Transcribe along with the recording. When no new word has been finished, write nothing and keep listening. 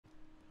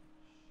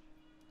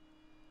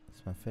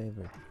It's my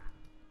favorite.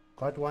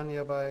 Got one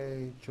here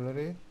by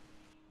jewelry.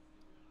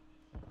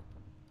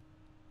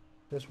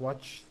 Just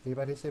watch the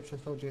by reception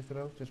still,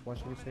 Jethro. Just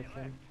watch the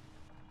reception.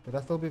 But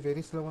I'll still be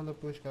very slow on the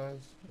push, guys.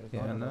 There's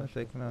Yeah, not a no, rush.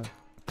 taken out.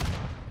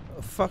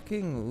 Oh,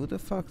 fucking, who the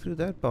fuck threw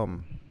that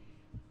bomb?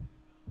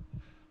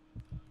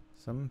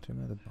 Someone threw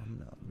me the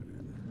bomb now.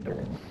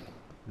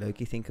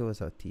 Loki think it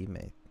was our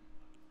teammate.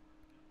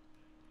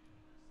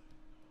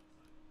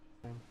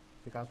 If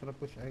you guys wanna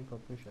push A, go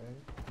push A.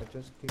 But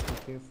just keep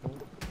it careful.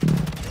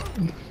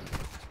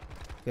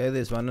 Okay,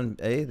 there's one on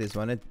A, there's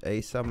one at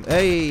A some.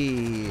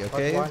 Hey!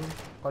 Okay.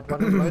 Got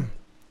one in mid.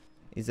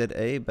 He's at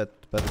A, but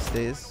by the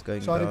stairs,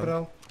 going Sorry, down.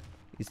 bro.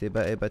 He's there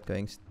by A, but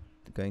going to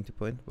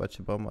point. Watch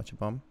a bomb, watch a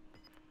bomb.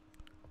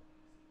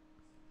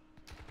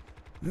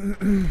 We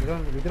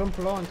didn't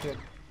plant yet.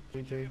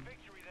 GG.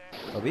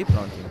 Are we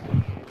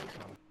planting?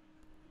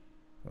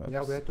 Yeah,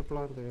 Whoops. we had to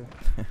plant there.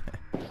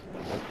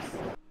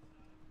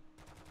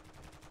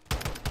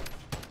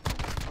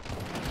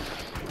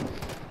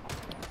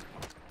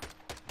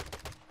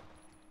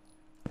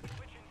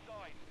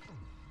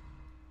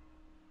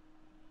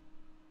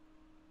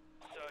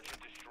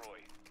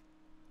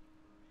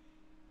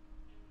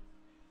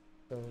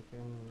 So we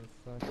can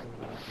start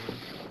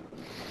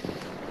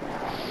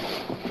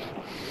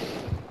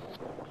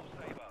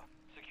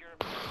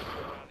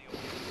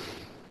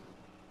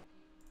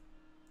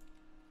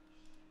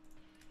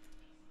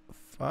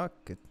Fuck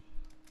it.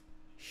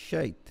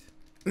 Shite.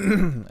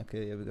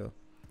 Okay, here we go.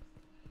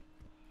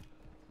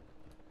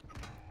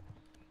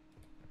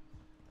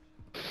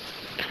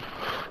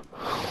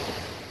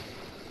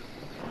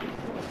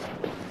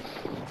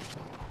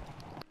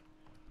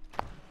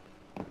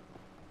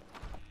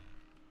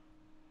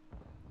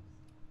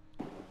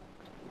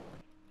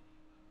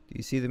 Do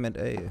you see them at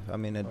A? I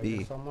mean at B.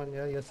 There's someone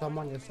here, there's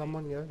someone here,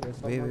 there's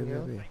someone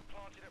here.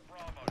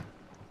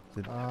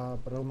 Wait.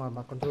 Bro,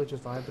 my controller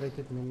just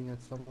vibrated, meaning that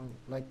someone,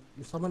 like,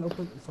 if someone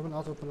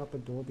else open up a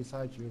door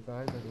besides you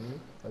guys and me,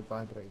 it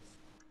vibrates.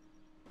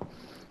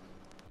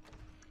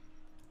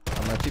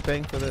 How much you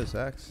paying for this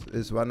axe?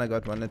 There's one, I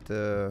got one at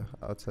the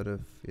outside of,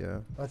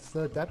 yeah. That's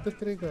the adaptive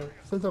trigger.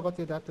 Since I got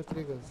the adaptive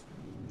triggers.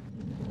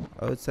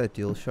 Oh, it's that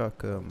dual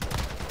shock.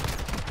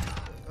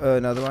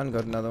 Another one,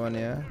 got another one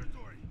here.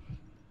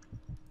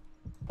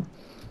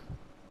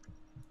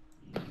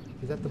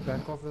 Is that the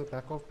back off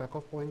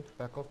point?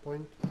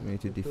 We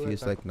need to Do it,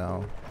 defuse back like off now.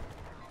 point.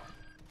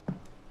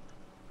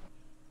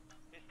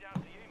 It's down to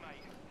you,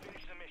 mate.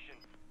 Finish the mission.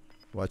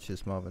 Watch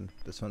this, Marvin.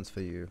 This one's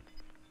for you.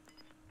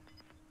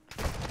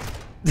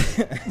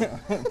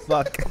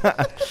 Fuck.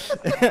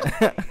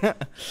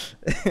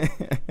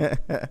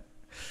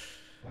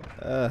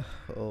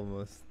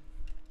 Almost.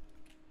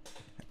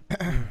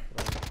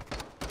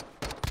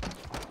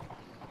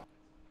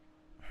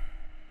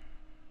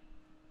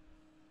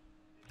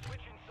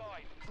 Switching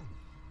sides.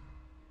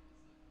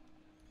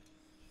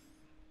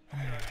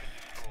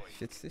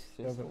 Shit's this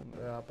Yeah, just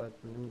but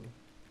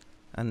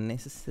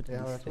unnecessary. yeah,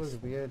 that was stressful.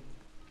 weird.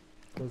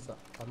 Cause I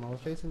was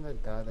chasing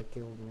that guy that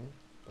killed me,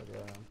 but yeah.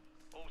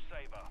 All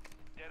Saber.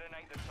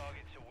 Detonate the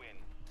target to win.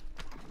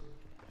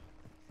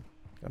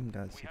 Come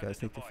guys, you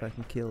guys need to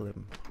fucking kill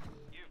him.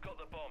 You've got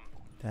the bomb.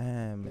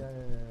 Damn.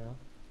 Yeah.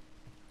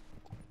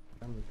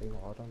 I'm being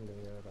hard on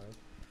there, right?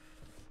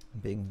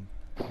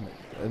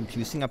 I'm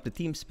juicing up the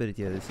team spirit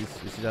here. This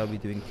is how we're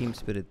doing team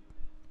spirit.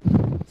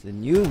 It's a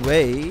new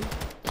way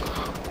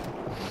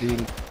of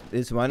doing.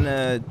 There's one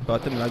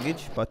bottom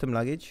luggage.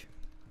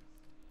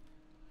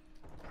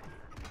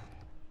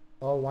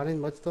 Oh, one in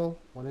mid still.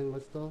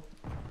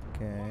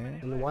 Okay.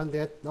 And one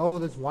there. No,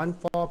 there's one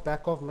far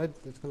back of mid.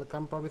 It's gonna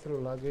come probably through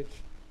luggage.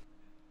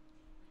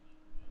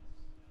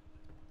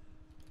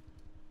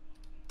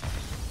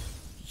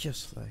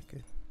 Just like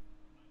it.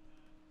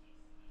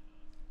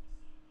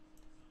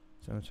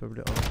 Someone's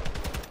probably on.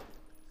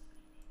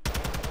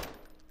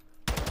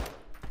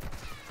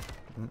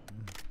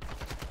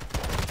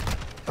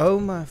 Oh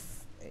my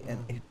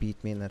and it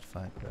beat me in that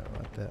fight, bro.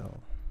 What the hell?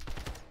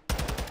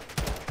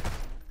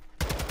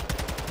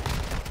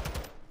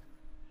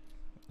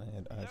 I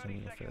had eyes on 30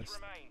 you seconds first.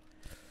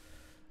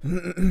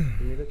 remain.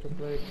 We needed to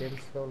play game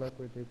slow like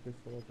we did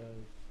before,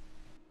 guys.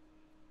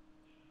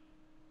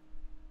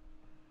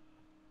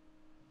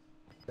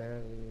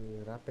 They're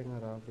wrapping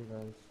around you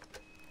guys.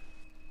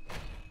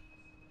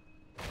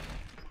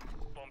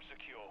 Bomb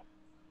secure.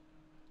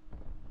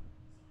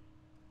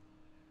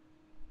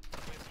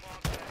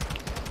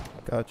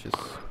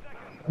 Gotchas.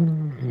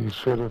 You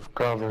should have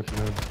covered me.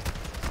 Planting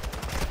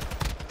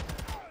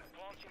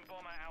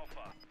bomb at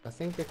Alpha. I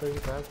think because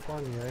you guys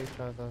can't hear each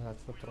other,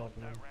 that's the problem.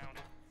 Round.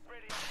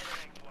 Ready for the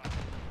next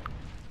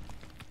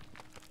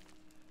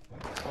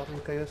one. Problem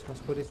Chaos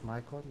must put his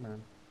mic on,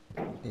 man.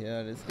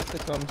 Yeah, let's get the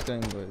comms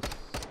going, boys.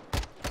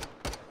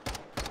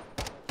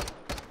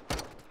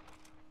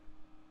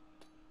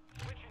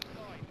 Switching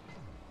sides.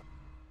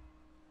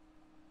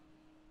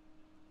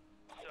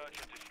 Search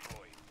and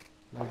destroy.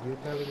 Now you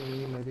telling me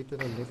maybe to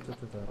the left or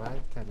to the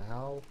right can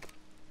help.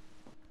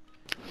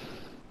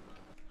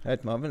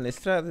 Right, Marvin,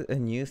 let's try a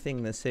new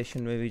thing this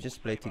session where we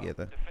just play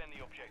together. Defend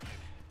the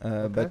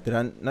objective. But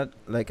run, not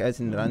like as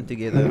in run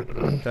together.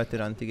 Try to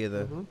run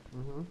together.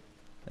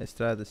 Let's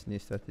try this new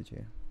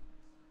strategy.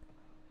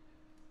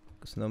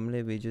 Because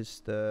normally we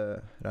just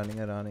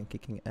running around and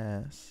kicking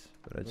ass.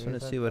 But I just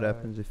want to see what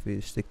happens if we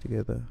stick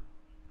together.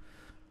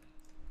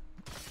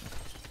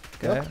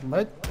 Okay. Yep,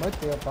 might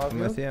be above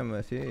you. I'm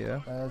with you, yeah.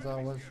 As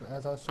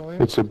I saw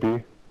him. It's a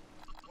B.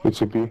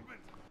 It's a B.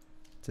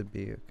 It's a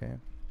B, okay.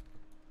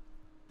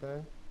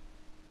 Okay.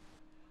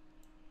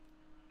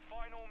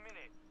 Final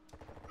minute.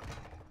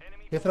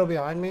 Enemy He throw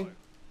behind me.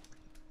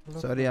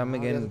 Look, Sorry, I'm he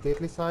has a again.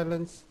 deadly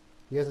silence.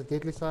 He has a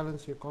deadly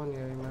silence. You can't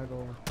hear him at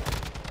all.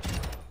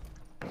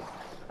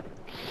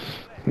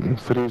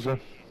 Freezer.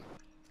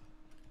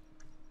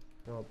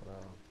 Yo, bro.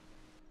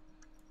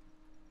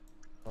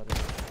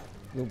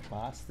 You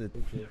bastard.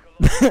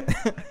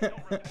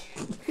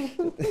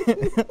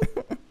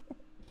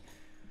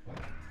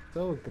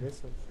 So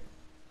aggressive.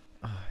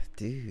 Oh,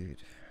 dude.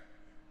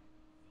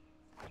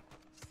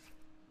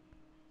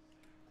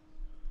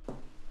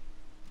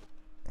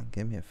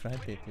 Give me a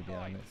Friday, to be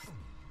honest.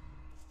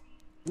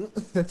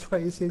 That's why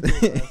you said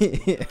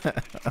Yeah.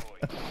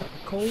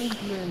 cold,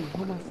 man.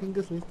 Oh, my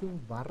fingers need to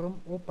warm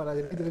up, but I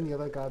didn't even the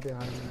other guy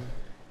behind me.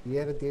 He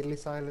had a deadly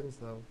silence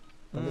though.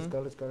 But let's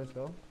go, let's go, let's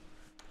go.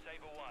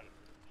 Saber 1.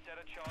 Set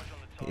a charge on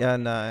the target. Yeah,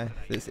 nah.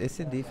 This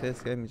S&D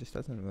first game just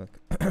doesn't work.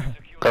 Secure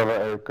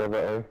Cover A, cover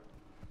A.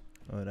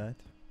 Alright.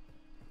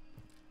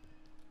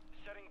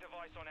 setting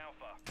device on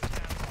Alpha.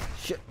 Stand by.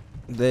 Shit.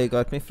 They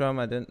got me from,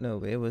 I don't know,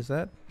 where was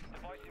that?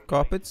 Device in place.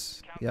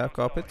 Carpets? Yeah, Countdown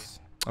carpets.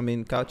 I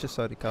mean, couches,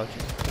 sorry,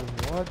 couches.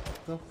 What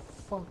the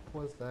fuck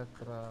was that,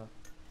 bruh?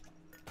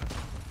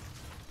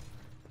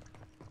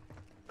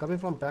 Coming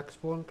from back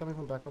spawn, coming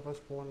from back of our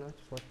spawn, just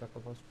watch back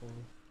of our spawn.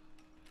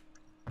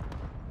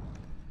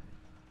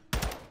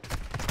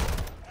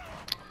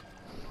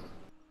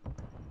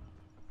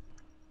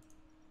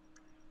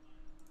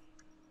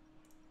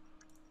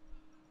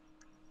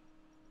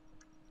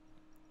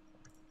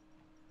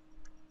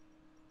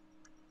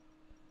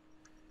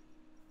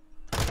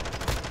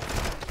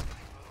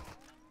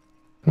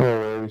 No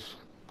worries.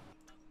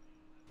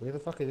 Where the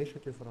fuck is this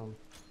shit you from?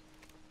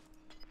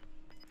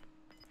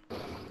 Our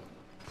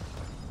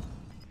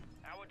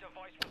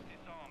device was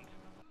disarmed.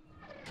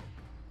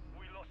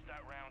 We lost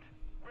that round.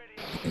 Ready.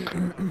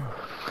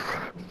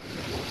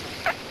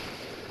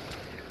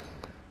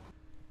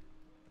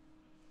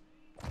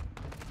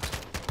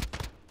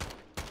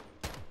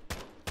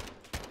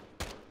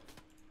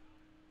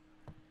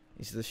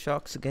 Is the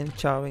sharks again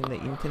chowing the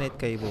internet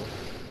cable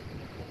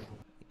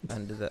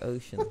under the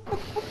ocean?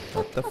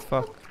 What the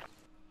fuck?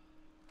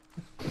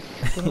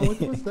 Bro,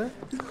 what was that?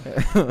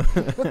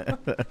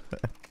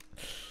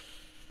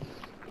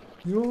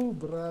 Yo,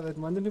 bruh, that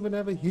man didn't even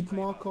have a hit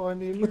marker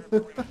on him.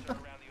 Perimeter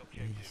around the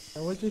objective.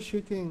 I was just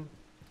shooting.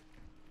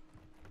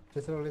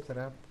 Just roll it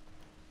wrap.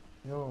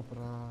 Yo,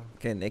 bruh.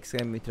 Okay, next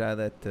game we try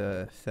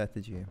that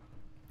strategy.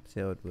 See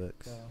how it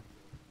works. Yeah.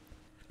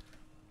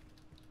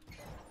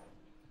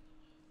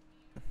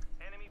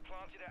 Enemy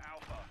planted at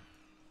Alpha.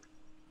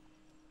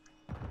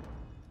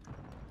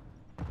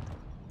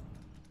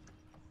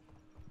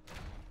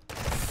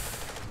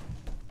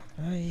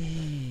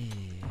 Aye.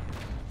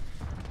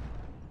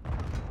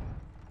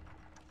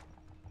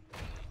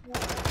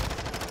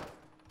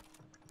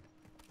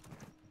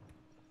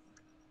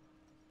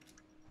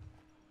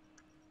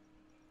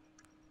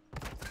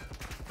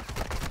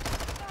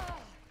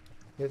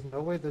 There's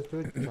no way this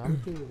dude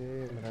jumping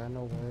there and ran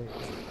away.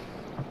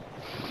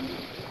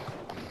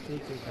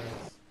 GG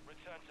guys.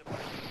 Return to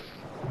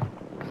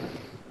base.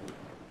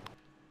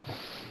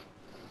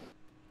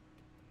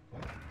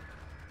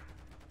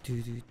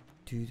 Doo-doo,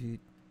 doo-doo,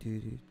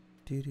 doo-doo,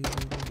 doo-doo,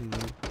 doo-doo,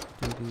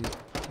 doo-doo,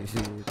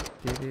 doo-doo,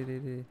 doo-doo,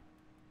 doo-doo.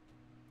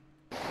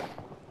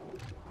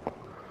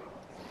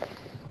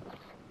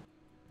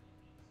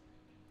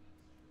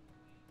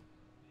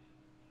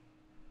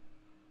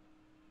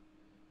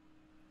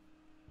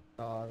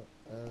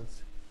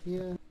 Is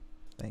here.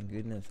 Thank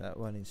goodness that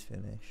one is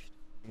finished.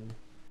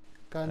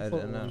 Can't I for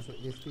don't know. ons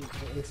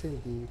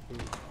SND.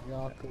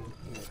 Yeah,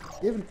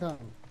 every time.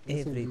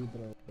 Every- SND,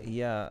 bro.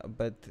 Yeah,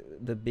 but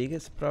the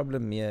biggest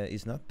problem here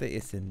is not the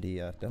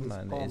S&D. I don't It's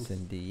mind the comms.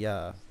 S&D.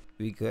 Yeah,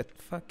 we got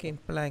fucking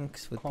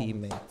planks for Comms.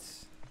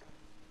 teammates.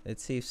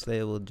 Let's see if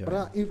Slayer will join.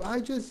 Bruh, if I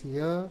just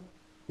hear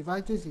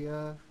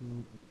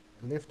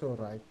left or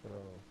right,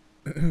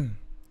 bro.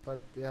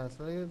 But yeah,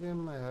 so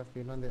them I have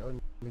been on their own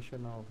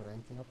mission of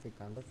ranking up the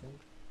kind of thing.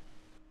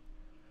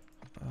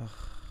 Ugh,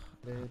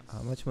 Let's,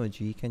 how much more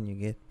G can you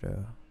get,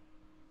 bro?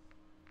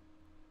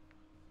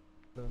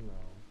 don't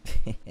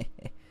know.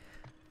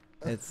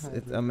 It's I I'm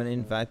really gonna don't know.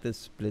 invite the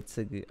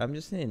splitzer. I'm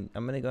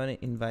gonna go and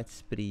invite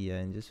Spree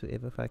and just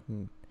whoever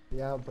fucking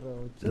Yeah,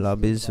 bro. just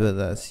lobbies invite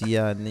with her. us.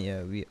 Yeah,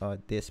 yeah, we are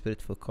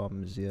desperate for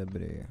comms, yeah,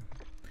 bro.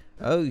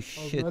 Oh I was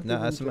shit! not No,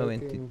 even Asma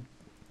went to joking.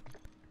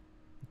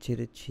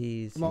 cheddar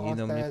cheese. Come on, He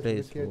normally Astaz,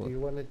 plays look here, do for. you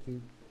wanna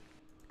do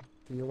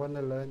Do you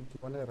wanna learn? Do you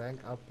wanna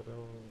rank up,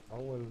 bro?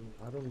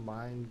 I don't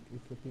mind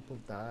if the people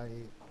die,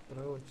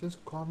 bro.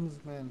 Just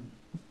comms, man.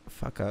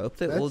 Fuck, I hope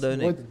they all That's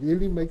don't. what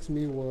really makes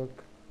me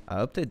work. I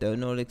hope they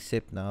don't all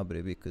accept now,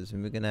 bro, because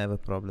we're gonna have a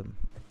problem.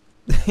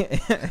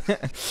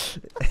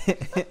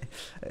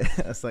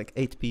 That's like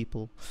 8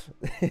 people.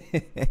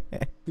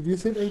 If you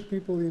said 8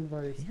 people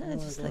invite, Yeah, oh my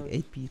just like God.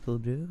 8 people,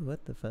 bro.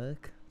 What the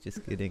fuck?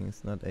 Just kidding.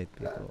 It's not 8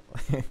 people.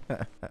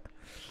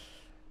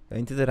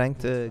 Going to the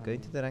ranked. That's Going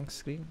to fine. the ranked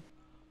screen.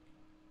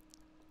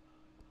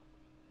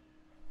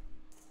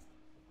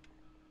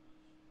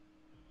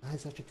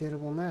 That's such a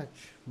terrible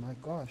match. My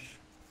gosh.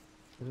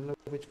 I don't know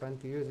which gun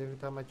to use. Every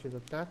time I choose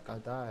attack, I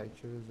die. I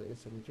choose the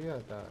SMG, I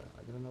die.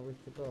 I don't know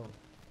which to go.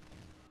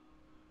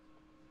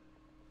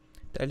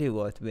 Tell you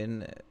what,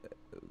 when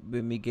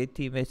we get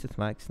teammates with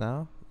mics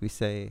now, we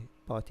say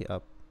party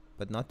up,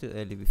 but not too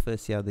early. We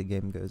first see how the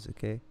game goes.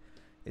 Okay.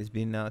 It's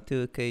been now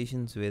 2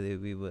 occasions where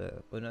we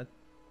were, or not.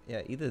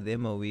 Yeah, either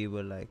them or we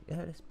were like,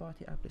 yeah, let's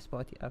party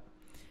up,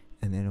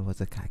 and then it was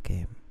a cack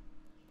game.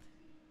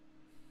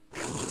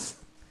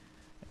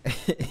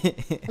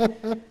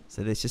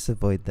 So let's just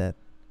avoid that.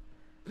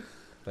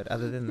 But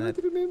other than that,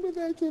 Remember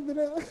that,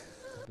 bro?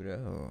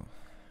 bro,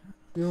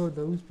 Yo,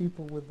 those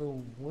people were the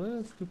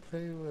worst to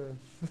play with.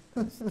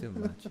 it's too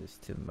much. It's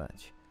too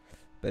much.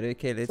 But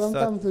okay, let's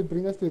Sometimes they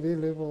bring us to their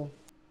level.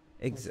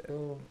 start. Let's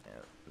go.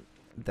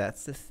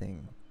 That's the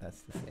thing.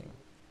 That's the thing.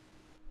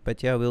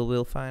 But yeah,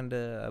 we'll find.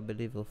 I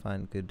believe we'll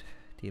find good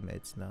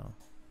teammates now.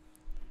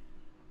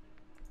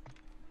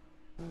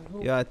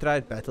 Yeah, I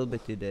tried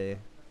BattleBit today,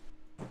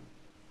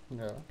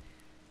 Yeah.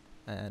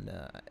 and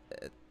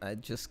I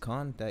just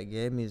can't. That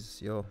game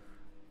is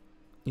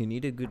you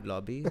need a good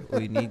lobby or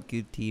you need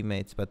good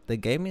teammates. But the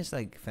game is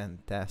like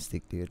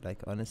fantastic, dude.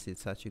 Like honestly,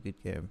 it's such a good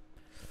game.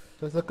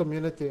 Just a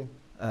community.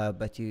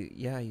 But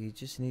you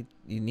just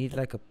need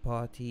like a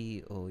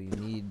party or you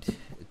need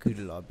a good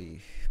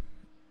lobby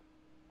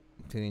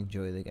to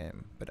enjoy the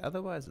game. But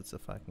otherwise, it's a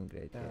fucking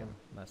great Yeah. game,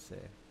 must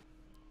say.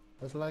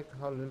 It's like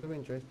how Lulu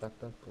enjoys Duck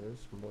Duck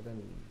Goose more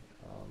than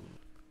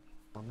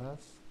Among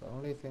Us. The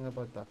only thing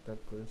about Duck Duck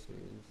Goose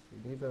is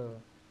you need a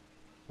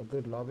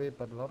good lobby,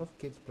 but a lot of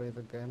kids play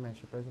the game and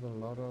she plays with a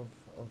lot of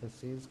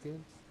overseas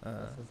kids.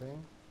 That's the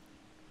thing.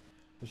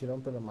 So she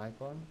don't put a mic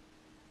on.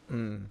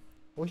 Mm.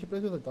 Or she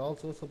plays with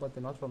adults also, but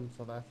they're not from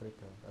South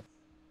Africa.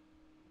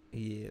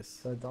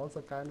 Yes. The adults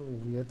are kind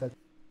of weird that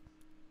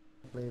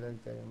play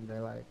that game.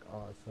 They're like,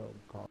 oh, so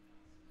God,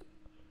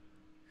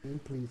 can you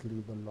please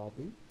leave the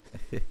lobby?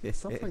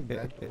 Stuff like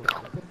that. Bro.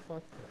 What the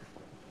fuck?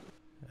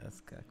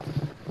 That's cool.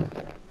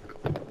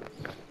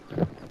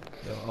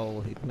 Yo,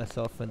 I'll hit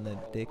myself in the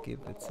dick if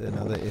it's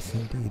another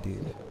SMD,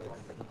 dude.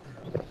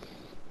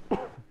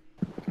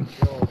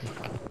 Yo.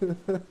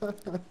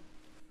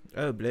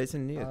 Oh,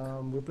 Blazing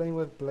Nuke. We're playing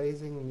with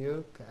Blazing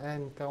Nuke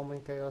and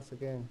Calming Chaos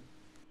again.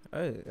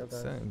 Oh, yeah,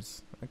 guys.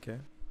 Sims. Okay.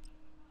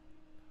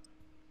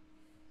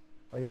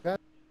 Are you guys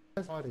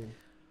party?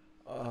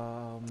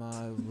 Oh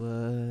my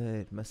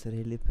word. Must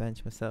really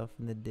punch myself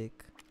in the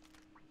dick.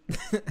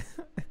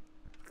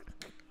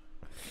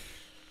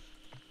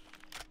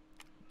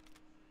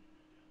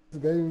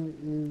 This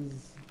game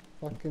is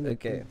fucking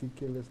Okay.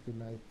 ridiculous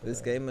tonight.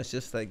 This game was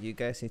just like, you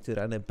guys need to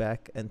run it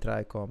back and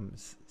try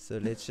comms. So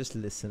let's just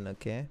listen,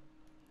 okay?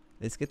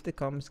 Let's get the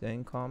comms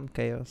going. Calm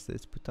Chaos.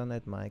 Let's put on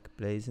that mic.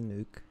 Blazing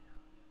Nuke.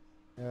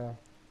 Yeah.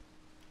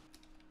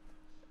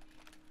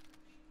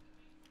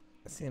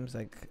 Seems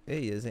like,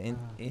 hey, there's an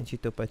Inchi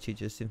Topachi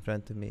just in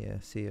front of me.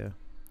 See her.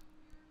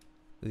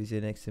 Who's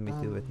here next to me?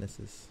 2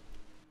 witnesses.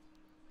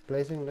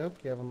 Blazing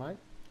Nuke, you have a mic?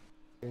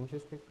 Can you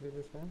just quickly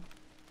this one?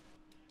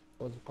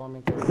 Was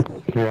Calming Chaos?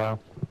 Yeah.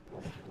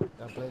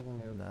 Yeah, Blazing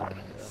Nuke. Nice.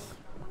 Yeah.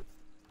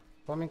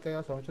 Calming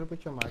Chaos, I want you to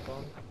put your mic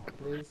on,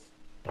 please.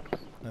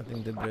 I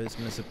think the bro's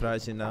gonna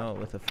surprise you now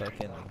with a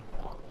fucking,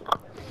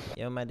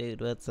 yo my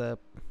dude, what's up?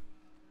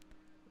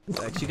 It's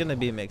actually gonna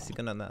be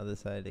Mexican on the other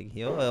side. Like,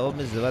 yo,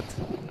 Holmes,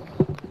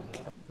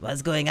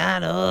 what's going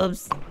on,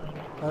 Holmes?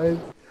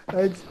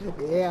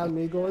 Yeah,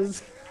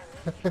 amigos.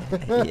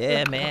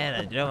 Yeah, man,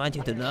 I don't want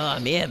you to know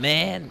I'm here,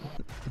 man.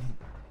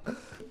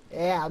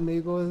 Yeah,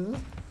 amigos.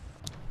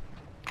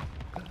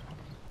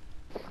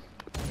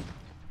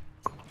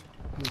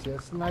 He's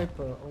a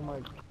sniper. Oh my.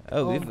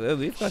 Oh,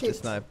 we've got a shit.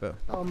 sniper.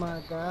 Oh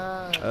my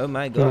god. Oh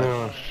my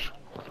gosh.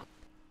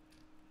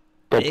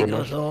 There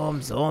goes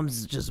Holmes.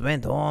 Holmes just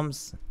went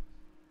Holmes.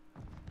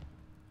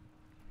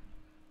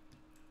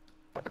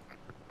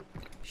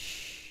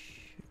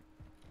 Shh.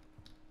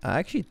 I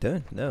actually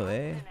don't know,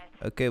 eh?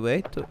 Okay,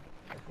 wait.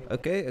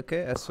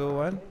 Okay, I saw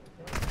one.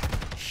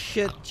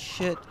 Shit.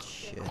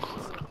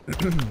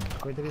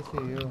 Where did he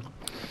see you?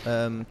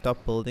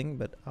 Top building,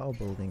 but our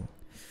building.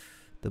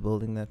 The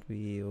building that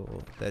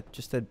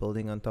that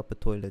building on top of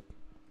toilet.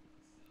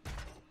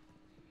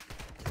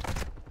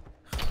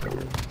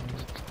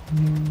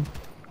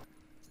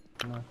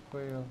 My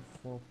prayer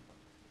for.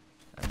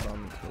 I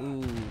bombed.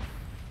 Ooh.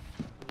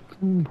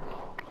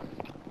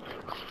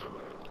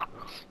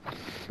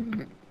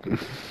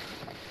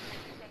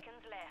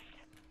 Seconds left.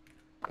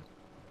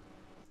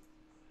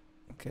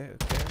 Okay,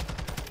 okay.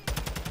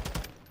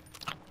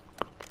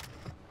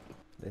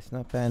 Let's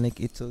not panic,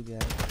 it's okay.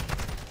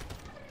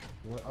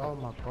 Oh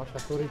my gosh, I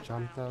thought he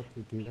jumped out,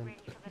 he didn't.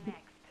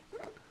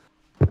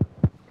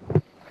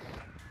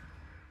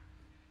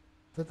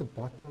 It's at the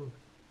bottom.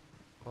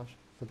 Gosh,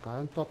 the guy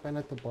on top and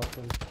at the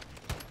bottom.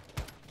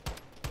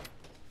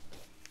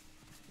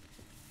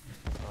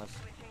 Nice.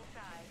 Switching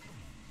sides.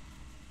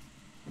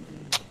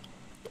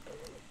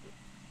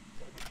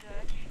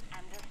 Search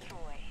and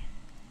destroy.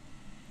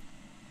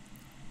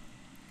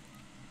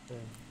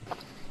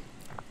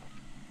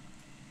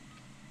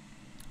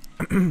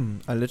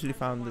 I literally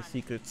found the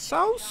secret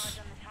sauce. Charge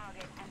on the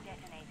target and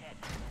detonate it.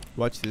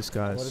 Watch this,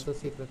 What is guys. the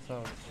secret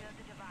sauce? Secure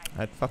the device. I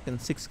had fucking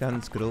 6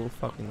 guns grill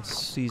fucking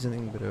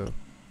seasoning, bro.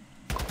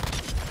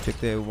 Check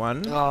there,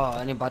 1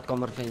 Ja, in die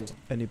badkamer fence.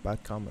 in die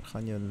badkamer.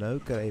 Gaan jou nou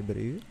kry,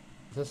 bro.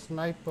 The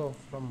sniper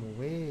from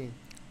where?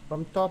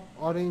 From top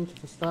orange,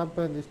 the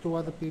sniper, there's 2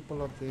 other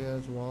people up there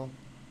as well.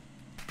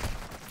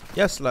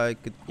 Yes,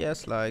 like it.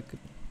 Yes, like it.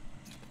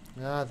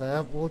 Yeah, they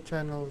have all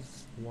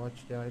channels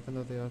watched, yeah, even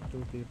though there are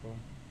 2 people.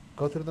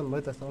 Go through the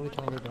mid, that's the only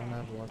channel they don't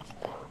have watched.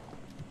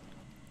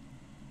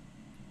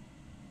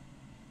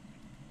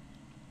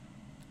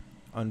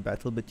 On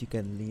battle, but you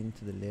can lean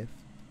to the left.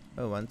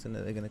 Oh, once and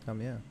they're gonna come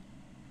here.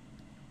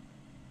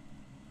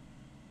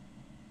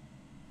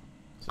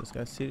 So this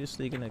guy's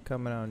seriously gonna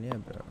come around here,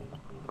 bro.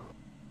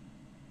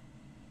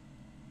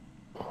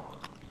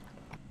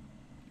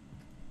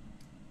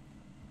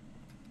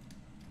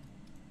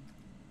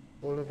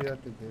 All of you are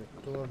together,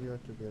 2 of you are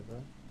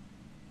together.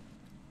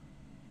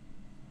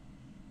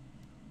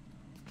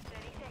 30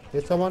 seconds.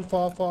 There's someone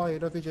far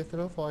ahead of you,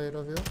 Jethro, far ahead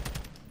of you.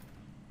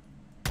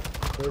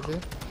 Where is he?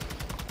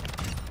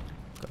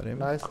 Got him.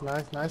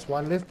 Nice.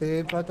 1 left there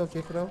in front of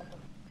Jethro.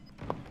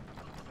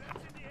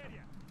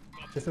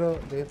 Jethro,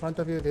 they're in front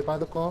of you, they're by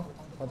the car.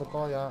 By the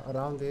car, yeah,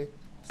 around there.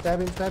 Stab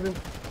him.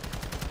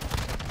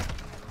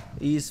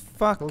 He's Told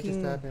you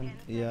fucking. stab him.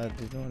 Yeah,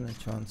 they don't want to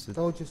chance it.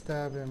 Told you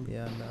stab him.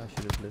 Yeah, no, I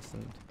should have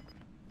listened.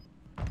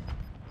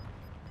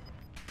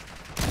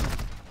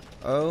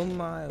 Oh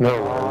my No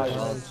gosh. worries.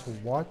 Guys,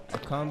 what? I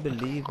can't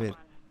believe it.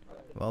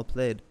 Well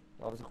played.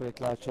 Dat was 'n goeie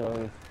clutch.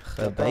 Oh,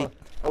 Gebyt.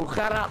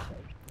 Gerra.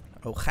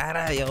 Oh,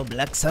 gara, jou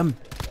bliksem.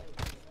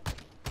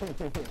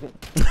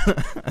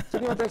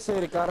 Sien jy wat ek sê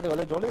Ricardo,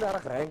 hulle het nie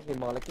regtig rank nie,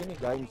 maar hulle ken die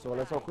game, so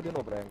hulle is al goed in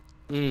op rank.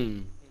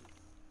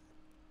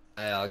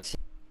 Ja, ek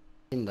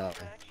sien dat.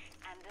 Search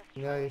and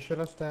destroy. Yeah, you should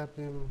have stabbed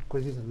him,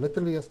 because he's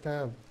literally a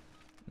stab.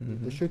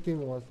 Mhm. The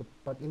shooting was,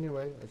 but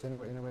anyway, let's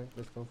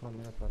go from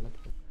here, brother.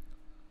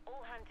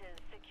 All hunters,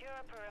 secure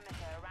a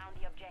perimeter around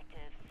the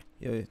objectives.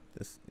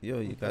 Yo,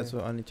 you guys Okay.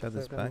 were on each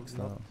other's Second backs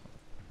knock. now.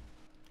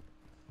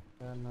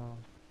 Yeah, no.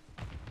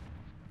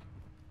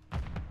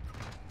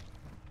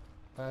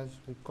 Guys,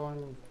 we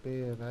can't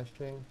be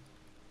rushing.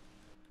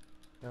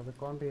 Yeah, we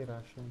can't be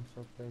rushing,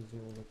 so crazy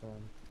all the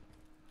time.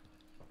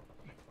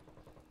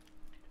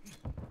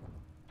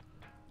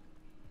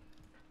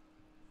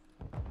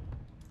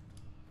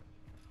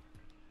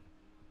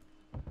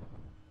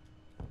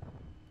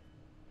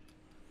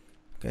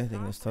 Okay, I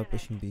think let's start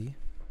pushing B.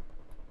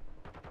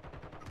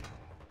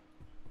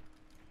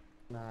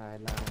 Nah,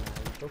 you're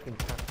talking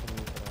crap to me,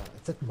 bro.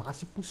 It's a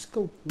massive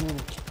scope, man.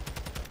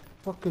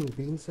 Fucking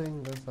been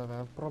saying this, I have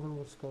a problem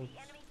with scopes.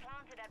 Enemy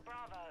planted at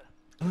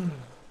Bravo.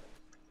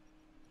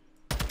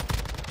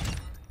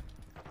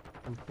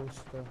 I'm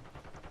pushed there.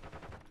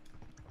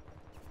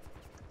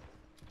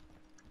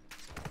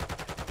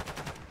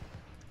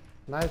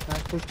 Nice,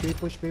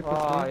 push B.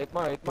 Ah, het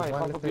my, There's ek one gaan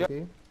left probeer. at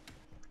B.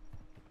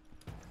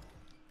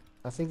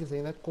 I think he's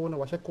in that corner.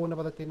 Watch that corner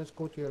by the tennis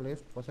court to your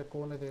left. Watch that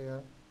corner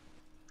there.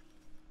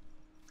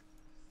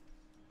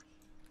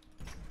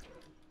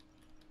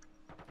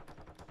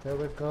 There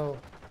we go.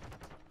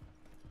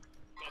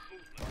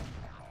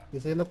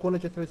 He's in the corner,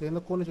 Jethro.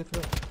 Jethro,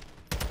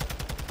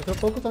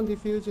 focus on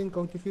defusing.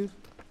 Go defuse.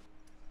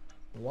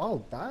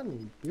 Well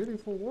done.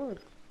 Beautiful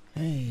work.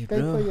 Hey,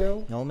 Kijk voor bro.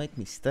 jou. Y'all make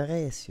me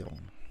stress, jong.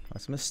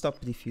 Let's me stop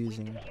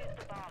diffusing.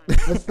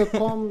 It's the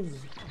comms.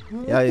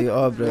 Yeah, you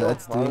are, bro. Yeah,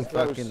 That's well, doing that's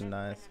close. fucking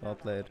nice. Well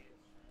played.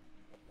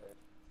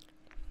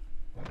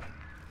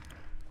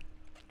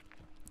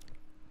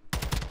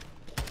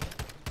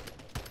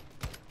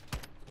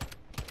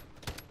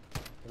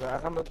 Ek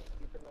gaan met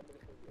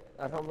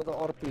 'n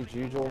RPG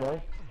Joel nou.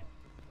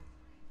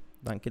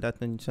 Dankie dat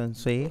jy so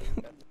sê.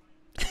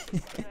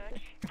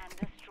 Search and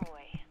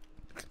destroy.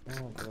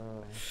 Oh,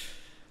 bro.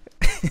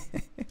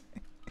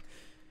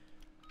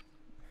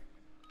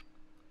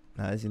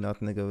 Nah, is he not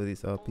gonna go with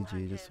his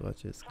RPG? Just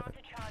watch this guy. Plant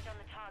a charge on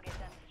the target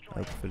and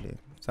destroy it. Hopefully.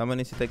 Someone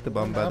needs to take the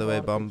bomb, by the way.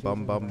 Bomb.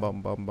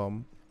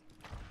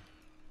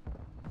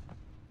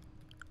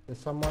 There's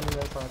someone in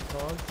that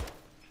charge.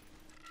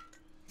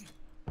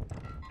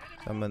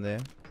 Someone there.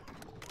 We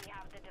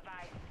have the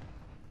device.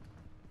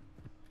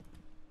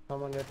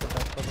 Someone at the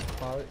back of the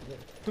power.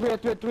 Twee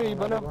hier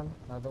binne.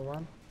 Another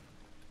one.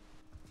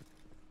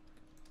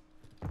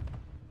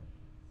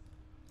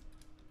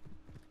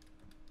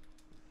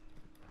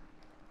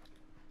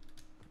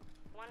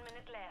 One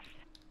minute left.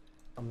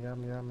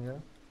 I'm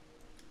here.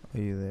 Are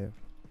you there?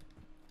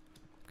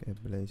 Okay,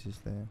 Blaze is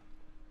there.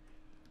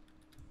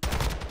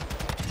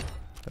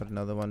 Got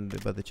another one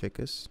by the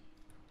checkers.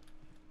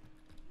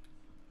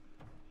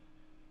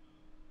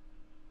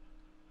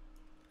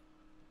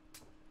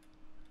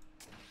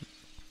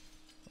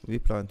 We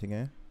planting,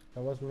 eh?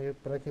 That was me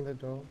breaking the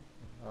door.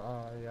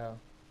 Yeah.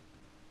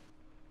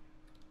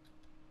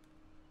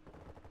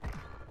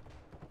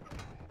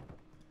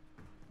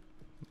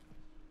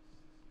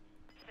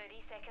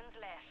 30 seconds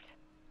left.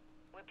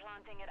 We're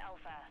planting at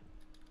Alpha.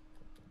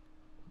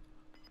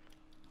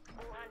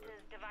 All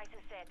hunters,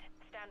 devices set.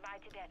 Stand by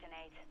to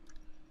detonate.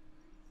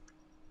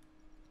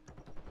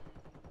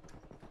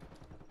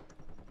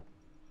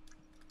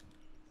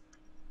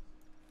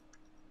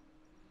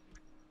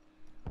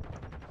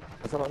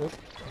 Is dat nog?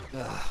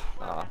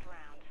 Ah.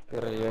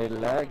 Jij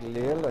lijkt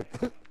lelijk.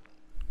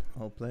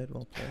 Well played,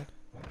 well played.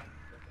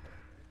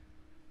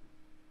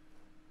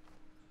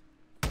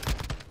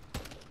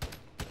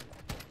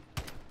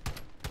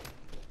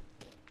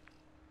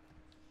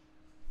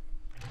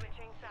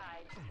 Switching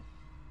sides.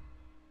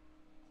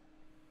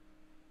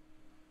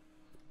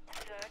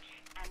 Search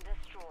and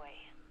destroy.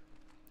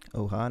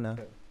 Oh, Hana.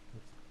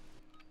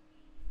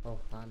 Oh,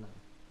 Hana.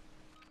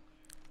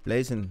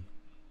 Blazing.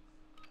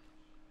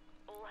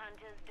 All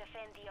hunters,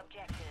 defend the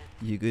objective.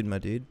 You good, my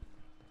dude?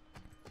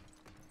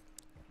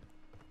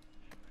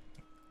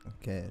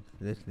 Okay,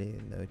 literally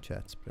no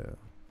chats, bro.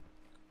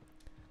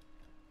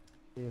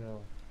 You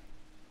know.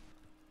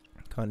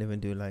 Can't even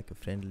do like a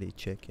friendly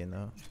check, you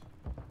know?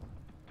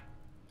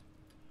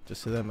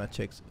 Just so that my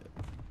checks.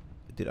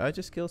 Did I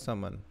just kill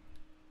someone?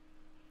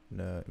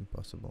 No,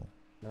 impossible.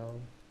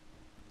 No.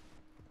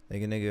 They're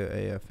gonna go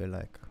A, I feel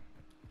like.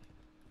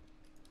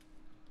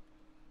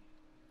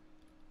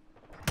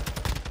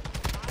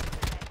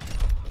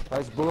 Hij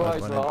is boer, Got hij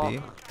is one at laag.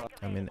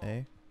 B. I'm in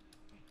A.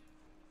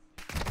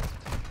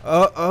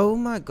 Oh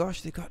my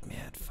gosh, they got me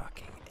at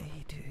fucking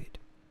A, dude.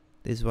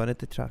 There's one at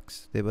the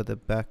trucks. They were the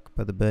back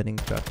by the burning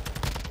truck.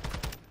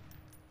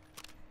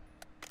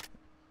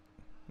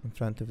 In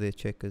front of their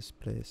checkers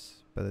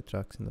place. By the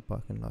trucks in the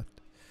parking lot.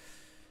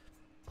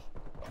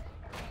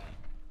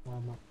 Oh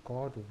my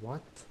god,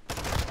 what?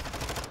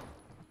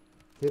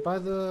 They by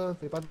the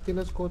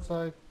tennis court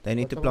side. They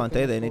need to Whatever plant, eh?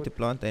 tennis They need court. to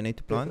plant, they need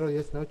to Bro, plant.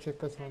 yes, no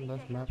checkers on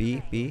this map.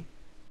 B, B.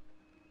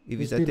 If He's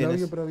he's at below you,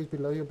 tennis, bro. He's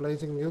below you,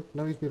 blazing milk.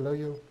 No, he's below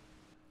you.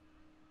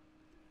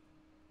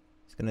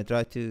 he's gonna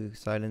try to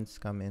silence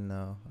come in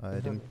now. I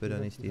He's didn't put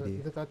on his He's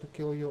DD. about to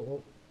kill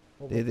you.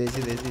 There's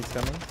he's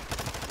coming.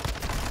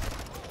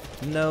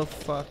 No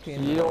fucking.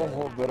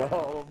 Jongen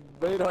bro,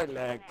 ben je nou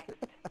lek?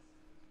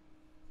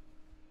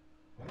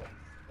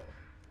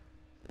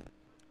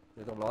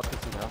 Dit om laat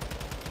gezien hè?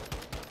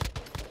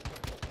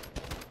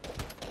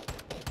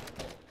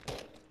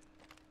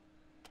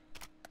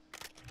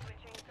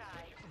 Switching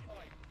sides.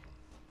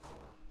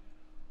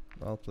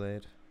 Well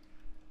played.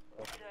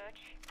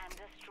 Search and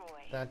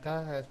destroy. That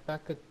guy has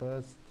packet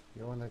burst.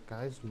 Yo, and that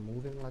guy's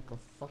moving like a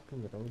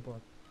fucking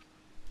robot.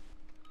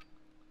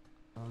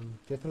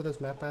 Get through this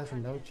map as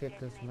no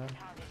checkers, man.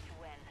 Target to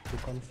win. You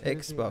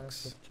confuse the Xbox.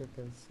 ass with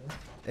checkers.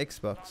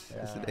 Xbox.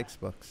 Is it Yeah.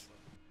 Xbox?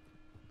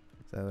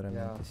 Is that what I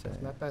Yeah, meant to say?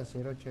 this map has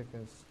zero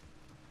checkers.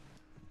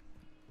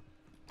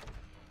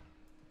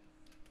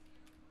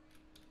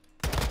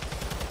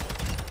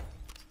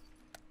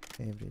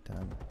 Every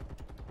time.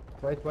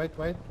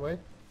 Wait.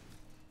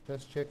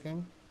 Just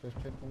checking the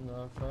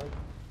outside.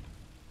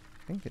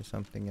 I think there's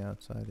something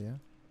outside here.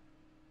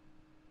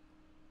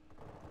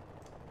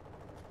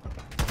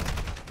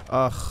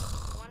 Ugh.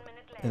 1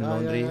 minute left. In Yeah,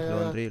 laundry,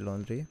 yeah.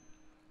 laundry.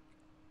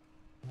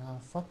 Nah,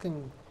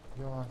 fucking.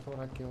 Yo, I thought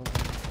I killed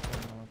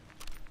him.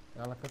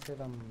 Yeah, like I said,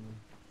 I'm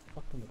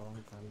fucking wrong,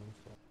 kind of.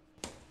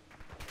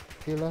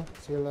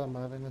 Sealer, I'm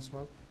having a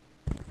smoke.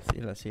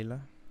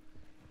 Sila.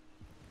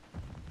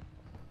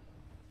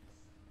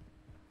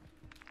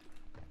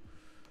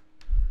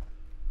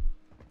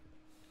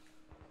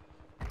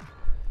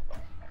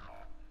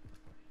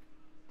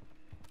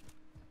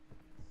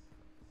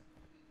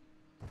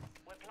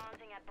 We're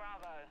planting at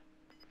Bravo.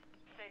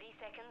 30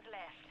 seconds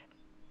left.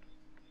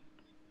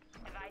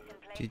 Device in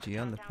place.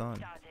 GG on the countdown plant.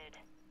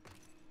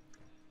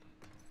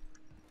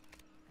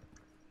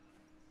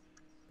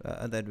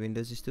 started. That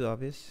windows is too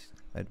obvious.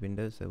 That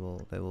windows, they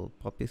will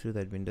pop you through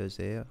that windows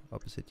there,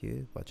 opposite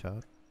you. Watch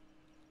out.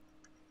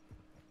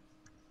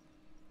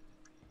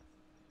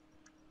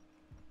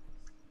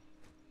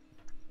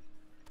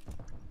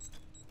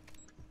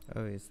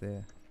 Oh, he's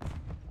there.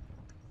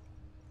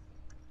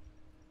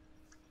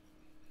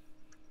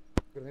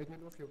 Grenade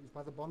went off, he's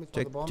by the bomb, he's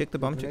Check- by the bomb. check the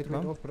bomb, Grenade check the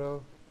went bomb. off,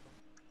 bro.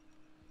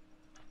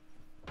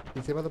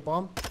 You see by the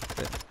bomb?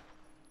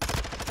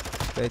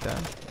 Straight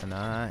down.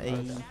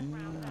 Nice.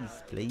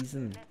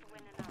 Blazing. Let's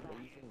win another.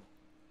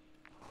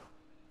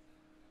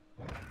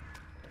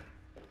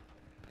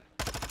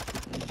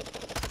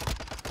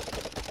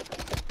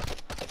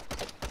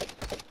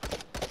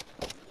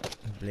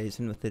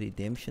 Blazing with the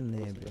redemption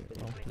there, bro.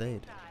 Well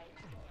played.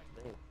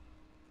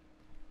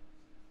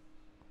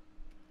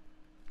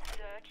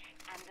 Search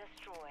and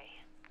destroy.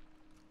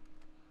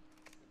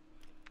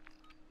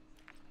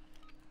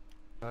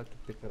 try to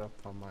pick it up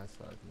from my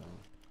side now.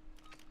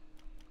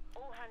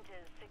 All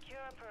hunters, secure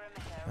a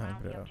perimeter Ah,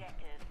 around the bro.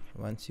 objectives.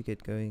 Once you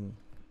get going,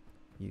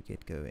 you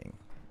get going.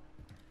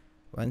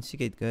 Once you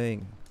get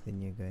going,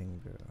 then you're going,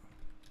 bro.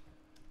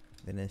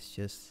 Then it's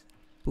just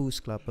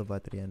poesklappen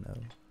wat er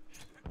nou.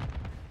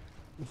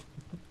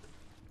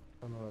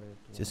 Don't worry.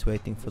 Just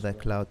waiting for that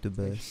cloud to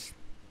burst.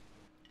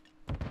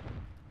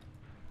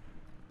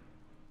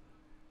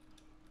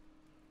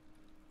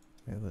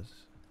 It was.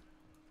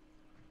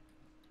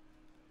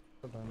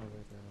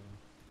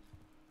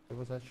 It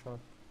was that shot.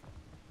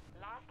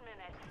 Last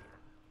minute.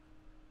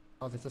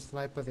 Oh, there's a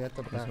sniper there at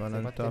the There's back. one See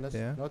on what top, tennis-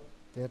 yeah. Not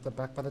there at the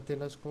back by the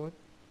tennis court.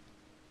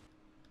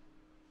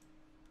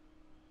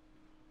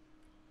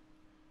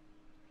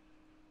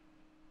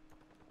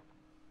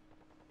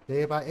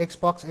 There by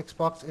Xbox.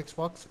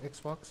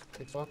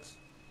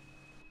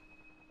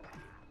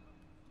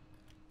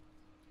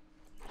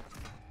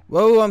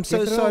 Whoa! I'm so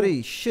Get through.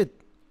 sorry.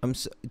 Shit.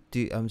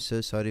 Dude, I'm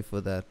so sorry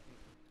for that.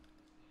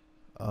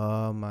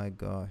 Oh my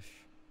gosh.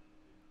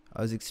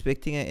 I was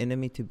expecting an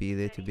enemy to be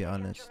there, to 30 be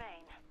seconds honest. remain.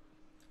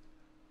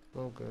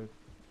 So good.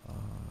 Oh,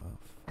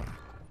 fuck.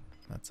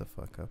 That's a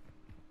fuck up.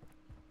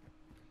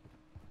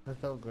 That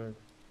felt good.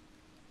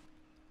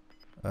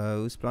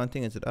 Who's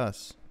planting? Is it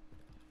us?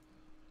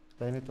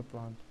 They need to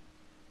plant.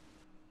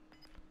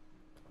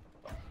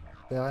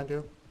 Behind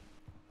you.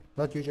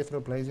 Not you, just a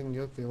blazing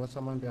nuke. There was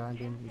someone behind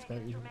him.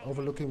 He's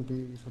overlooking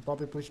B. He's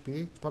probably push B.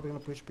 He's probably gonna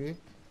push B.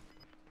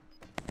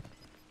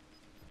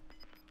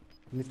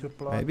 Need to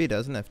plant. Maybe he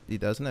doesn't have. He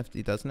doesn't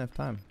have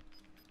time.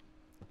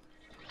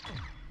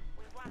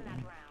 We won that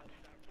round.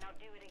 Now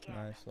do it again.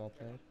 Nice, well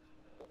played.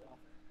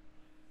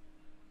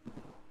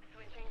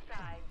 Switching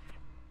sides.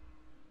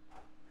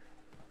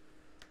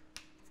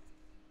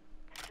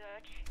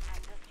 Search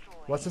and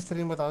destroy. What's the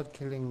stream without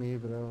killing me,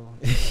 bro?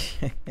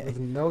 With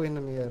no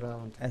enemy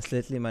around. That's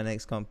literally my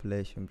next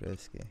compilation,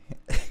 broski.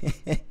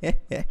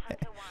 Hunter 1.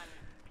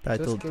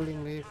 titled Just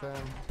killing me, fam.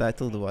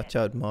 titled Watch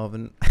Out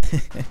Marvin.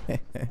 We've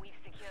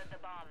secured the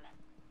bomb.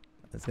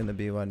 It's gonna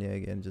be 1 year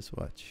again, just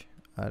watch.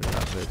 I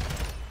love it.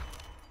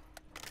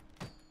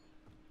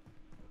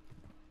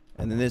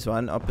 And then there's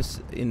one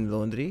opposite in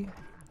laundry.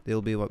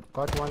 There'll be what?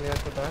 Got one here at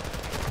the back.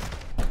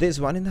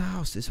 There's one in the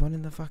house. There's one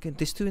in the fucking.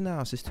 There's two in the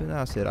house.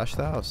 They rush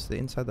the house. They're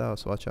inside the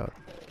house. Watch out.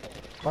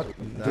 Got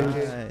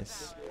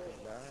Nice.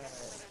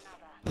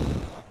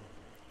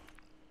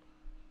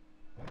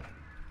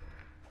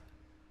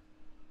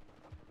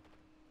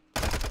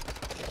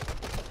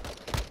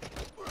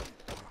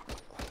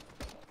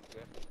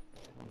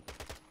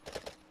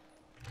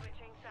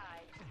 Switching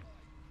sides.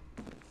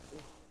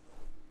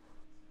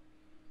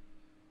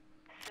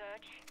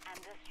 Search and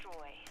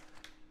destroy.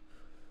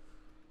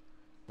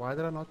 Why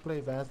did I not play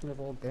Vaseline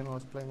all game? I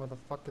was playing with a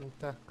fucking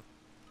tech.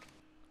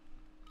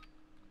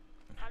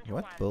 Hunter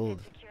What 1,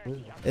 build?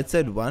 security of It's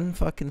that one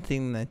fucking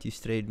thing that you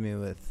strayed me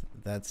with.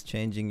 That's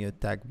changing your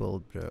tag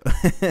build, bro.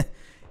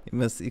 You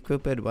must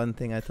equip that one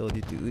thing I told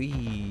you to.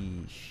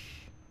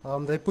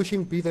 Eesh. They're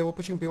pushing B. They were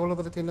pushing B all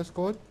over the tennis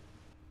court.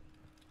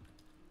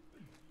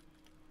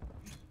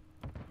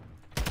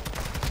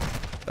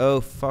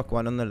 Oh fuck!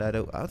 One on the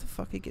ladder. How the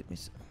fuck you get me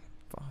so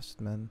fast,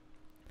 man?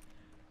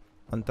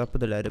 On top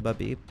of the ladder,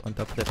 baby. On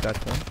top of the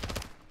platform.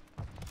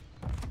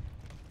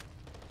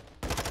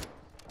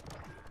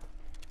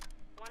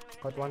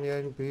 Got one here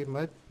in B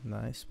mid.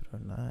 Nice, bro.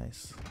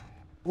 Nice.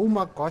 Oh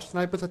my gosh,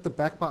 snipers at the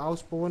back by our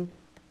spawn.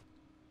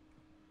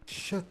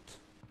 Shit.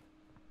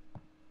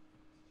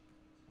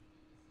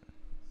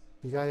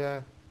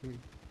 Yeah.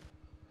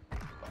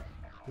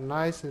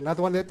 Nice.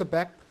 Another one at the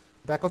back.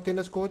 Back of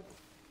tennis court.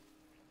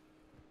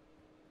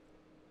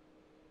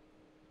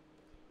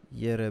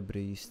 Yeah, bro.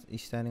 He's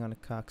standing on a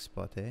cock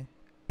spot, eh?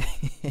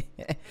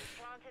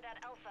 planted at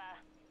Alpha.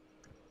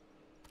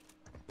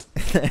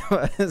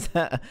 What is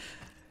that?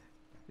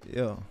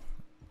 Yo.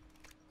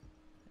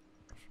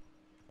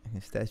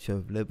 The Statue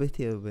of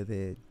Liberty over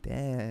there.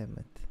 Damn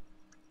it.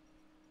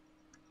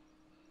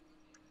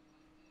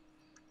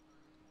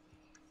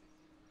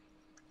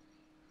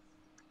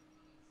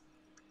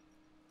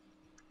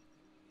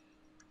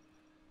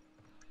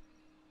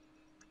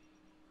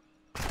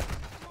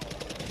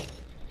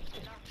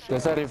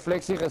 There's a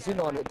reflectie gesien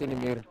aan teen die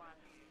muur.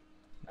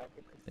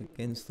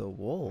 Against the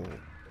wall.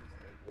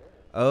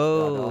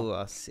 Oh,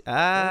 I see.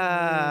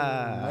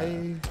 Ah.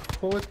 My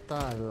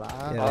potala.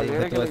 Yeah, Al but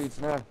leer ek julle what- iets,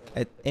 né?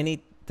 At any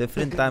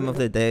different time of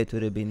the day, it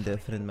would have been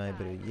different, my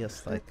bro.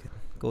 Yes, like,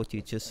 got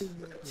you just.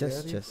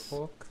 Search and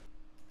destroy.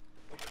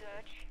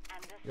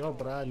 Yo,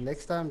 bruh,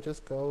 next time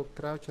just go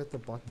crouch at the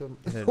bottom.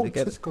 Yeah, Don't look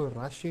at- just go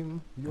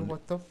rushing. Yo,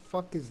 what the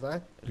fuck is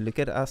that? Look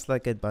at us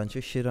like a bunch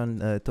of shit on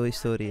Toy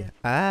Story.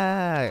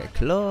 Ah,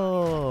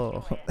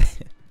 claw.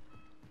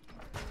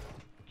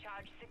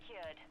 Charge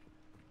secured.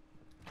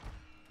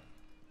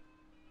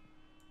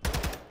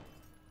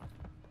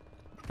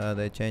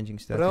 They're changing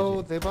strategy.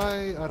 Bro, they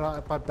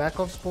by back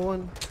of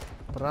spawn.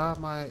 Bruh,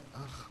 my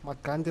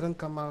gun didn't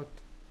come out.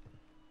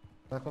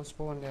 Back of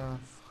spawn, yeah.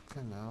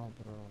 Fucking hell,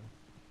 bro.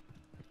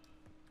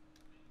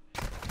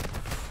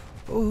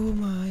 Oh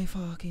my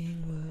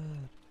fucking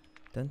word.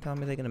 Don't tell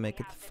me they're gonna make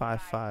it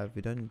 5-5.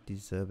 We don't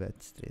deserve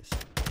that stress.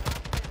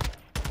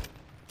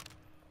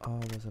 Oh,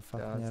 there's a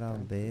fucking it's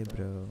around time there, to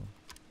bro.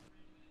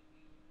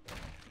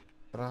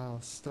 Bro, I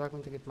was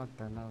struggling to get my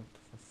gun out,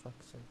 for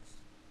fuck's sakes.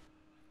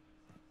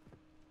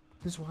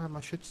 This is why I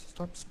should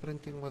stop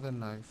sprinting with a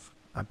knife.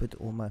 I put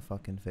all my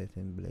fucking faith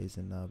in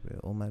Blazing now, bro.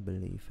 All my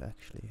belief,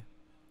 actually.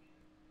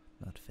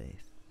 Not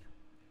faith.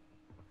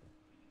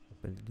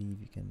 Believe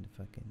you can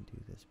fucking do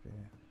this, bro.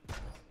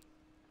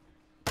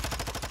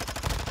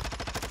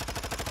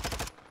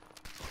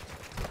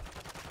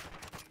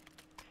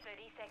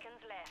 30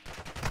 seconds left.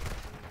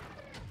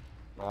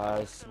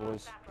 Nice, We lost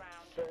boys. that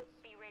round.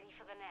 Be ready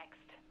for the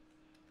next.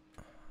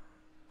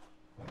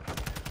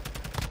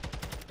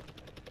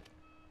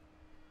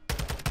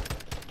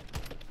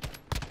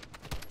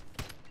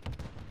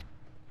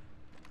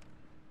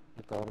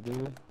 Ricardo.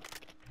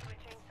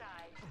 Switching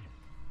sides.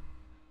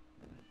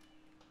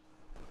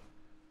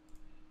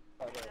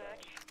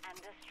 Search and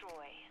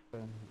destroy.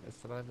 Let's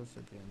try this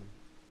again.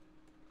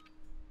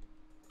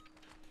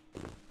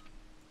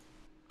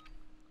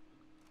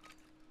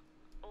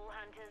 All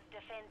hunters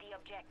defend the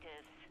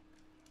objectives.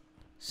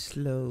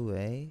 Slow,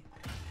 eh?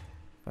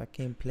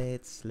 Fucking play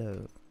it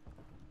slow.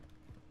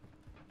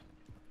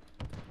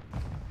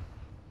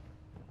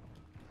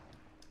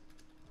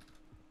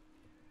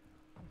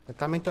 They're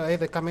coming to A,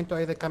 they're coming to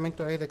A, they're coming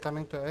to A, they're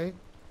coming to A.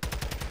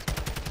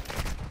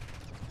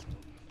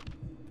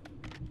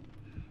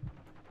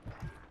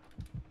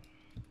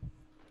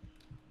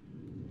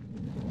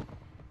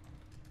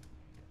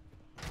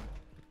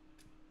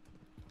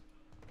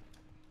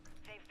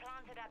 They've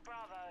planted at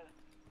Bravo.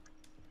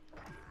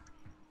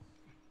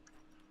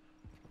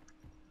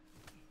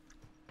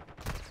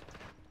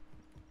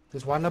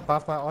 There's one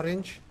above by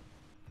orange.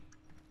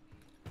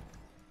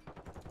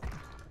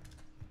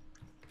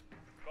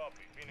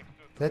 Copy. Phoenix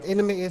 2. That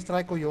enemy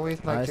airstrike or your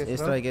airstrike, Nice,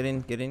 Chester.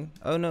 airstrike, get in.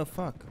 Oh no,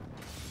 fuck.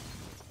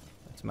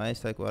 That's my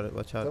airstrike,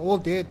 watch They're out. all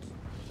dead.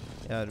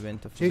 Yeah, it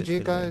went off.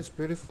 GG guys,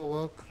 beautiful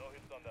work. No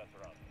hits on that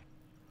round.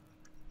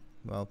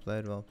 Well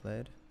played, well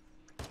played.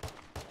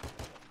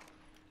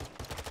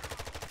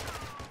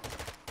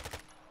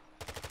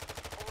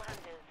 All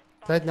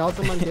hunters. That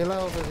Nelson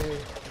Mandela over there.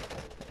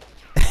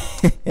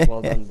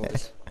 Well done,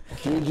 boys.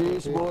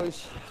 GG's,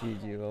 boys.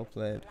 GG, well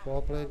played.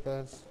 Well played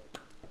guys.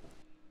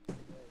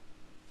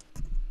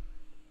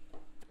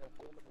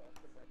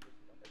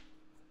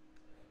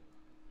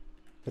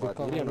 Wat,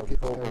 Rico, hierdie I'm nog looking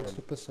vol for in.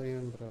 Super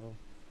Saiyan, bro.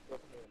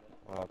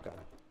 Okay.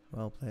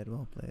 Well played,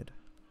 well played.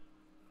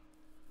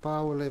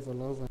 Power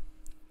level over.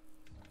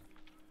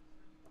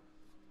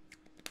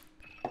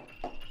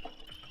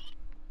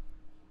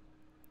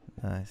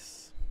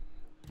 Nice.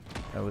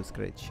 That was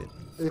great shit.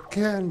 It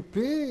can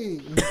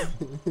be.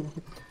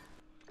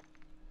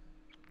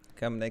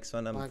 Come next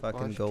one, I'm My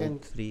fucking gosh, gold can-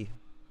 3.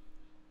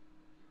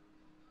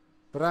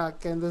 Bruh,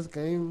 can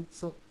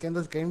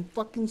this game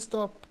fucking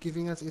stop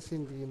giving us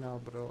SND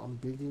now, bro? I'm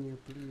begging you,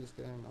 please,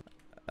 game.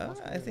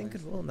 Must I be think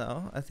it nice. will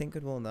now. I think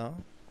it will now.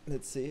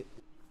 Let's see.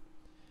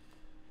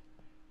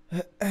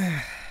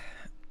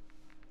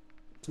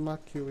 Smack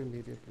you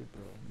immediately,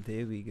 bro.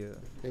 There we go.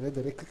 They did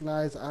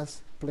recognize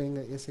us playing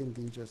a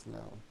SND just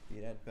now.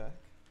 Be right back.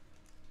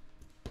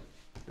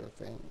 Sure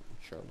thing,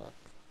 Sherlock.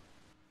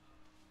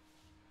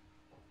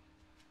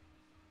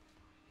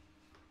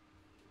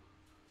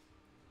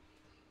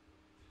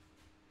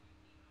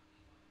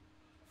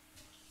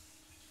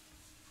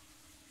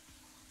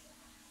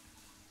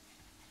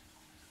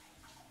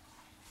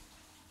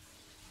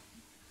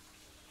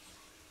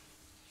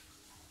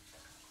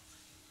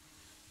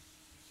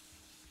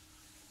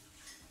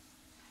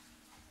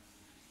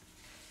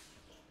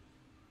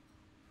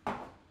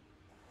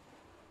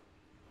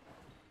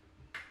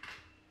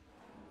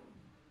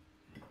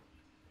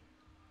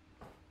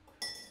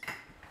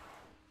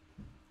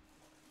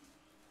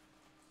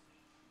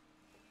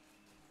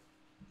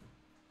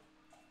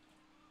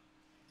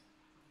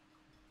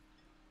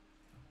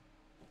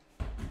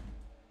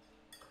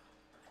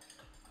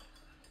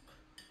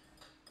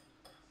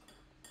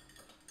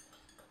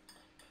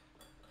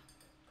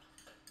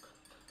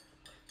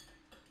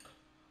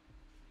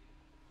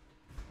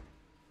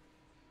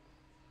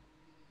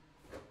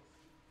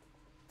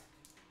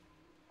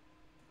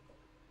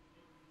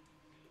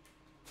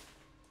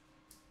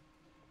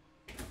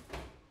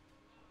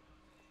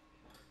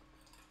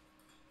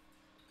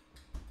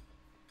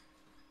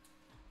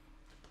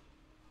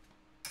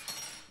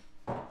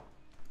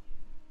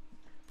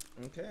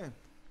 Okay.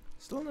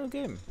 Still no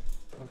game.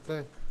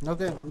 Okay.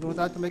 Okay, I'm going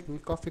to have to make me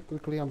coffee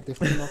quickly. I'm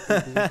definitely not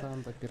going to be in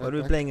time, but be What are right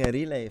we back. playing? A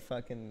relay?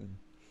 Fucking.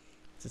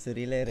 It's just a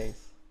relay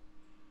race.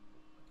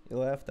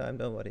 You'll have time,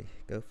 don't worry.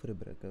 Go for it,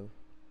 bro. Go.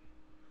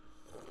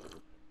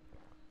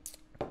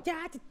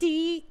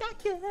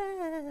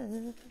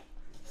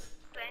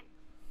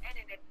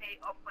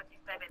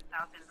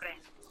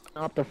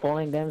 After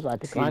falling them, so I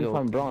declined Zero,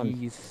 from bronze.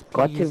 please,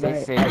 Got to please,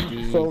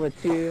 SND. silver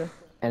 2,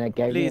 and it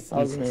gave me Please,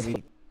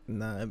 1,000.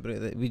 Nah,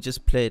 bro. We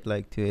just played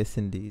like 2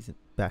 S&Ds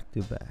back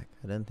to back.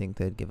 I don't think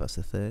they'd give us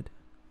a third.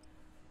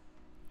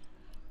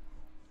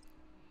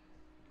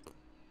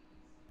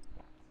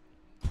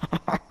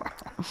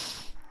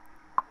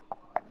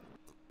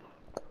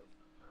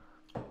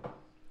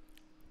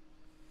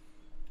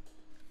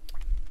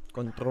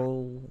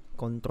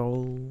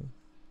 Control.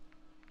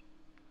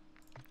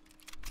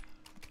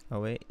 Oh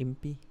wait,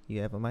 Impy.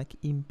 You have a mic,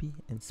 Impy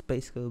and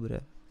Space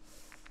Cobra.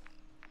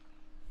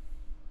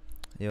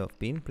 Yo, I've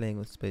been playing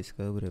with Space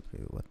Cobra,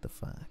 bro. What the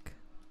fuck?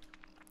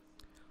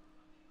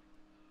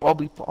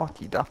 Bobby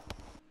partied up.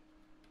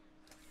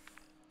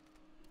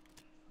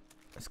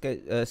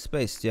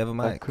 Space, do you have a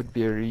That mic? could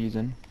be a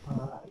reason.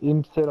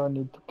 Imp said I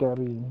need to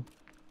carry.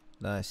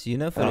 Nice. You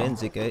know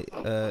Forensic, eh?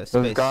 Those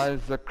Space.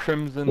 guys, the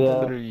Crimson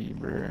Yeah. 3,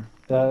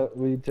 bro.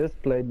 We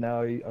just played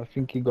now. I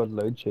think he got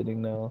load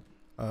shedding now.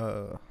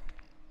 Oh.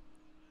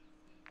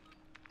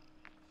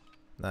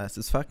 Nice.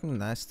 It's fucking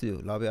nice to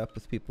lobby up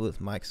with people with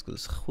mics,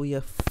 cause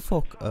goeie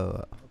fuck.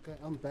 Oh. Okay,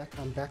 I'm back.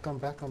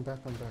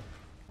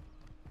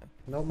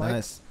 No mic.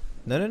 Nice.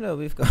 No.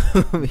 We've got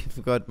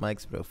we've got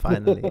mics, bro.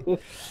 Finally.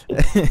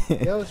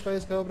 Yo,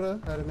 Space Cobra,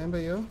 I remember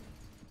you.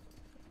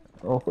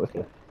 Oh,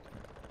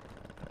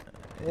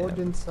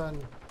 Odin's son.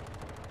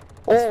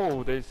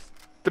 Oh, there's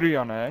 3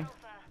 on A.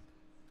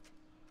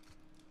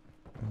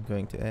 I'm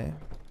going to A.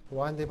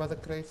 One day by the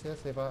crates,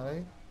 yes, they by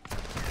A.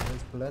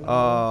 There's blend.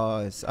 Oh,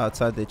 it's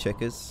outside the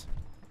checkers.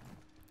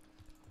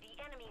 The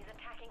enemy's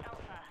attacking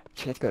Alpha.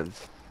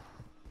 Checkers.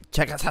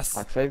 Checkers us.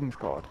 Like savings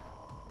card.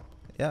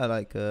 Yeah,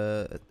 like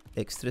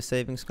extra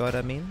savings card.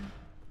 I mean.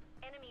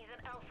 Enemies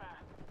at Alpha.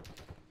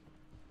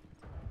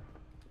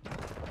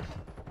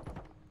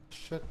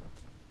 Shit.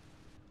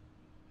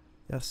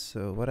 Yes.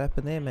 So what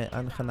happened there, man?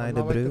 I'm Aangenaaide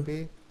nowhere to bro.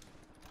 be.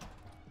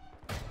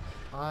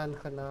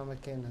 Aangename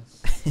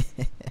kennis.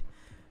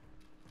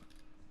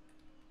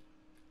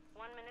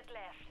 1 minute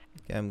left.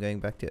 Okay, I'm going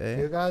back to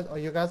You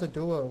A. guys a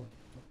duo.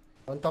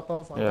 On top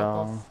of.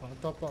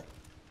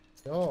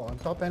 Yo, on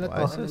top and at Why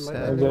the so end,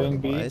 sad? going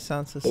B. Why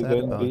sound so They're sad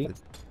going about B. it?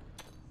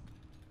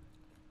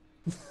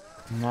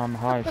 No, I'm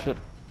high, shit.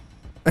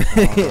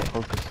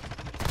 Focus. The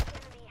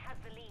enemy has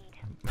the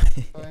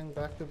lead. Going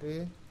back to B.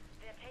 They're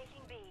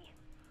taking B.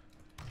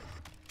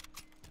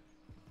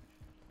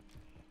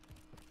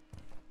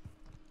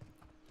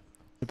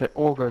 They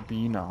all go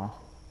B now.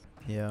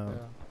 Yeah. Yeah.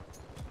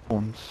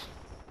 Once.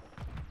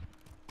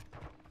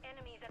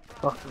 Enemies at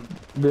Oh, Bravo.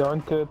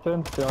 behind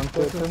curtain.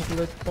 Person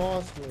slid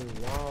past me.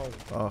 Wow.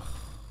 Oh.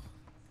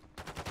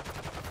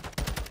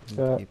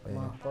 Yeah. Keep A.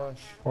 My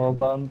gosh. Well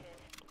done.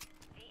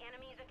 The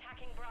enemy's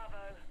attacking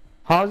Bravo.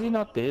 How's he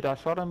not dead? I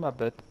shot him a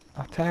bit.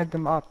 I tagged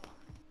him up.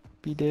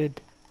 Be dead.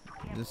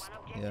 Just One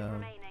objective yeah.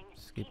 remaining.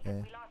 Skip Jesus, A.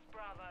 we lost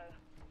Bravo.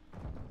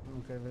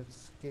 Okay, let's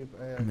skip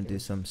A. I'm gonna do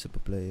some super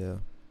play. Yeah.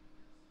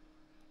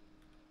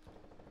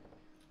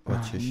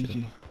 Watch your shit.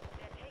 Easy.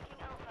 They're taking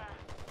Alpha.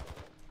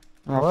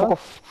 Ah, What? fuck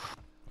off.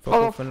 Fuck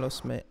off and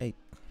lost my 8.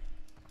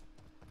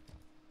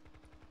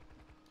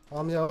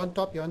 You're on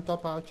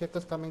top. Our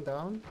checkers coming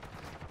down.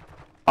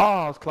 Oh,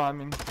 I was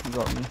climbing. You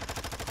got me.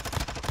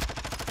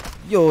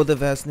 Yo, the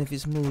Vasnev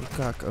is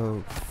moerkak.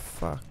 Oh,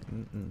 fuck.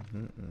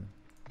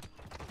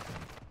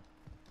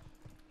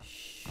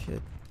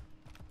 Shit.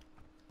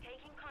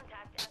 Taking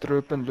contact at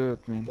Stroop and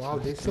loop, man. Wow,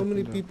 there's so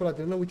many people. I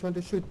don't know which one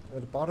to shoot.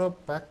 At the bottom,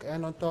 back,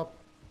 and on top.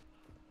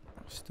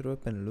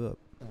 Stroop and loop.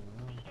 the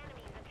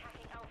enemy's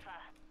attacking Alpha.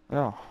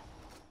 Yeah.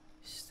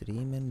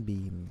 Stream and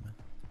beam.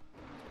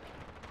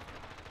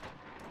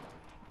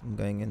 I'm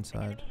going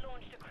inside. Enemy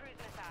launched a cruise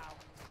missile.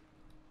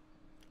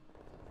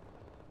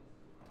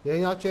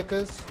 Yeah, our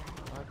checkers.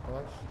 My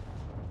gosh.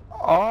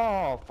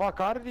 Oh, fuck.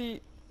 How did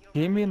he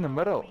hit me in the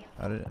middle?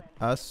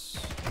 Us.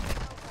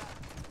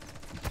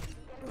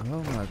 Oh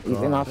my He's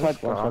in god.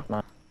 outside one shot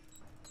now.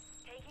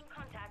 Taking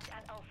contact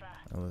at Alpha.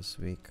 That was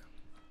weak.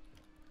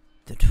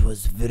 That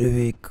was very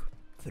weak.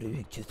 Very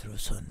weak,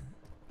 Jethro-san.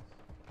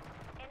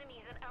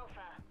 Enemies at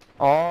Alpha.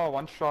 Oh,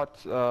 one shot.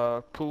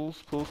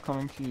 Pools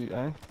coming to you,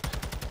 eh?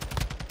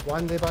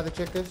 One there by the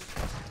checkers.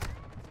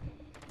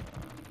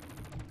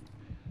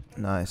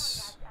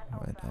 Nice.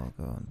 Wait, I'll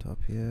go on top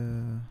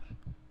here.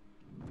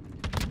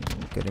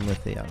 Get him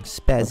with the young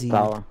Spazzy.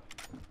 Tower.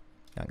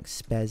 Young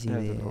Spazzy There's a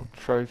there. little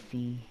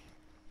trophy.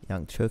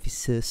 Young trophy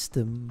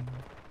system.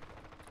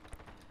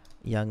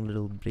 Young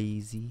little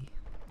breezy.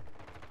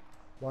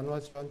 One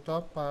was on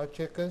top, our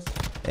checkers.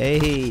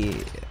 Hey!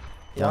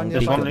 Young One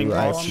near by the Peekaboo,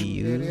 I bomb see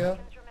you. area.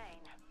 Seconds remain.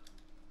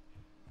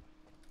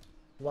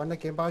 One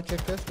again by our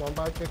checkers, one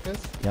by our checkers.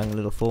 Young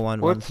little What's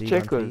 411313.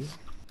 checkers?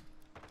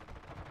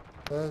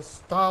 The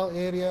style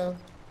area.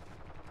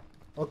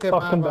 Okay,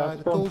 Fucking by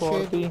the tool backstone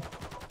shed. party.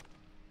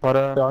 What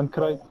Behind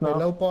crates now.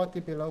 Below party.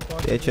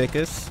 Their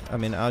checkers. I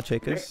mean our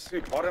checkers.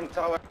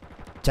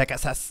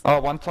 Checkers us. Oh,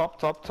 one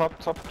top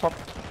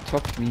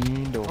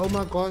window. Oh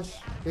my gosh.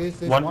 There's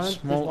One one,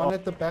 small there's one up.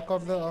 at the back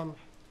of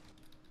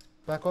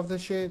the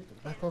shed.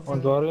 Back of I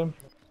the. got him.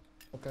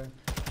 Okay.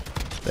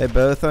 They're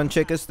both on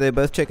checkers. They're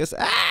both checkers.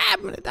 Ah,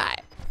 I'm gonna die.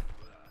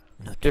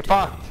 Not Get today.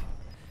 fucked.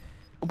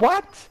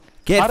 What?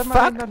 Get How did my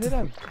fucked. not hit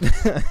him?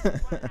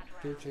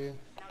 GG.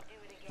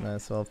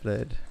 Nice, well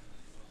played.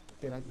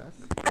 Be like that.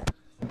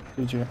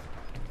 GG.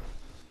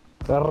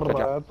 That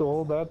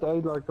all that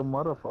ate like a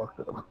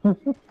motherfucker.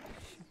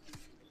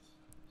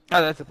 Oh,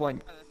 that's the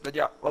point. But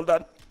yeah, well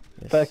done.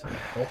 Yes. Back.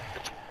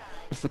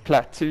 It's the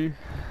plateau.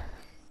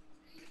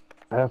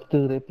 I have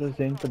to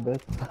represent a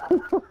bit.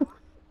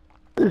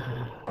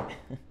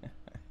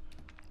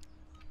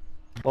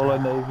 All I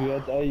know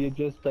is you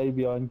just stay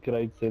behind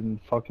crates and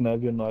fucking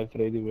have your knife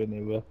ready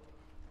whenever.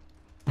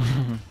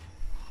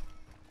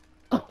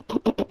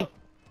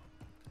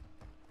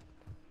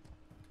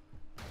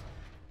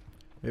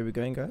 Where we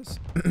going, guys?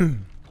 The lead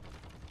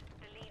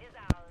is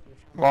ours.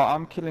 Well,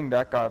 I'm killing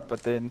that guy,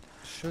 but then,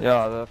 Shoot.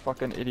 yeah, the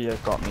fucking idiot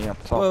got me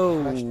up top.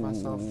 Whoa! Flashed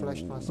myself,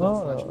 flashed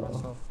myself, flashed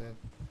myself there.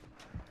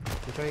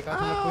 You sure you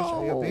guys wanna push?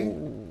 Are you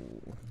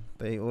B?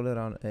 They all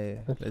around A.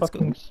 It's Let's go.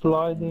 fucking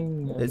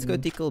sliding. Let's go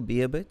and- tickle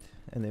B a bit,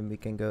 and then we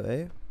can go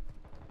A.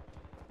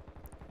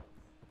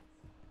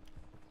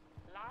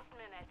 Last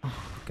minute.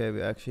 Okay,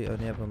 we actually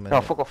only have a minute. Yeah,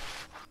 fuck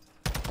off.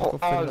 Oh, off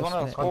oh, in there's the one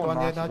else. snake. Got Oh, one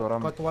here nice, now, got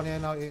him. got one here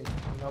now,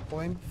 now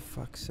point.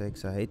 Fuck's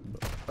sakes, I hate.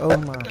 Oh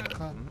my.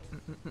 Can't.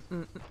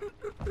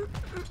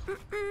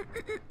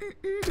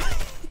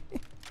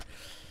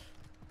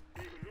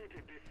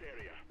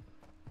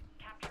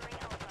 Capturing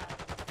Alpha.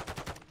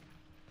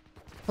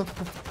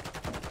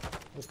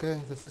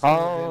 Okay, this is Oh,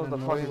 gonna be the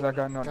an fuck is that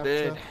guy annoying not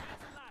capture. dead?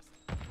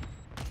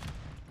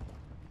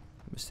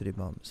 Mystery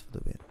bombs for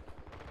the win.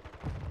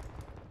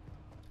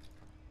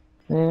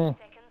 Yeah.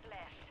 Seconds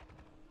left.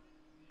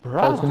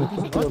 Bruh. gonna He's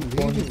put not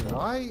your leaving. point.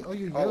 Why are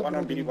you Oh, here, one bro?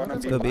 on B, You one on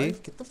wanna B. Go B.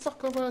 survive? Get the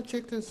fuck over and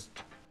check this.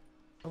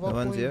 No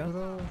one's here?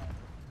 Bro.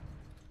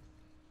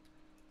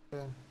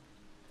 Okay.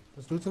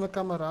 There's dudes gonna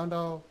come around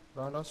our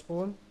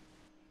spawn.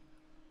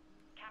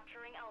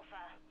 Capturing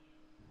Alpha.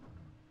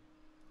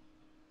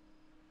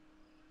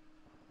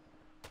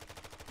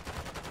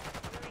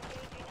 We're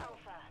engaging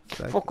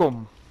Alpha. Like, Fuck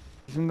him.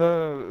 He's in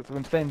the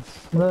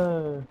fence.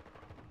 No.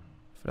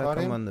 I feel Got like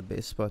I'm him. on the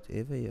best spot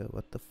ever here.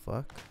 What the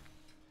fuck?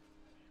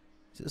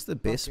 Is this the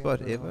best Fuck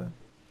spot yeah, ever?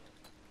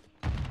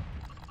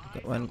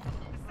 Got one.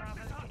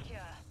 Bravo secure.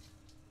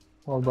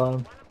 Well done.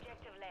 One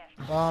objective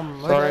left.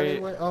 Mid Sorry.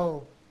 alleyway.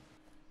 Oh.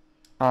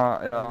 Yeah.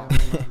 Never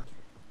mind.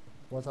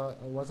 Was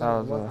That was,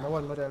 no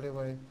one mid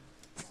alleyway.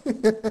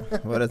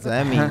 What does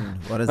that mean?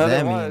 What does No,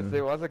 that there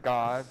mean? was a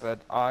guy,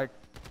 but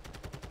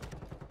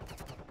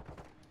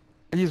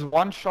he's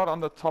one shot on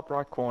the top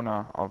right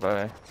corner of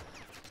A.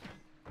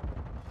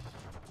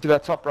 To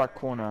that top right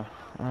corner.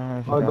 I don't know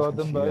if you I guys got can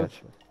them see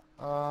both.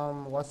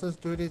 that. What's this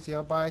dude is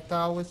here by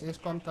towers,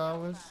 ESCOM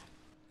towers.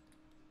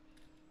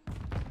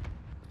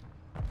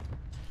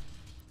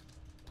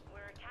 We're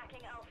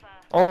attacking Alpha.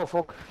 Oh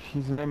fuck,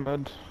 he's in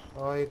mid.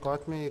 Oh, he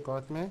got me, he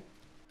got me.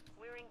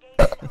 We're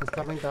engaging. He's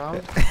coming down.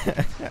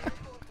 Reinforcements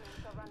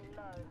are running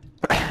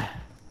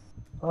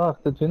low. Ah,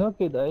 did you not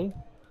get A?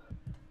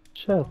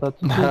 Shit,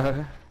 that's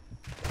good.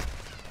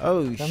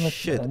 Oh Damn it,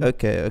 shit. man.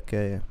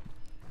 Okay.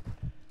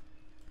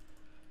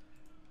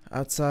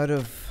 Outside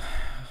of.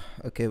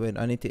 Okay, wait.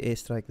 I need to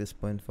airstrike this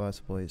point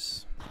fast,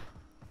 boys.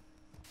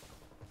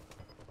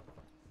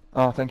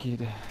 Oh, thank you.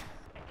 Attacking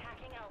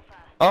Alpha.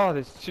 Oh,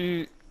 there's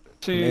two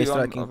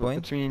airstriking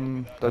point.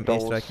 between the I'm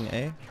doors. airstriking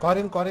A.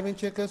 Got him in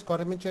checkers,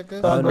 got him in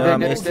checkers. Oh no, Okay, I'm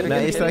get it,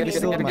 airstriking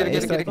still. My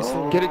airstriking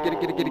still. Get it.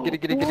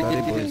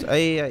 Sorry, boys. I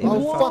even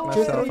Oh fuck, fucked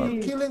myself Jethro, up.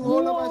 you're killing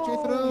all of us,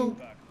 Jethro.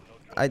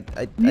 I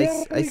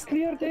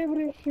cleared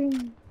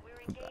everything.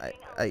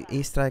 I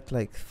airstrike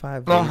like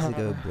 5 Oh. days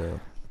ago, bro.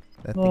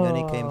 That thing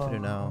only came through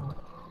now.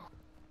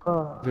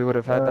 We would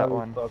have had that we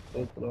one. fucked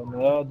it, man.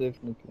 Yeah,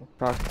 definitely.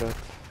 Fucked it.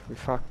 We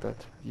fucked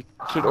it. You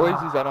should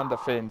always use that on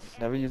defense.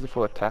 Never use it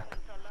for attack.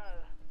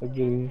 Are low.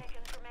 Agree.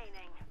 Seconds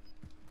remaining.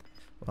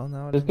 Well,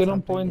 now Just it's get on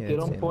something point, new, get it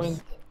on seems.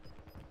 point.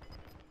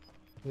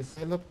 They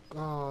say look,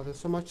 oh, there's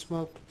so much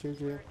smoke,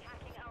 GG. We're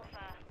attacking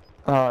Alpha.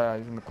 Oh yeah,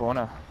 he's in the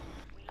corner.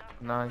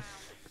 We lost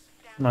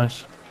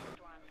Nice.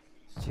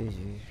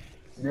 GG.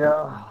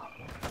 Yeah.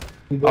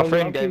 Our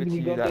friend gave it to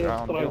you that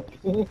round.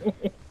 Yo.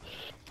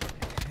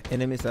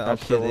 Enemies are I'm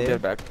up sure we'll there.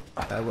 get back.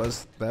 That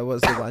was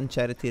the one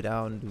charity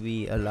round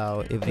we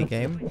allow every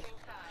game.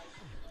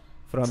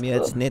 From here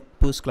it's net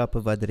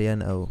pushklappen wat 3-0.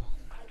 control.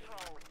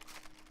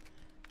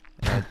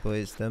 Alright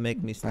boys, don't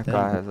make me That stand.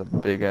 guy has a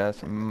big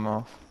ass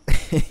mouth.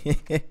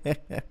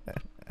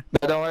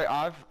 But don't worry,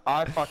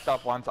 I fucked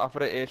up once. I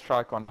put an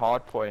airstrike on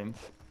Hardpoint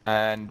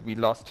and we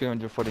lost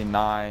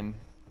 249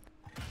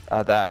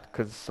 that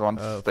because once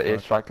Oh, the fuck.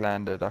 airstrike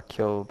landed, I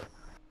killed.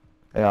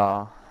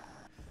 Yeah.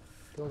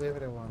 Killed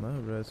everyone.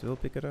 No bros, we'll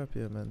pick it up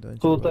here man, don't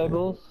Full you worry.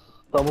 tables.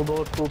 Double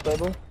door, full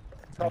table.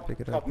 We'll pick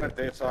it Top up. mid,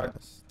 their side.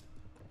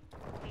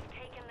 We've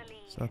taken the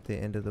It's lead. not the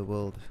end of the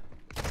world.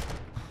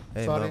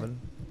 Hey Sorry. Marvin.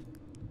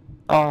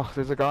 Oh,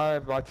 there's a guy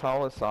by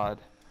tower side.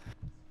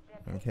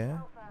 Okay.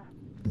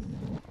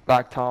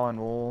 Black tower and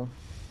wall.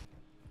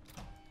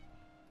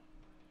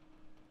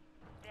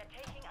 They're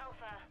taking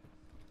Alpha.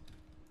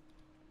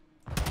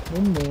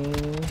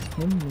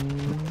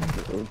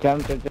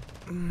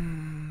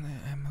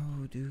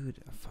 Ammo, dude.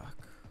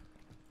 Fuck.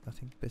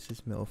 Nothing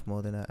pisses me off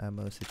more than an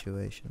ammo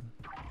situation.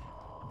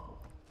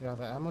 Yeah,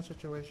 the ammo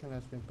situation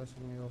has been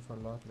pissing me off a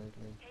lot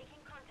lately.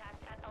 Taking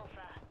contact at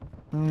Alpha.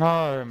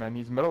 No, man,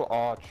 he's middle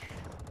arch.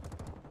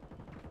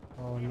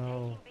 Oh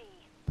no.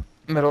 Taking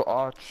B. Middle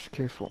arch,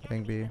 careful.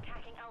 Bang B.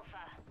 Attacking Alpha.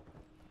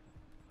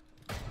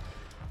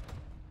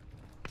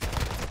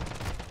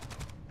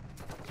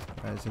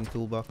 He's in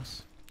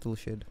toolbox. Tool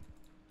shed.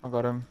 I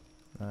got him.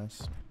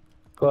 Nice.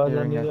 Guys, I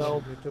Hearing need it.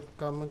 help. You took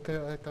coming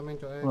to coming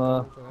to A,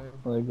 Ah. coming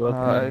to A. They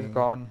got He's me.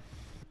 gone.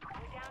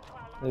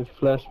 They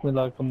flashed me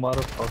like a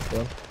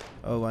motherfucker.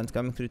 Oh, one's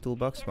coming through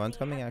toolbox. One's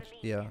coming actually.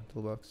 Yeah,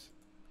 toolbox.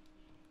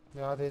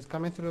 Yeah, he's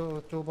coming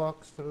through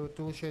toolbox, through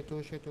tool shed.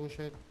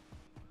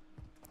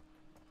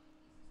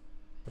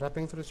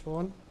 Wrapping through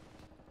spawn.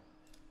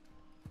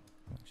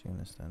 Actually,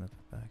 gonna stand at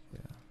the back. Yeah.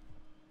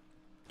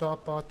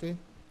 Top party.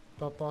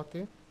 Got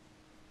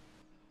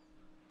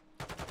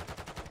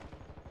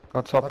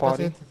top What was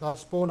party. it? Our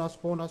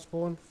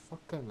spawn.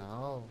 Fucking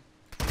hell.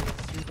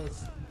 See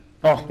this?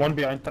 Oh, one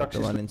behind Got trucks.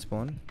 the one in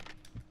spawn.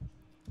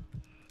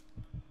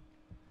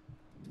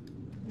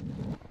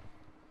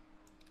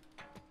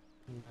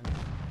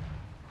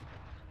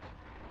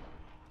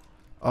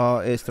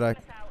 Oh, airstrike.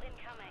 Missile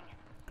incoming.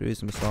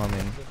 Cruise missile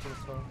man.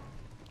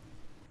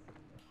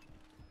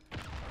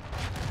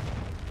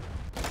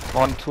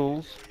 One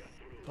tools.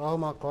 Oh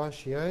my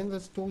gosh, here in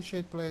this tool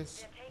shed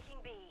place.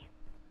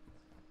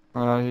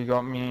 They're taking B. He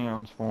got me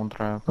on spawn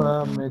trap.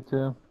 Me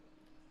too.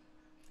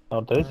 Now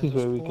this is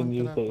where we can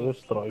use the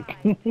airstrike.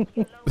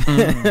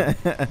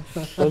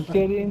 Let's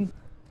get in.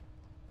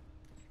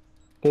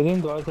 Get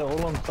in guys, they're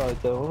all on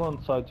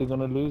site, you're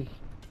gonna lose.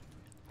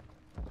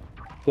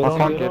 Get I on,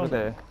 can't get get on.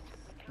 there.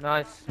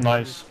 Nice.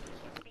 Nice.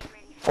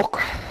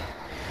 Fuck.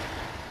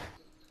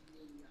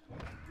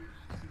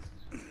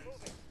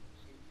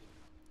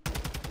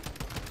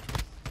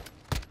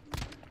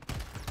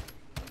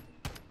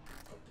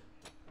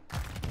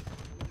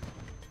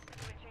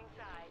 Switching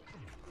sides.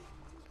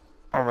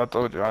 Oh, I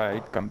told you I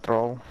hate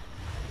control.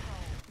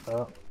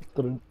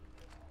 True.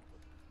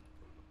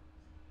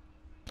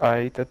 I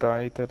hate it.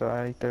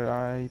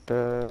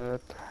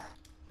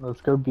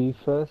 Let's go B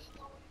first.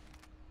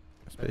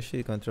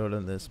 Especially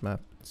controlling this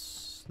map.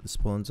 The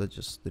spawns are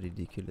just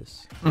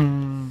ridiculous.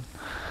 I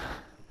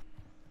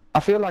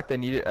feel like they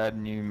need to add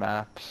new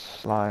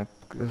maps, like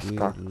this Dude,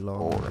 got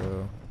long boring.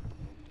 ago.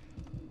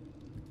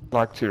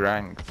 Like to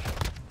ranked.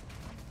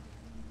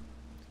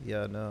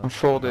 Yeah, no. I'm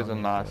sure there's a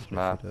long nice ago,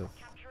 map. should have.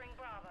 Capturing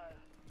Bravo.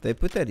 They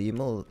put that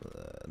Emil,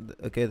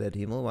 okay, that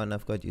Emil one.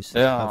 I've got used.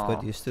 Yeah. I've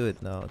got used to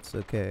it now. It's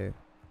okay.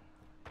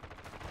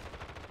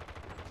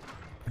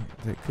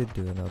 They could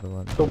do another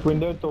one. Top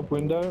window,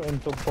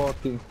 and top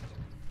party.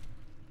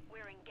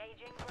 We're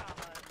engaging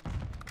Bravo.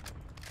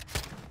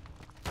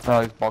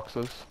 Oh, these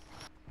boxes.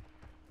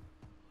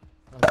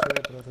 I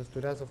swear, bro, this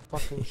dude has a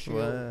fucking shield.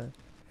 What?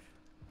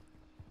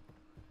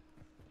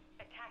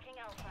 Attacking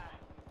Alpha.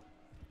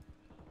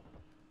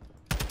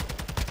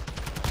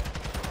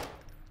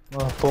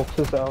 Fox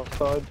is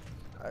outside.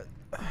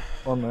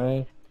 On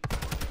A.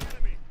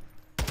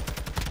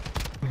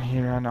 He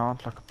ran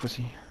out like a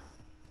pussy.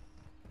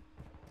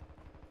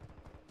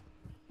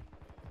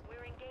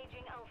 We're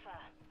engaging Alpha.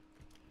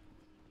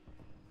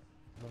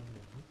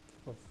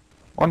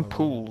 One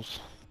pools.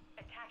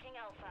 Attacking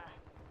Alpha.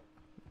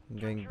 I'm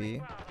going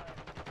B.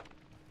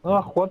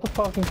 Bravo. What the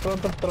fuck in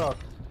front of truck?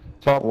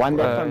 Top. One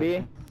dead from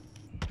B.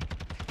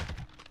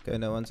 Okay,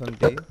 no one's on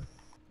B.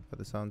 For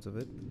the sounds of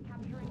it.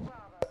 Capturing Bravo.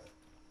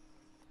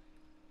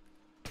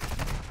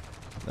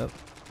 Nope.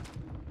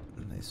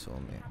 They saw me.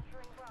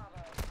 Capturing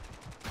Bravo.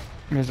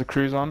 There's a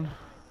cruise on.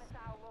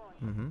 Missile launch.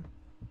 Mm-hmm.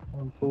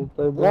 On full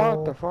table.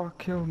 What the fuck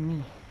killed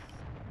me?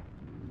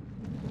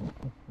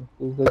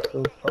 Is that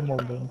so? Come on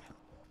then.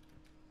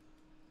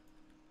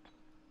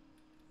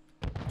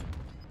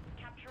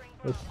 Capturing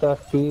Let's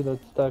Bravo.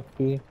 stack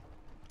B.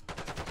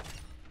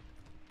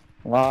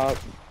 Let's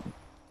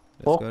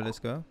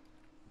go.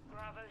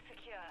 Bravo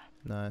secure.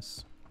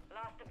 Nice.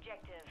 Last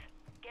objective.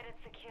 Get it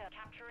secure.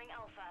 Capturing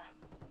Alpha.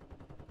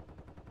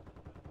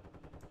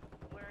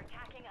 We're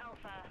attacking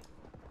Alpha.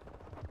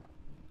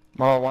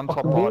 Oh, one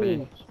top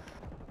party.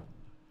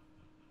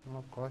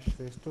 Oh gosh,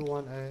 there's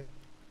 2-1A.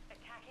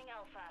 Attacking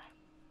Alpha.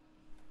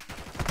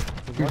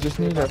 You just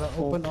need a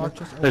open full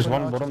arches. There's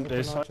open one arches, bottom open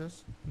there, side.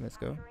 arches. Let's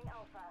go. Capturing Alpha.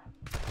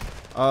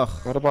 Oh,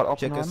 What about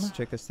check Oppenheimer? us.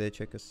 Check us there.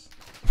 Check us.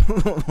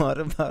 What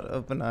about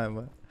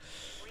Oppenheimer?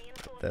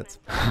 That's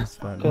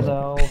fun.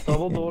 Canal,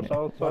 double doors One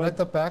outside. at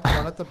the back,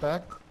 one at the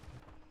back.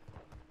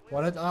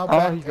 One at our Oh,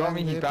 back. he got and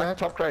me. He their back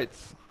top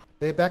crates.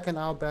 They're back and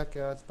our back,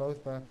 yeah, it's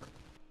both back.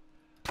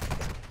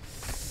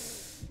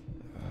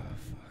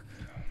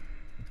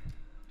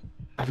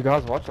 Have you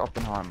guys watched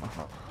Oppenheimer?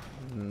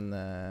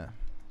 Nah.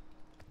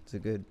 It's a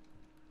good.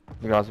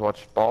 You guys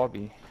watched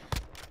Barbie?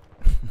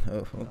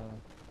 Oh.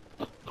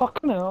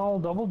 Fucking hell,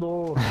 double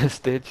door. This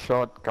dead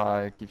shot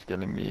guy keeps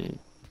killing me.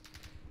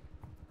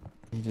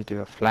 Need to do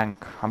a flank.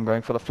 I'm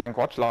going for the flank.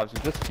 Watch lives.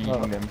 We're just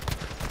feeding them.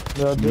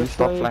 Yeah, You just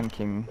stop stay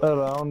flanking.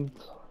 around.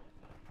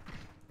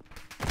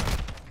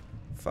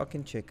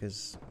 Fucking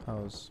checkers.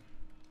 House.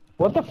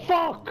 What the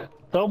fuck?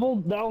 Double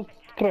down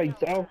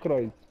crates, out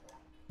crates.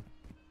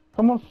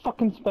 Someone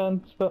fucking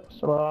spawn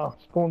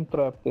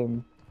trap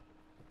them.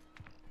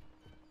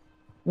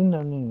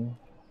 No.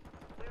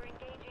 We're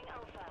engaging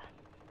Alpha.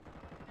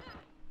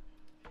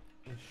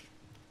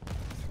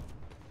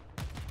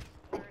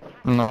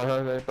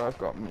 No, they both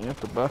got me at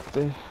the back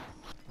there.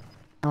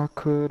 I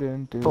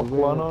couldn't do Fuck,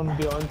 one it. on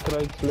behind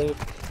Craig's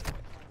left.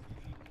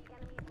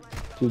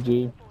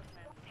 GG.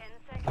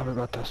 Oh, we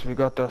got this, we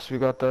got this, we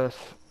got this.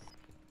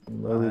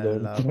 No, we I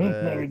don't. love No, we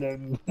it.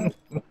 don't.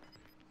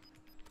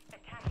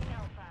 Attacking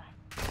Alpha.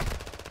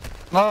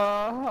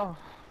 Ah!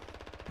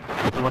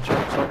 Watch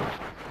out, sorry.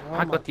 Oh I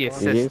my got the God.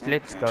 assist.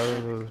 Let's go.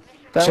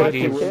 So much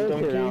Chili.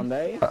 charity round,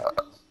 eh?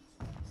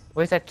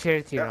 Where's that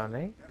charity round,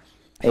 eh?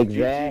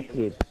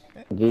 Exactly.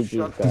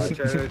 GG, guys.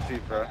 charity,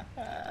 bro.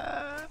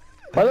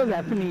 What was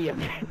happening here?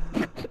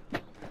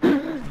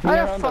 How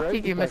the fuck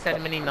did you miss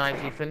that many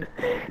knives, Ethan?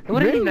 It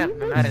wouldn't even have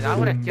mattered. I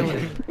would have killed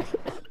him.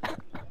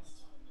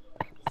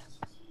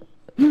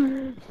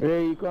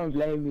 Ray, you can't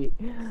blame me.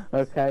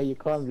 Okay, you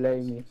can't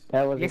blame me.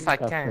 That was Yes, I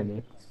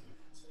can.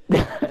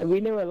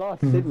 We never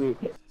lost, did we?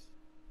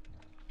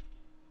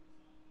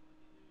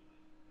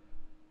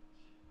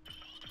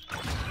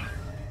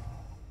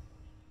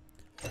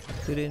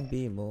 Couldn't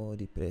be more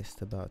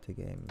depressed about the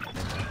game than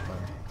that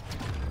one.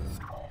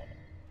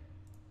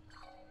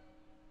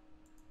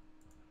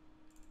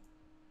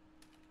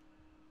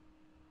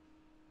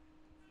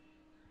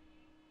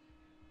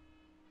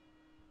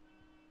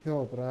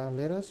 Yo, bruh,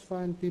 let us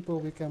find people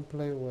we can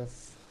play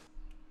with.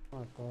 Oh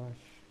my gosh.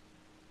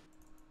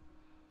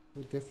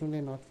 We're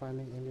definitely not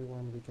finding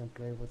anyone we can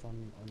play with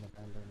on the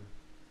random.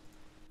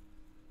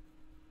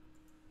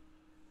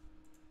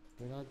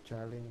 We're not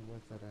gelling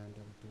with the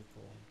random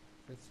people.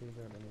 Let's see if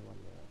there's anyone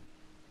there.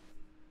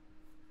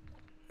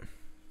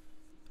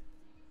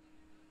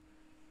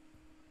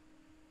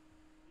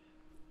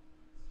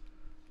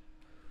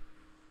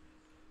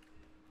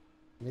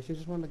 Unless you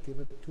just want to give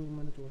it a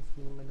 2-minute or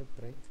 3-minute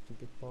break to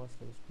get past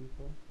those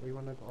people. Or you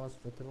want to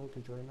ask Vitral to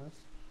join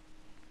us?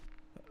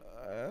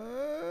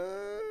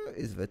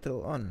 Is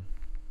Vettel on?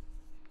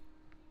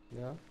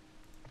 Yeah?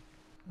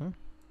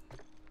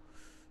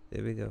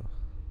 There we go.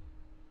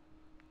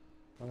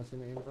 Want to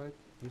send an invite?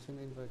 You send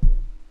an invite, yeah.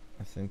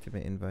 I sent him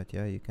an invite.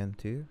 Yeah, you can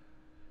too.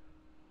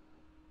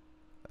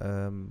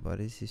 What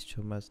is his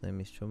Choma's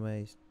name?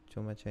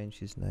 Choma changed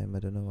his name. I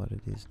don't know what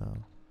it is now.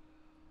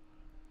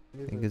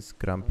 I think it's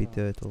Grumpy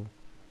Turtle.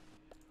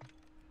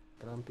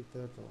 Grumpy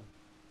Turtle.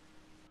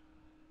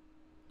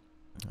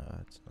 No,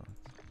 it's not.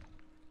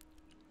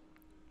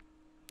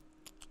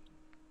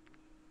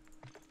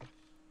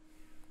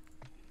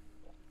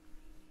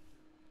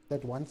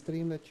 That one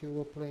stream that you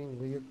were playing,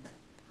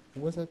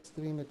 who was that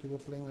stream that you were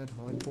playing at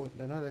Hardpoint?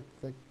 No, that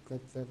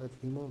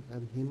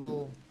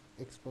Himmel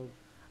Expo.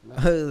 No,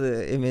 Oh,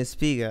 the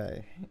MSP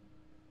guy.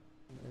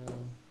 yeah.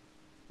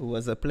 Who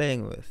was I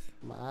playing with?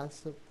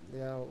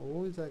 Yeah,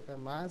 always like a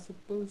massive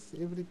post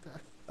every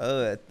time.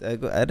 Oh, I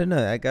don't know.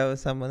 That guy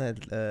was someone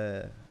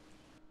that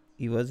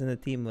he was in a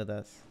team with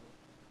us.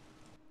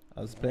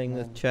 I was playing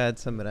with Chad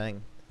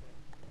Samrang,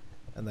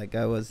 and that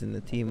guy was in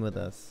the team with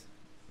us.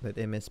 That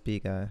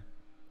MSP guy.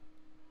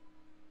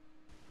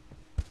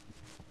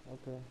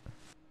 Okay.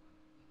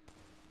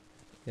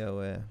 Yeah,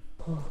 where?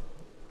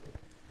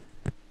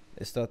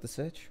 Let's start the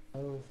search.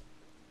 Oh,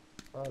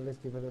 let's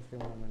give it a few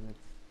more minutes.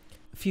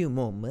 A few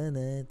more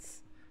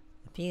minutes.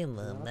 A few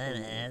more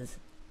minutes.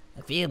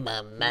 A few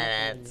more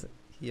minutes.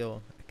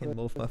 Yo, I can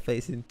morph my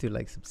face into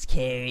like some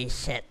scary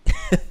shit.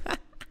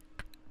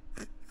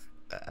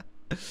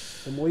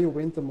 The more you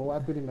went, the more I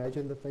could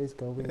imagine the face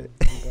going and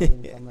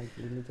going. I'm like,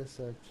 let me just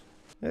search.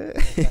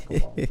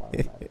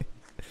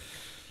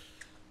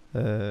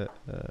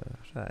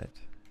 Right.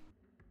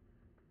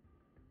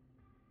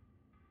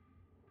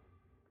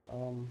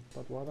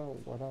 But what I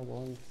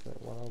will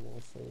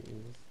say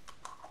is,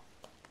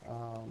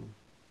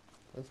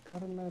 those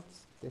current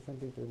maps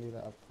definitely do need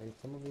an upgrade.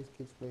 Some of these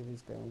kids play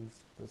these games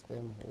the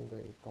same whole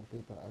day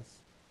compared to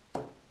us.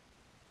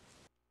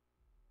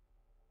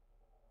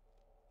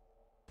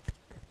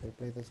 They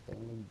play this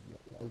game,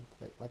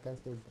 like I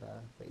said,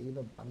 they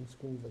either bum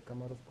school, they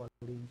come out of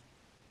college,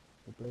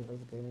 they play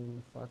this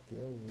game, fuck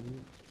yeah, we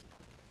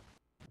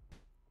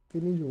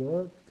finish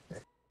work.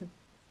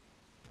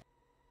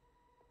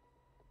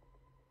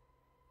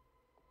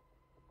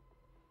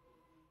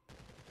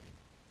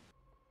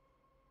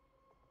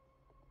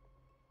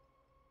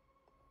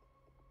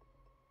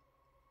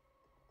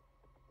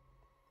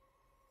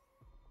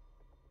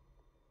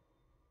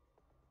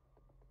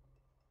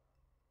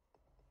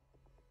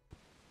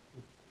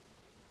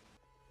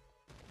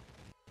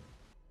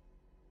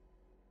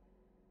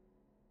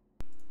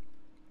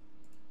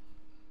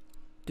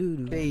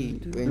 Hey,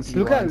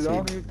 look how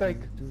long it take.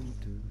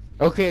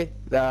 Okay,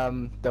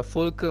 the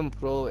Fulcrum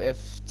Pro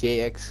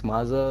FJX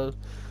muzzle,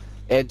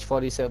 Edge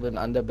 47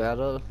 under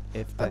barrel,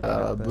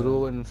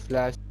 Bruin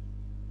flash.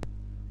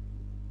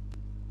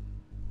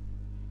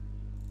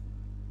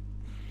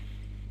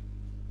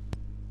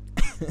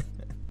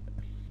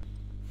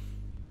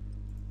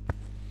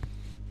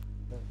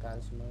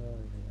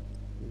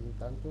 You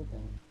done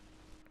talking?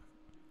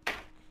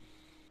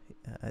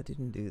 I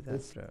didn't do that,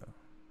 Yes. bro.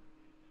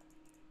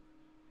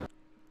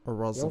 Yo,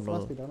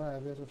 Frost, we don't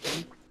have you as a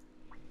friend.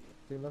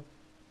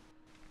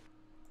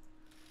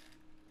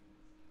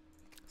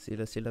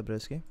 Sila. Sila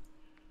broski.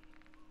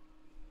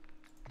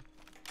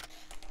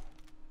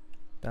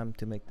 Time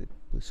to make the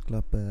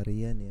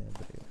busklapperia near,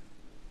 bro.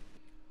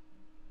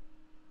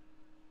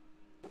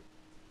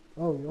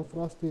 Oh, you're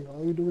Frosty.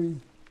 How you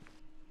doing?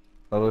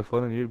 I was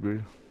finding you, bro.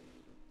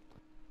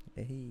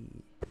 Hey.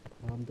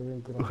 I'm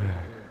doing good.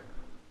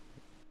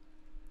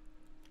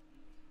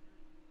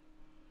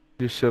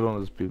 Just shit on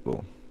those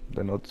people.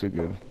 They're not too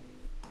good.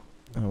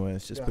 Oh, well,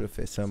 it's just Yeah,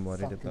 Professor I'm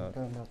worried fucking about.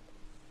 turn up.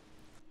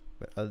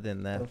 But other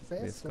than that, we've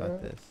Professor.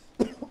 got this.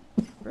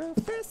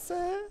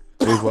 Professor!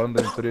 We've won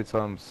them 3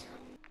 times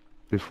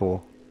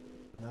before.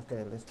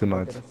 Okay, let's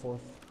Tonight. make it a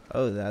fourth.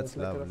 Oh, that's Let's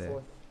make it a lovely.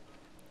 fourth.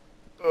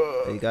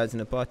 Are you guys in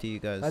a party, you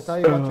guys? That's how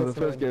you watch The your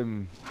first friend.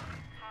 game.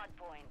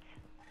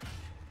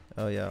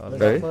 Oh, yeah, That's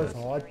obviously. our Hey? first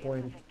hard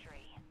point.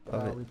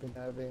 Of it. We've been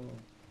having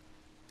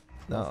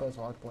No. our first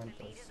hard point.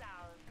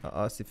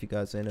 I asked if you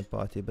guys are in a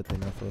party, but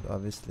then I thought,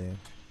 obviously,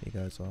 you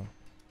guys are.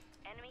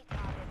 Enemy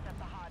targets at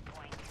the hard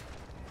point.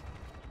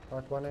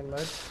 Got one in mid.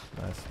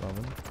 Nice,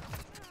 Robin.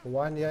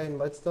 One here in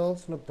mid still.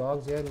 Snoop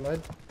Dogg's here in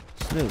mid.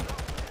 Snoop.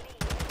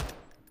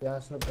 Yeah,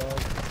 Snoop Dogg.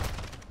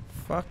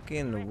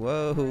 Fucking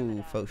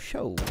whoa, for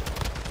sure.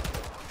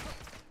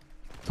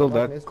 So Got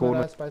that mesmerized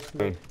corner. by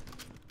Snoop.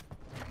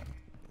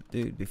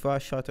 Dude, before I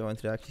shot, I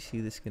wanted to actually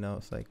see the skin. I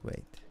was like,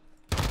 wait.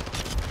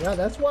 Yeah,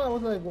 that's why I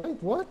was like,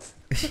 wait, what?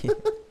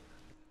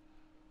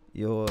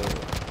 Yo.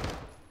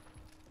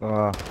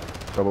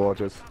 Double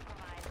watches.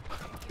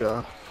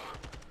 Yeah.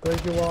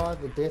 Because you are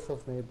the death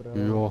of me, bro.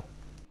 Yeah.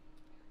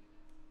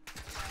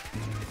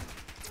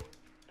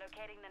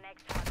 Locating the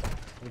next hard point.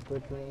 You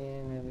put me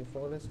in and we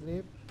fall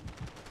asleep.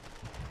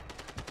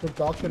 Snoop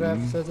Dogg should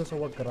have scissors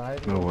over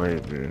grind. No way,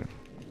 dude.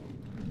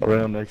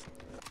 Alright, I'm next.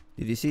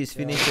 Did you see his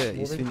finisher?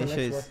 His Moving to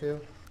finisher next is... with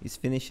you. His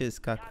finisher is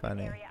cock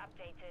funny. Area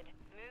updated.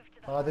 Move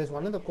to the Oh, there's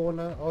one in the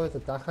corner. Oh, it's a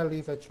Dacha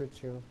leaf that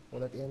shoots you. Or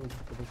that end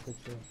that shoots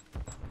you.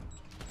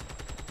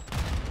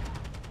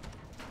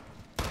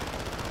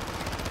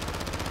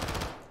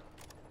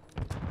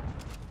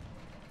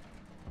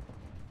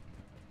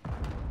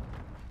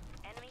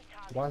 enemy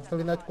target. One still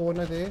in that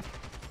corner there.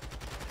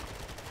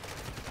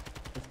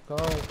 Let's go.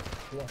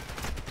 Yeah.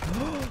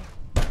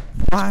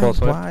 Why? Spot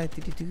side. Why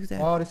did you do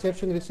that? Oh,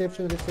 reception.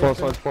 Spot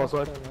side.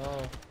 Fucking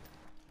hell.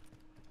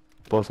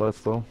 Both sides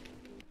still.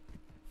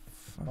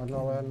 Oh,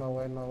 no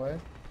way.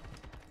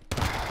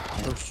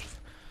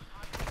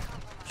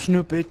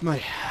 Snoop ate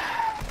my.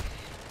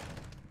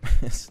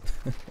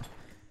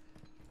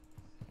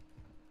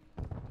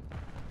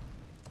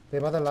 They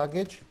got the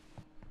luggage.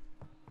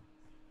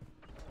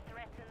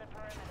 Threats in the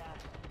perimeter.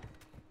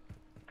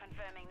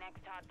 Confirming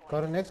next hard point.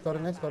 Got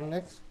it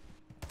next.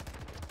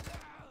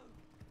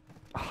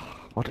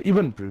 What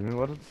even, bro?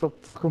 What is the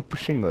fucking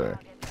pushing there?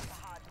 Targets at the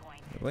hard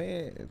point.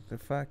 Where the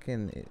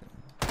fucking...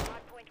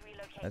 Hard point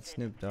relocated. That's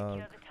Snoop Dogg.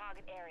 Secure the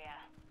target area.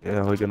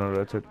 Yeah, we're gonna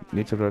rotate.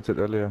 Need to rotate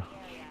earlier.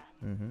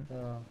 Mm-hmm.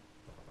 Yeah.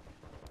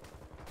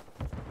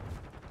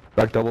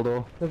 Back double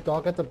door. Snoop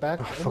Dogg at the back.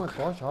 Oh my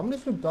gosh, how many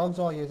Snoop Dogs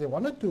are here? Is there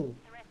one or two?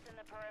 Threats in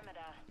the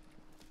perimeter.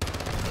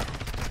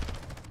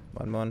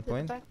 One more on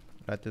point.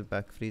 Right to the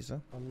back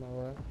freezer. On my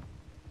way.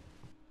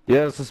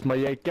 Yes, it's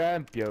my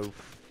camp, yo.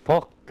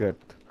 Fuck it.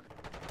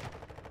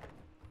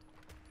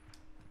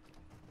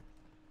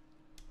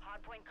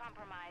 Hard point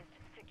compromised.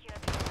 Secure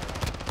the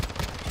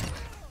area.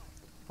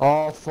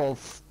 Oh, for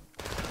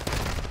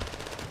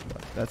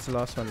That's the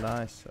last one.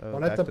 Nice. Oh,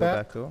 One back at the to the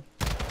back. back door.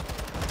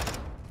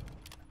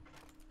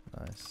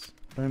 Nice.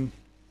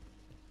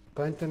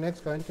 Going to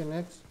next.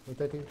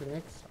 Rotating to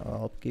next.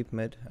 I'll keep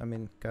mid. I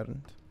mean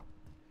current.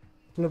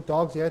 Snoop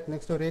Dogg's yet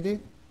next already.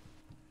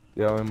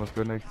 Yeah, we must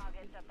go next.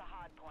 Targets at the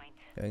hard point.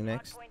 Going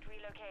next. Hard point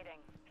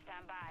relocating.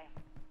 Stand by.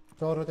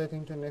 So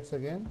rotating to next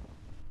again.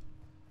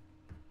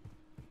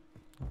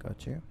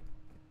 Got you.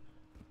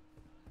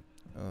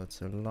 Oh,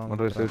 it's a long On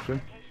drop. reception.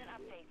 Location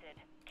updated.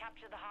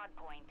 Capture the hard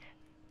point.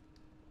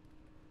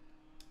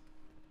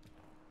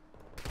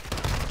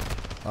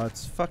 Oh,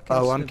 it's fucking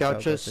one Snoop Dogg at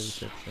the couches.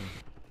 reception.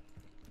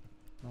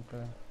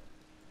 Okay.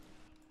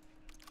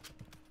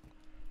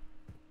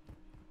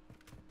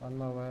 On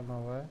my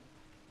way.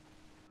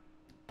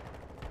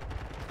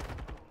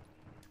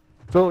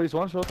 So he's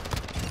one shot.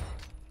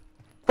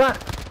 Hard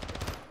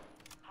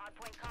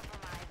point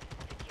compromised.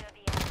 Secure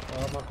the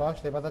area. Oh my gosh,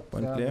 they got that.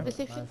 One clear. Nice.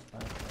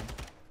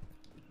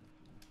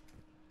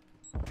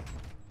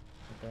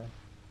 Okay.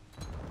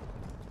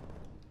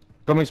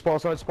 Coming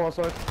spot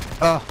side.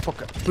 ah fuck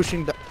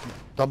pushing the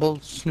double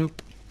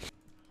Snoop.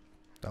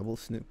 Double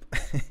Snoop.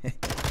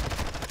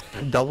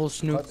 Double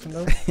Snoop. What's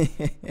Snoop? Enemy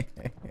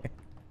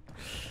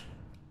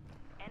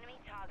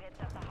targets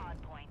at the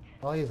hard point.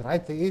 Oh, he's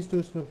right. There is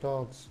two Snoop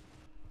Dogs.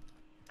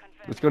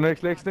 Confirm Let's go next.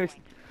 Stand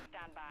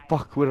by.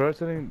 Fuck, we're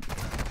rotating.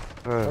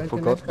 Going to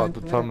Forgot next, about the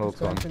going to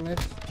tunnels next, gone. going to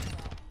next.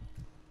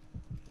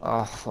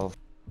 Ah for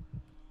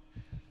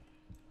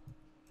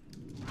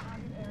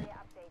Target area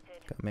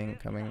updated. Coming, Move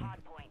to the coming.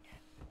 hard point.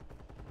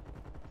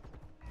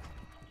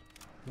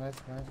 Nice.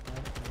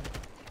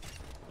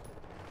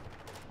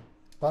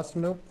 Pass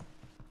Snoop.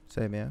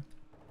 Same, yeah.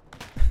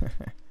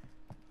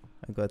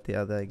 I got the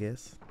other, I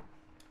guess.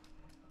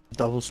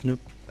 double snoop.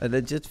 It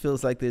legit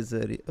feels like there's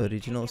a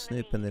original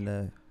Snoop and then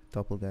a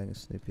doppelganger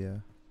Snoop, yeah.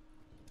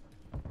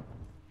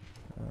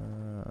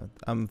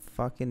 I'm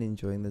fucking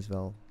enjoying this,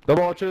 Val.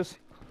 Double arches.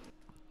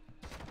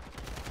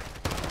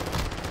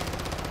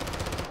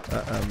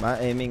 My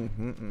aiming.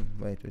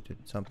 Wait,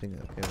 something.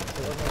 Okay,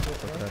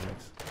 what's that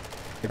next?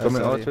 They come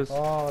in sorry. arches.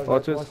 Oh, that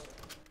Arches. was...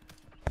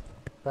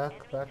 Back.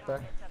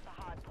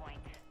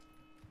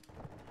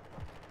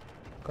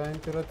 Going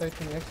to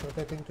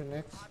rotating to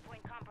next.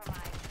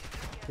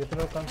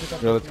 Pietro, come pick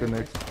up Yeah, let's the go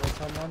next. There's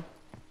someone.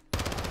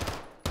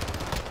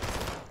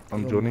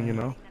 I'm joining you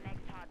now.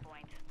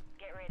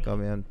 Got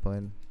me on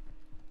point.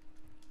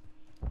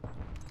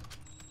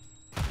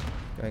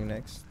 Going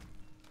next.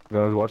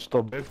 Guys, watch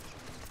top bit.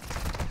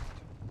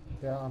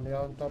 Yeah, I'm here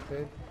on top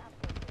bed.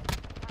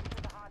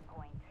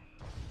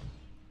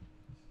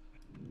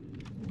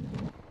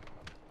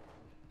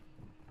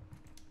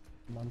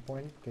 One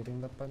point,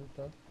 getting the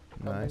punter.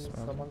 Nice,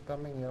 man. Someone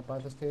coming here by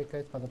the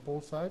staircase, by the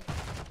pool side.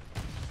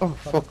 Oh,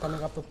 Someone fuck.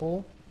 coming up the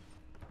pool.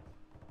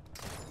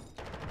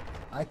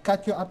 I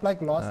cut you up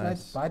like last Nice.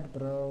 night's bud,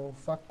 bro.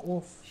 Fuck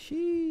off.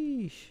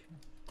 Sheesh.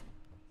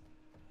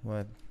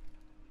 What?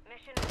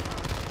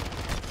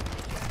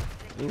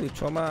 Ooh,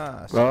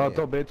 trauma. Sorry.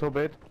 Top bit, top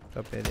bit.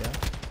 Top bed, yeah.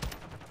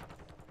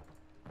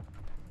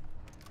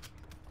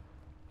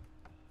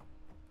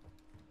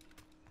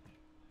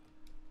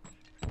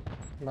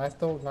 Knife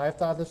the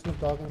other Snoop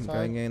Dogg I'm inside.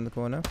 going in the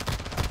corner.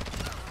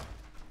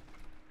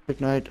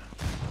 Good night.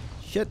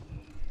 Shit.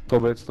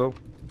 Top bit still.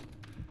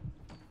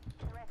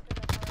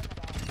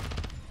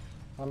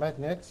 I'm at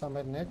next.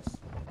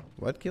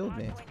 What killed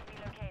me?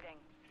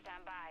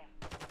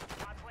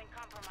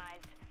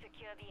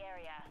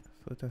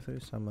 Thought I threw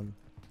someone.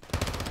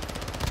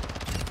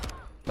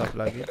 Top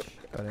luggage.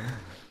 Got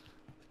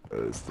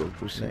him. Still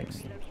pushing.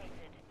 Next.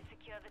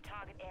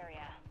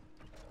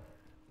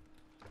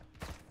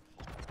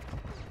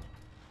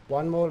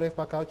 One more left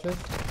by couches.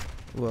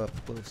 Whoop,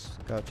 this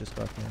couch just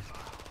got me.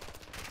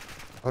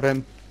 Got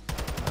him.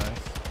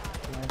 Nice.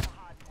 Nice.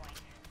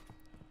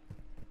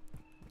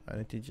 I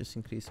need to just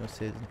increase my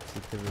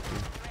sensitivity.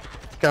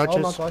 Couches. Oh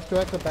my gosh, two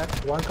at the back.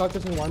 One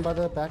couches and one by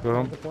the back Go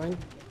on. of the point.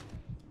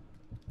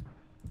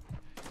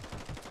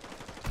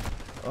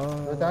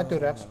 Oh. With that to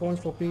wrap spawns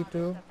for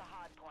P2.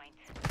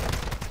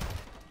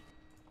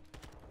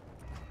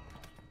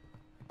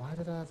 Why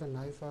did I have a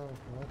knife out?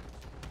 What?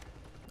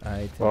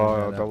 I think Oh,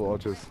 that yeah, double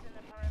happened. arches.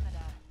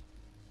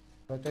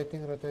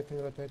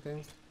 Rotating.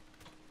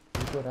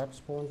 Need to wrap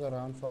spawns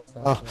around for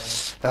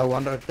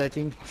One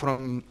rotating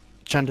from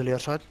chandelier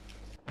side.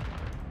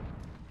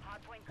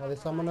 Oh,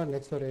 there's someone on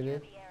next door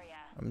area.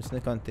 I'm just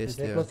gonna contest He's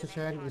very here. close to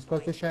Shandy. He's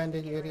close to Shandy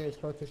area.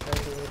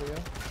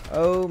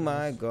 Oh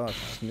my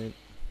gosh, Snoop.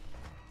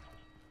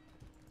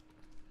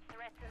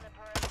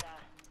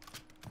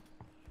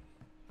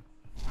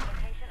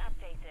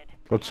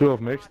 Got two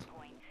of mixed.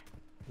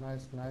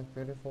 Nice.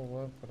 Beautiful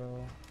work,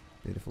 bro.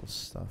 Beautiful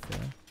stuff, yeah.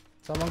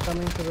 Someone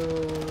coming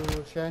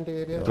through Shandy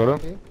area. Got him.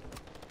 Shandy.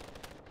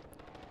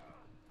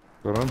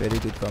 Got him. Very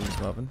good comments,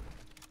 Marvin.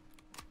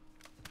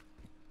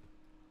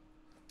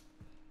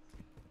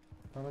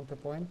 Coming to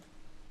point.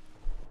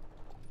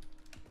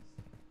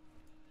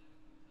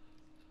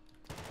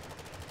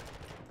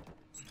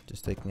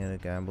 Just taking a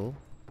gamble.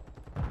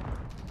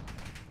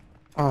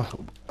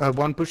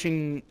 One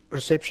pushing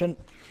reception.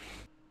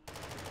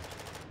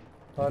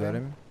 You got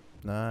him.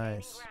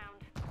 Nice.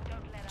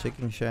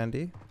 Checking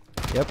Shandy.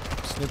 Yep,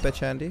 Snoop at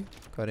Shandy.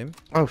 Got him.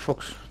 Oh,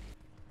 Fox.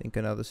 Think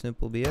another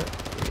Snoop will be it.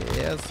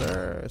 Yes,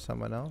 sir.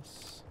 Someone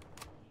else.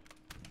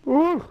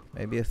 Woo!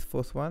 Maybe a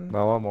fourth one.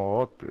 Now I'm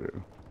hot, bro.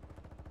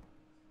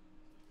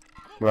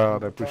 Wow,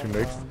 they're pushing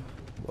next.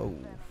 Whoa.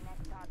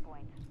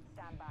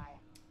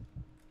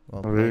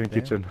 Well I'm in played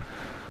there. kitchen.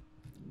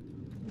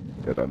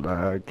 Get a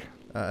lag.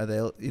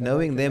 They'll,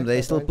 knowing them,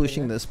 they're still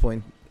pushing this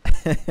point.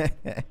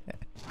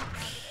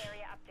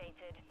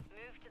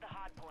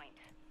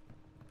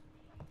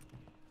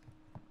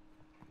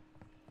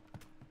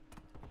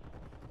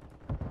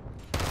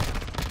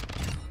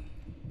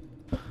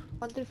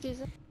 What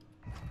diffuser?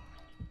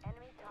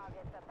 Enemy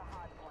targets at the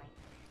hard point.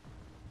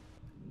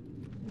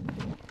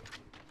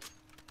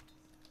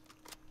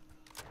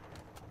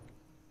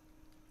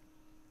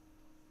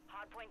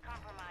 Hardpoint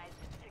compromised.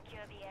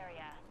 Secure the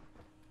area.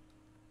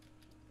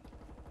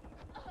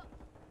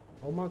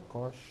 Oh my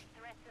gosh.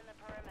 Threats in the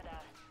perimeter.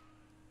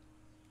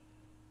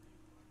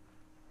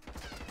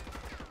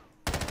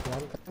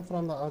 One coming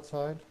from the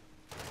outside.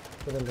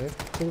 To the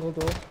left. Single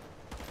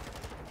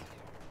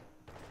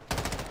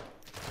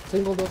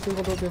door,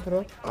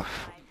 Pietro.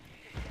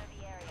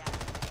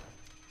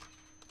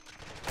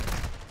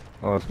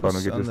 Oh, it's fun to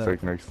Who's get on this the-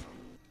 take next.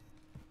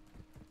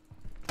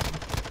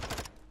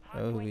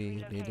 Oh,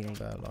 we leading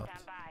by a lot.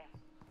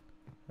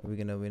 Are we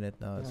gonna win it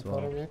now as Yeah, well?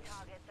 follow next.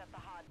 Targets at the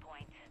hard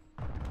point.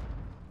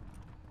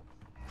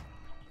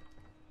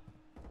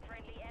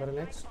 Friendly Got a airstrike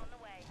next. on the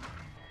way.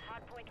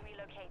 Hardpoint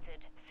relocated.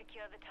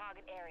 Secure the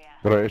target area.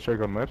 Got a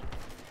airstrike on mid.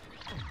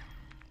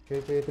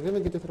 JJ, didn't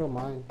even get to throw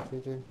mine.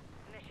 JJ.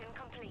 Mission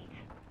complete.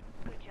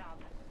 Good job.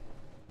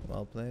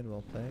 Well played,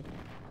 well played.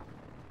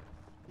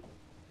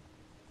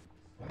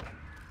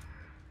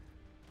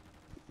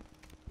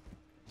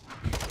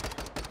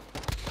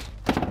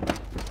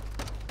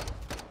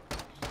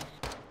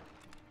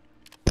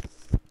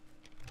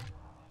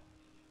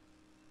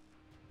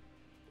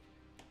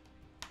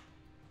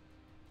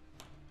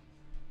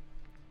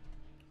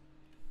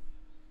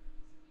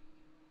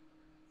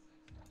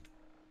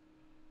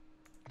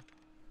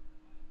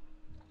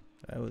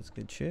 That was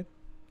good shit.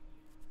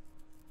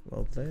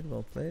 Well played,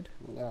 well played.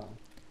 Yeah.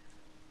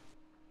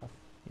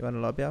 You want to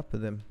lobby up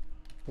with him?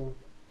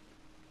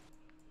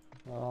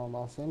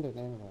 I'll send it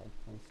anyway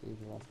and see if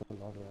he wants to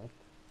log it up.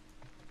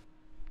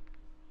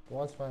 It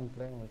was fun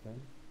playing with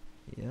him.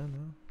 Yeah,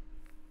 no.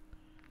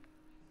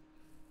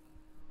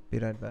 Be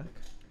right back.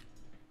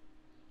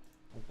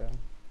 Okay.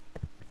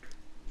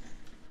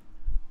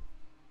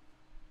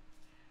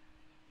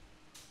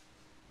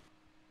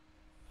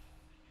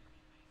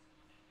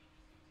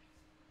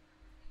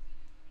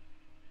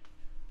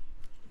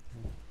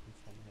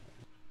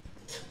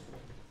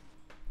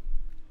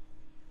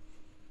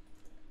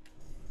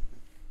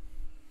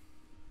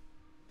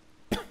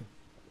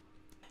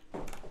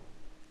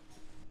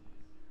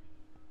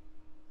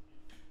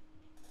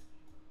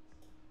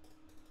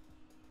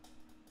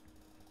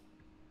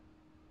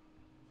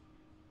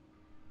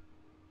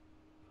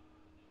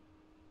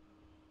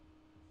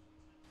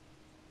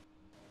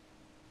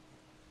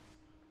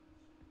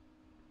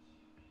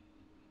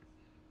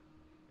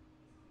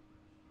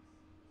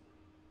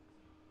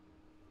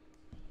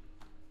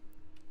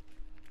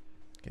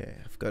 Okay,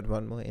 I've got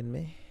one more in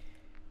me.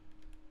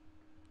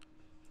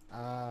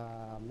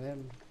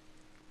 Man.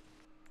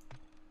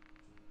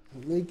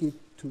 Make it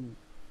 2.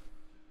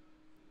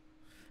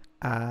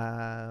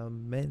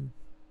 Amen.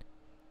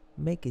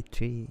 Make it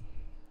 3.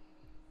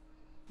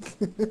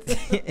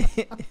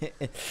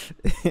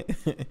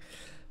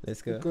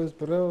 Let's go. Because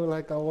bro,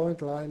 like I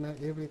won't lie now,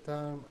 every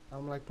time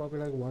I'm like probably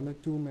like 1 or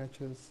 2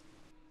 matches.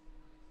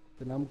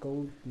 Then I'm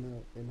gold now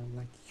and I'm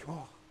like,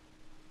 yo,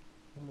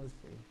 almost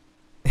there.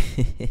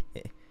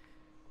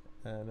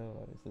 No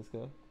worries, let's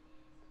go.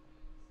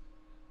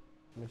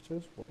 Let's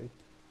just wait.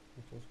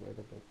 Let's just wait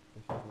a bit.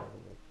 Let's just wait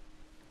a bit.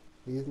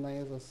 These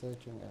niggas are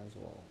searching as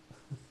well.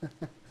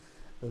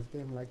 This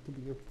game like to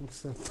be a fool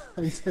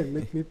sometimes and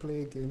make me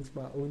play against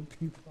my own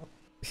people.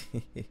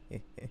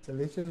 So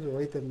let's just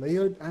wait and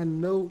I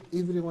know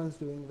everyone's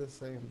doing the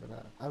same,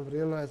 but I've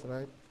realized,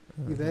 right?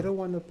 If they don't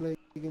want to play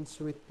against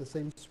the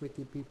same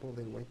sweaty people,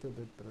 then wait a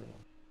bit, bro.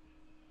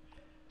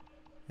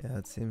 Yeah,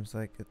 it seems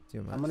like it.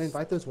 You must. I'm gonna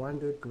invite this one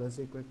dude,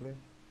 Glizzy, quickly.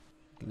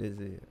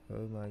 Glizzy.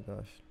 Oh my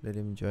gosh. Let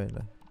him join.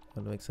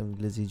 I'll make some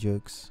Glizzy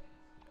jokes.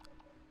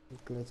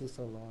 Glizzy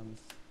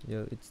Salons.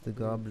 Yo, it's the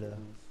Gobbler.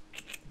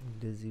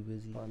 Glizzy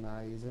Wizzy. Oh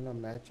nah, he's in a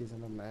match. His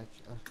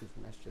match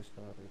just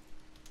started.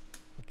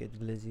 Get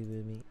Glizzy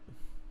with me.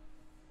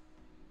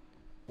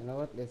 You know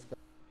what? Let's go.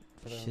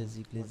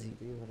 Shizzy Glizzy.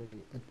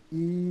 It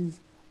is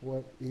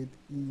what it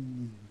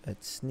is.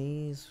 It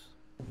sneeze.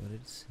 What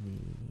it sneeze.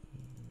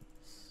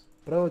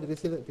 Bro,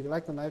 did you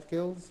like the knife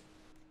kills?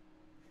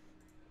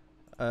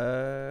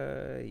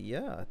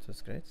 Yeah, it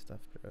was great stuff,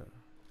 bro.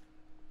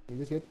 You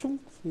just hear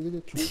chunk, you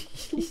just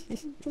hear chunk,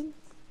 chunk, chunk.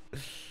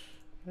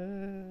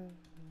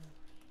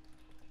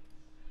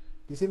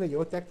 You see that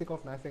your tactic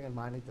of knifing and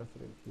mine is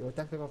different. Your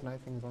tactic of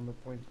knifing is on the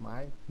point,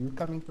 mine. You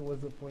coming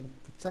towards the point,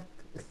 check.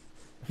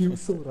 You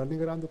still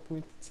running around the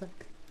point,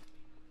 check.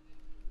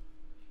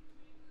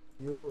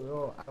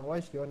 Yo, I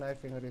watched your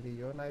knifing already.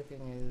 Your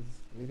knifing is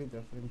really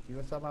different.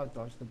 You somehow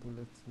dodge the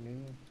bullets. Me,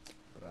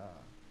 bruh,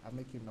 I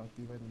make you not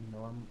even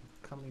know I'm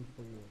coming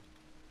for you.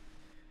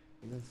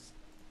 It's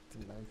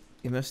life.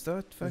 You must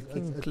start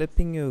fucking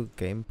clipping your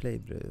gameplay,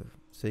 bro,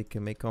 so you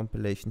can make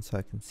compilations so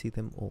I can see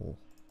them all.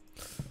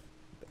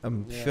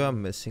 I'm sure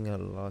I'm missing a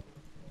lot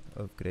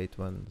of great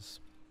ones.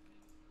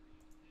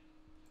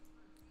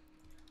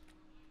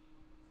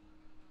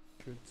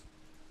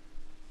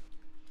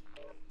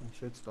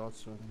 Should start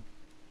soon.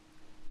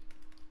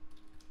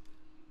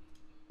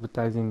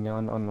 Advertising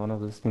on one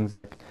of those things,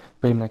 like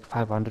pay him like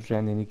 500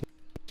 rand, then he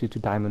gets you to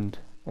diamond,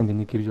 and then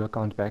he gives your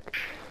account back.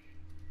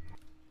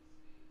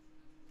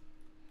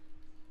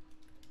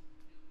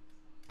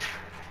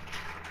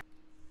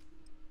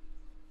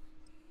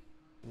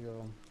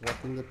 Yo, what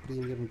in the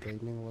premium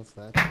gaming was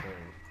that, bro?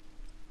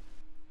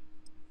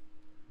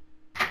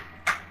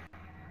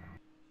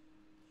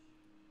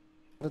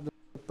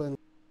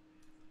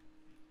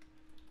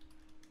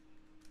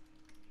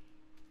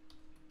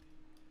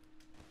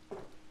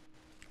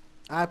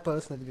 I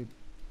personally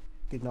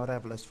did not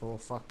have less for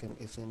fucking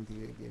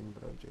SMD again,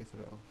 bro,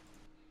 Jethro.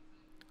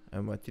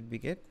 And what did we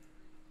get?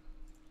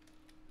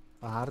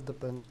 A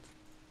Hardpoint.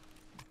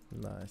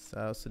 Nice.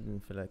 I also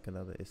didn't feel like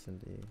another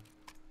S&D.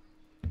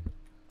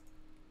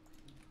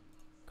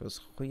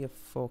 Cause goeie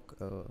fuck,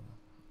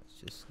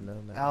 it's just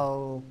no man.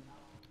 L.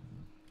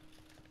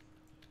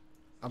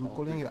 I'm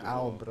calling you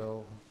Al,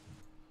 bro.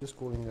 Just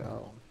calling you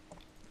Al.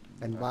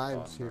 And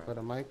vibes, you got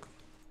a mic?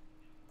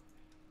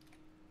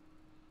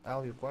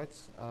 Al, you quite,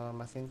 I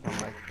think my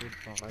mic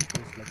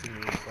is making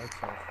you quite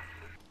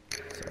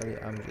soft.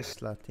 Sorry, I'm just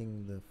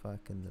slotting the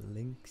fucking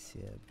links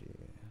here, bro.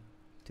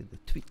 To the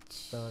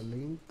Twitch. The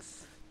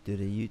links. To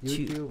the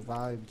YouTube. YouTube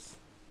vibes.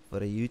 For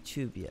the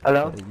YouTube, yeah.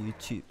 Hello? For the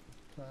YouTube.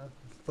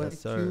 For Yes,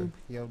 sir. YouTube,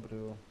 yo,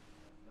 bro.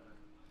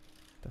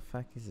 The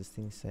fuck is this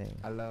thing saying?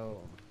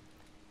 Hello.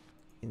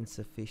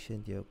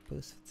 Insufficient, yo.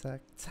 Post attack.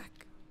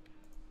 Tack.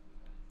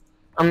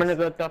 I'm gonna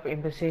go top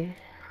embassy.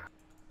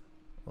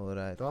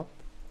 Alright. Top.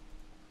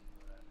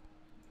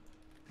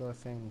 Sure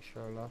thing,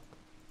 Sherlock.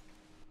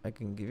 I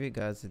can give you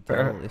guys a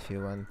deal if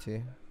you want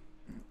to.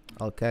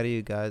 I'll carry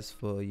you guys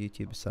for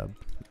YouTube sub.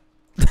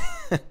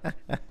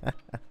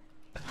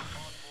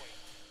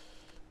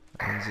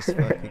 I'm just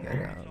fucking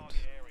around.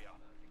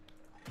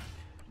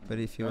 But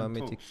if you want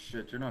me to,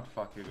 shit, you're not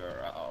fucking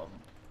around.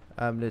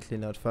 I'm literally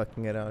not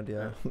fucking around,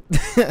 yeah.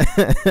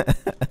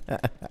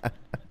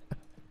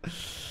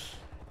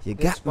 You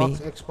got me.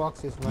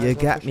 Xbox is nice. You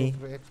got me.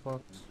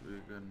 Xbox.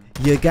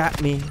 You got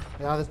me.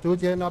 Yeah, there's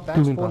dude here in our back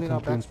spawn, in our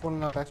back spawn,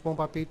 in our back spawn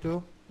by P2.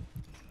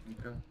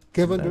 Okay.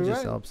 Kevin, Did I do just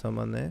right? help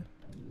someone there?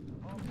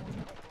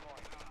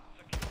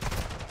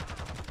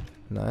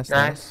 Nice,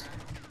 Nice.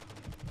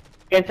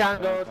 Get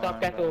down, go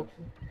top catwalk.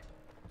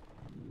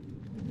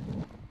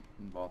 In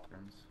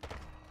bathrooms.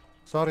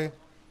 Sorry.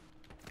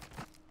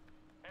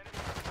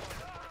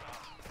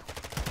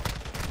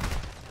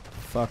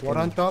 Fucking What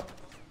on top?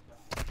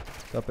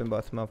 top and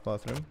bottom of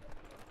bathroom.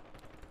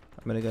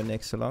 I'm gonna go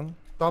next along.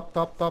 Top.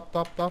 I'm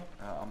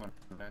on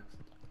next.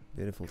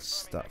 Beautiful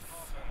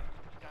stuff.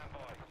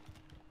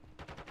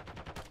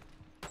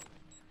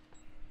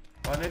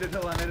 Oh, I need a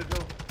hill.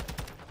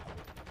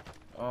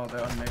 Oh,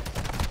 they're on next.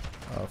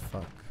 Oh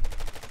fuck.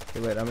 Okay,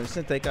 wait, I'm just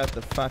gonna take out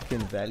the fucking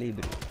valley,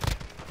 bro.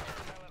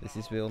 This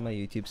is where all my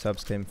YouTube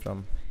subs came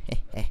from.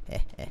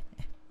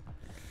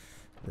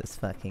 This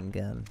fucking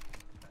gun.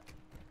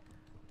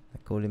 I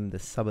call him the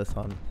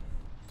subathon.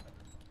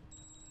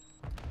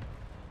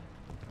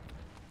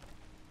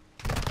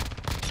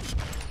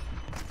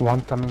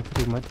 One coming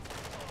through mid.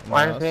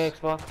 One for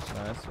Xbox.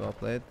 Nice, well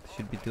played.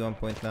 Should be 2 on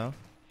point now.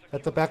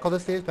 At the back of the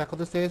stairs, back of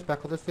the stairs,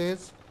 back of the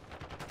stairs.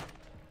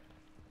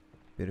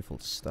 Beautiful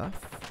stuff.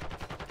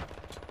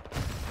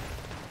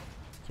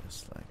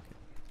 Just like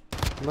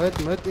it. Mid,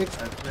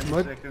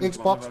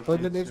 Xbox,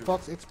 One of us needs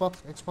Xbox.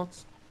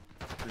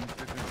 20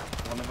 seconds.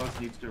 One of us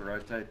needs to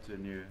rotate to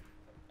new.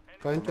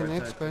 Going to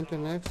next.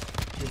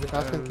 If you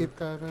guys can keep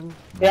going.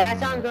 Yeah,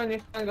 sound on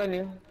you,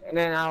 and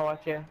then I'll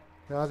watch you.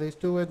 Yeah, there's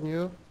two at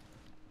new.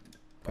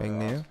 Going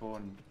new.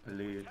 Spawn,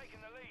 police,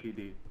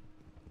 PD.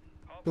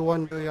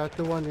 2-1 new, yeah,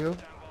 2-1 new.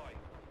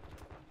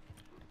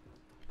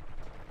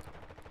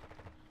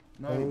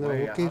 No And the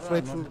way, Wookiee how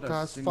right did I from not hit a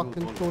cars single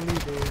fucking bullet? fully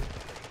there.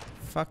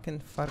 Fucking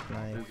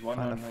Fortnite. There's one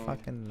Fun on a hill.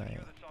 fucking night.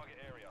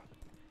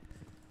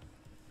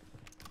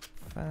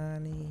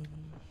 Funny.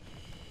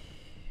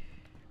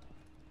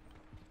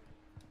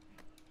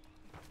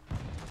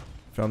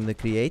 From the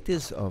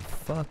creators of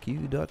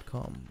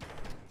fuckyou.com.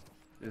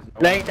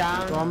 Lay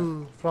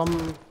down. From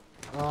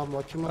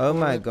what you Oh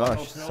my call it?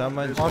 gosh,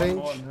 someone. There's Orange.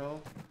 one more on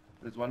hill.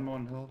 There's one more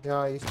on hill.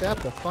 Yeah, he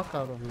stabbed the fuck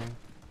out of me.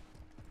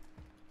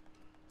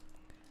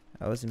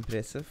 That was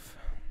impressive.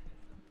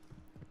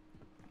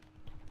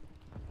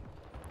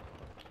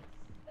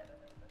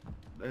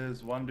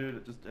 There's one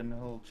dude just in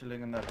hill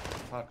chilling in that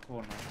hot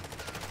corner.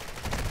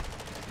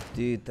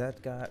 Dude,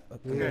 that guy.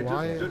 Okay, Yeah,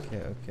 why-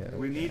 okay.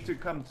 We need to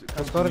come to.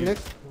 Let's go to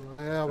next.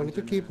 Yeah, we need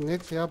to keep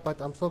next, yeah, but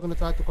I'm still gonna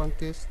try to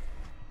contest.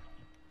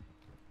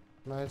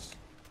 Nice.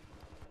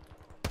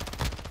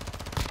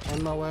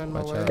 On my way,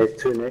 Watch out.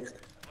 There's two next.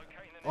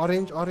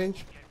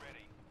 Orange.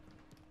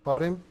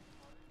 Got him.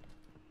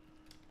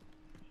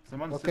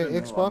 Someone's Okay, still in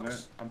hill.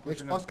 Xbox. I'm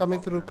pushing Xbox up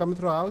coming top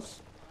through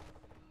house.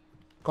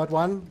 Got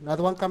one.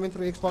 Another one coming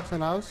through Xbox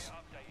and house.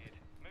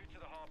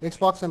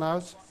 Xbox and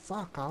house.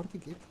 Fuck, how did he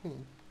get me?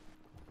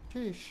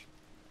 Sheesh.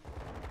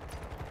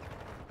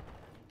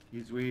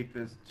 He's weak.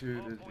 There's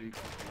weak.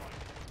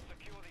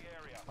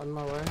 On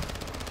my way.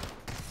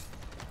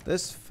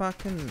 This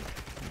fucking.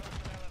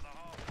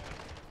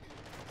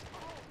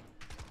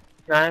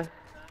 Nice.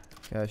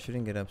 Yeah, I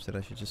shouldn't get upset.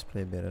 I should just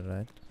play better,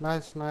 right?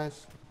 Nice.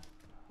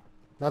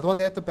 Another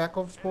one at the back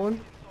of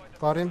spawn.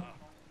 Got him.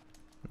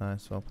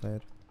 Nice, well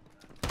played.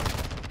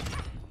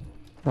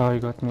 Oh, you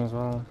got me as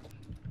well.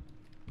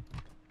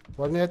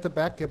 One at the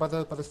back, yeah, by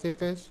the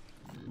staircase.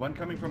 One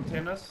coming from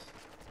tennis.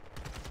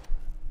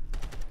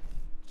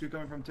 Two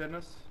coming from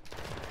tennis.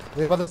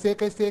 Yeah, by the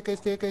staircase, straight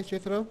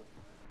through.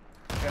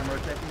 Okay, I'm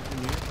rotating to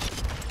new.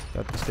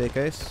 Got the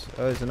staircase.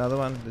 Oh, there's another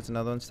one. There's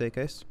another one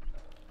staircase.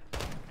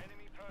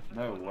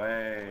 No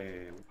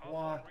way.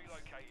 What?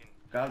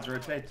 Guys,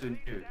 rotate to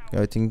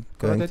new.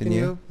 Going to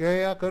new.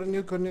 Yeah, go to new.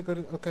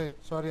 Okay,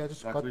 sorry, I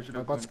just Like we should I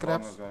have got gone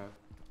scraps. long ago.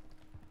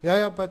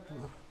 Yeah, but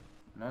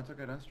No, it's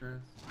okay, don't stress.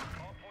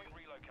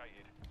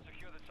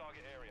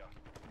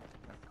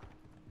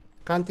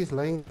 Kanti's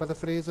lying by the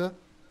freezer.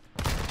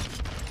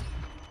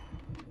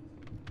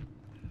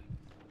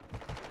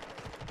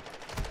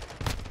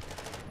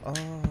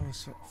 Oh,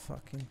 so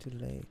fucking too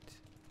late.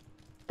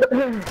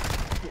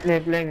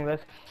 They're playing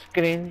this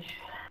cringe.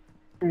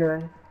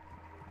 Yeah.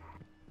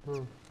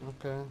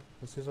 Okay.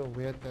 This is a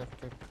weird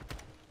tactic.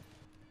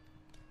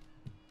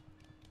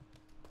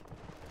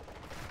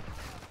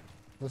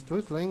 This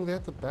dude's laying there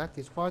at the back.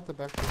 He's far at the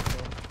back.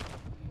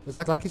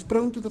 It's like he's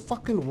prone to the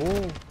fucking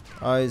wall.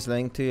 Oh, he's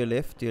laying to your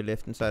left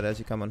hand side as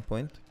you come on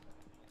point.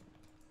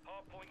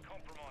 Hardpoint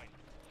compromised.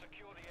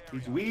 Secure the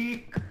area. He's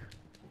weak.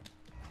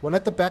 One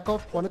at the back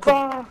of, one at the...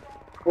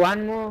 Fuck!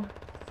 One more.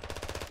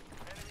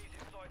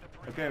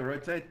 Okay,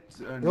 rotate.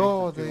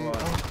 Yo, next to they...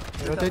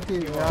 Q1.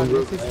 rotating. Yeah,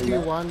 this is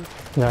Q1.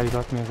 Yeah, you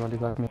got me as well, you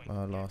got me.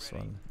 Oh, last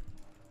one.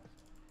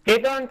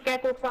 Hit on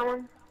cattle,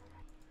 someone.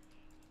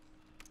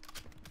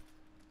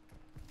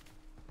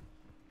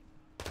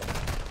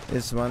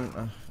 This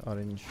one,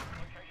 orange.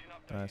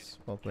 Nice,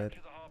 well played.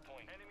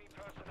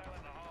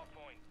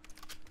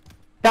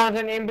 Down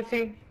an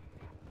embassy.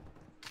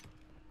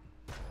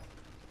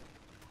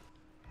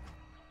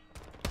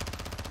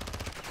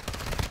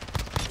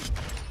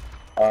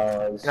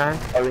 Nice.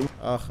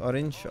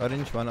 Orange,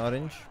 one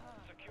orange.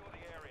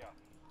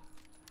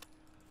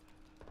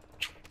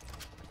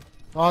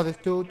 Oh, there's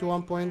two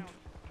 1 point.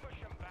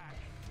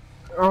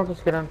 I'll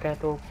just get on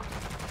cattle.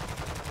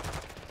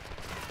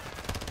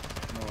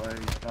 No way,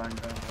 he's dying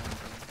down.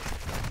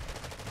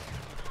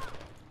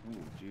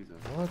 Oh, Jesus.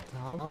 What?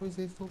 How is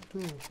there still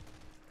two?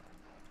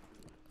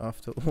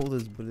 After all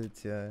those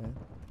bullets, yeah.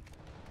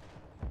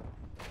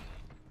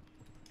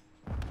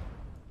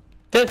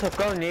 Just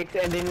go next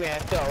and then we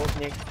have to hold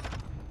next.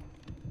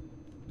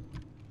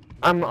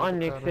 I'm on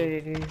next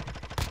already.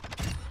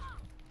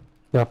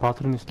 Yeah,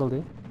 bathroom is still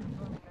there.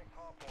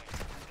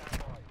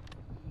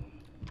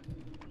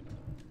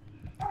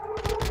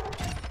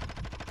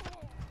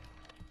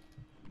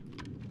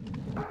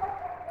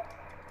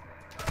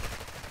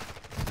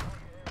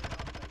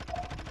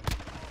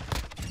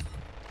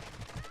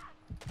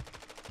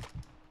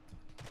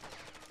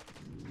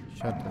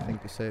 Shot, I think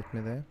you saved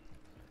me there.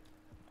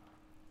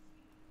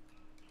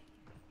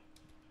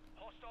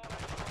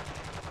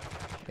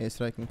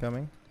 Airstrike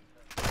incoming.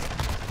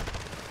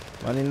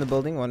 One in the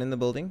building, one in the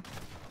building.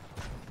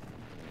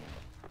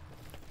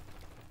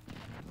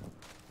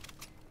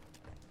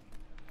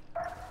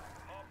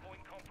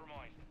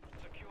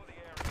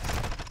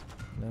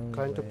 No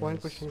Going to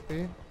point, ways. pushing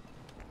P.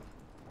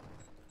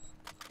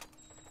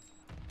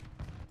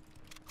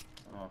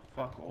 Oh,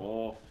 fuck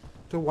off.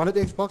 Two, one at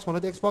the Xbox, one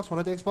at the Xbox, one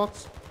at the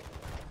Xbox.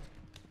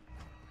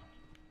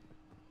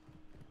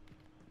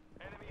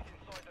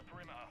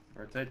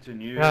 Rotate to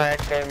new. No,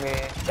 actually, me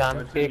down.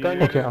 Rotate to Go new.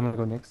 next. Okay, I'm gonna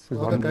go next.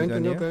 There's Okay, one going to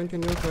new, new. going to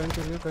new, going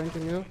to new, going to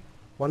new.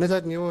 One is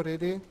at new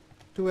already.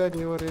 Two at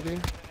new already.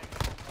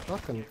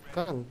 Fucking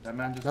cunt. That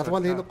man just Another got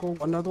one there, shot.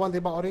 look, another one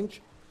there by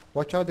orange.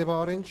 Watch out, there by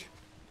orange.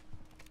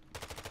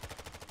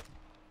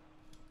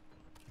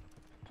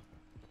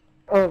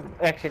 Oh,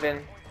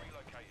 accident.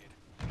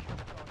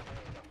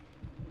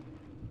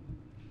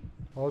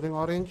 Holding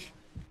orange.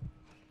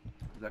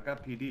 That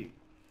got PD.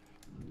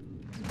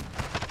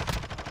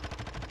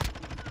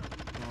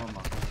 Oh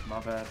my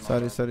bad.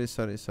 Sorry.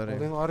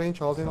 Holding orange,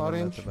 holding Someone at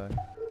orange. the back.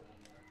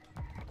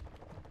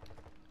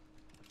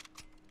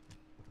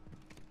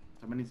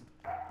 Somebody's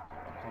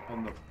up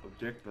on the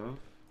objective.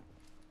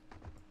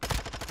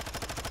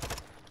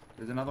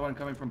 There's another one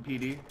coming from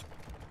PD.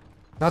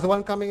 Another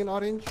one coming in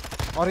orange.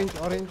 Orange.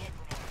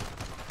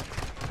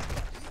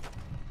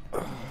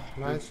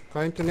 Nice.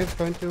 Going to next,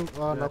 going to,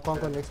 no,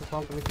 can't go next,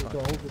 can't go next,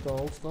 with the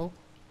hold still.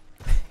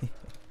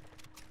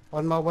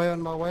 On my way.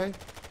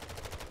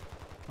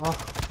 Ah,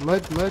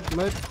 mid.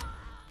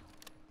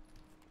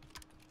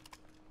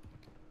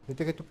 Need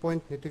to get to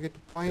point. Go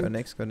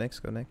next.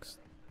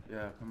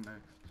 Yeah, come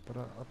next. But,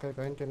 okay,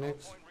 going to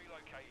next.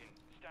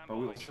 But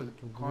we also We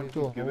can't need to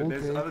keep giving. hold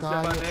There's the another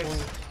entire step next.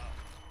 point.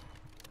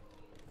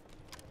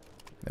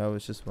 That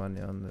was just one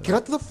on the... Get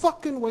out of the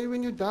fucking way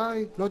when you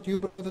die. Not you,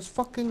 but this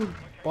fucking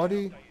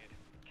body.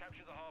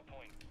 Capture the hard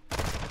point.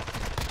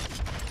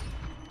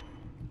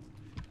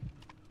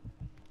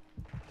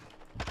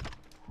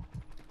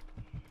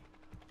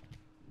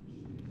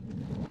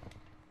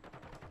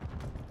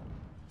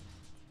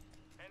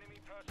 Enemy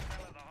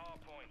personnel at the hard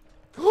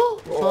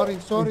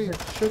point. Sorry.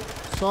 Shit,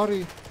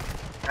 sorry.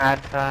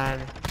 That's fine.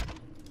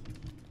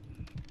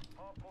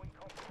 Hard point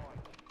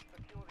compromised.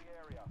 Secure the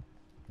area.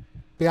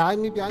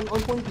 Behind me, on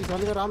point. He's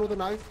running around with a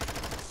knife.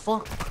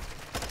 Fuck.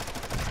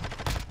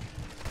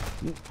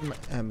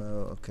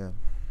 Ammo, okay.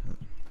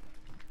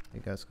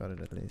 You guys got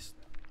it at least.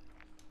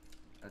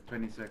 At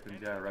 20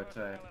 seconds, yeah,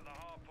 rotate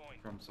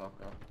from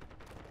soccer.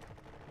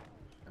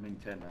 I mean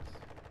tennis.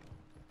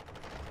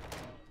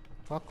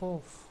 Fuck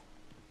off.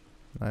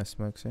 Nice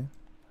smokesy.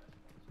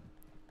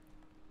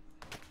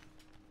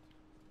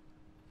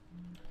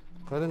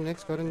 Go to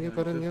next, go to new.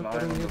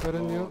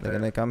 They're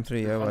gonna come through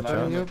here, watch Go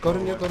to new, out. go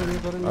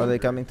to new. Are they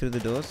coming through the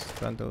doors?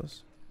 Front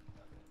doors?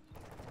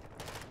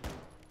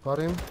 Got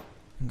him.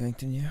 I'm going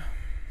to new.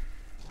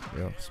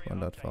 Yo,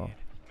 spawned out far.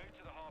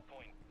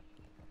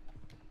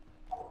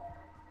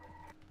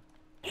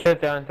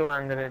 Shut down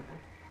 200.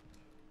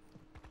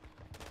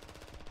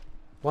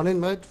 One in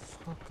mid.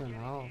 Fucking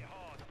hell.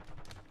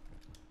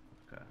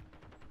 Okay.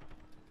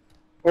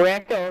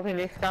 Reactor over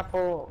next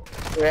couple.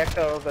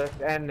 Reactor over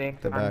and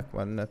next The one. back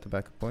one at the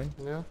back point.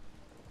 Yeah.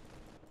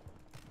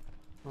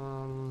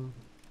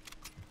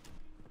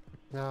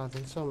 Yeah,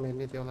 there's so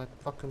many. They're like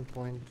fucking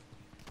point.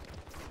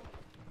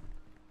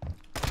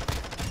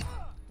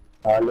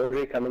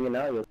 Lorry coming in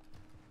now. Let's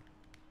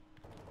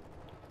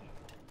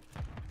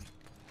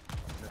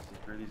see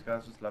through these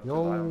guys just love to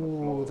lie on the Yo,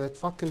 floor. that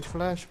fucking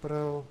flash,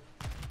 bro.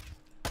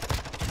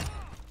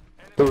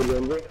 One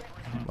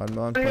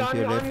more on point to your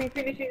left. Enemy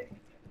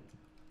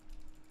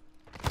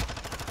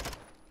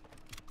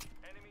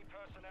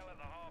personnel at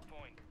the hard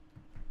point.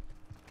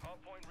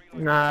 Hard point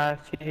relocated. Nah,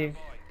 she's.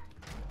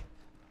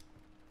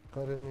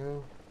 Got it,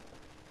 you.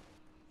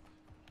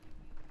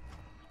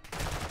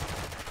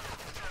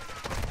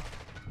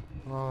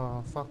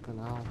 Oh, fucking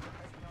hell.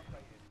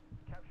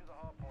 Capture the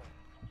hard point.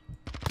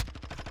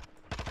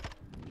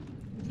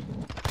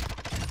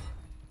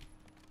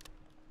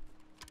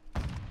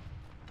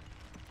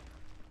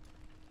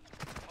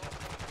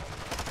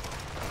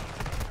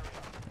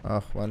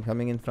 Oh, one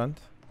coming in front.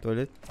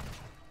 Toilet.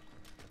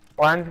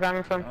 One's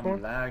coming from I'm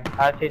food. lagged.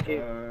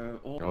 GG.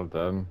 Well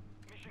done.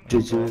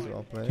 GG.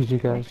 Well played.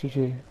 GG guys,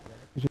 GG.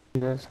 GG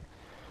guys.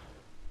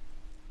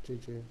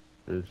 GG.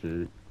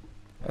 GG.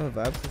 Oh,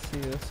 Vibes, I see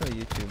you also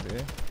YouTube,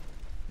 eh?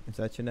 Is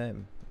that your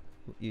name?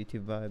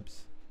 YouTube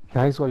Vibes.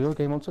 Guys, why your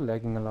game also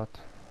lagging a lot?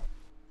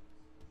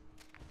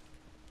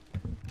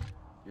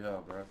 Yeah,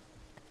 bro.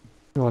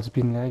 Yo, it's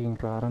been lagging,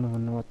 bro. I don't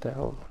even know what the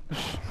hell.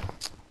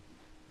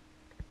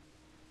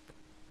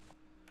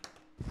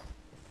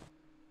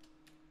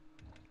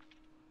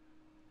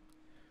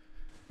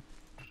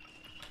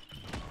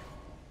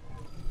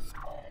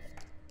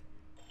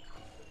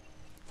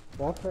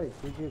 That's right,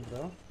 GG,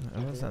 bro.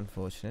 That was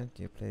unfortunate.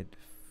 You played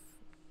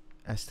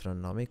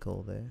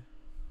astronomical there.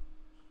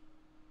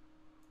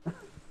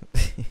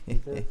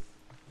 Just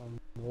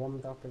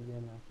warmed up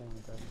again, I think.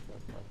 That's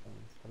what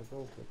happened. But it's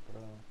all good,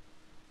 bro.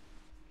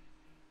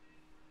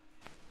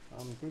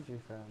 I'm a GG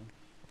fan.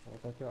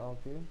 Was that your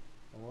RP?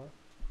 Or what?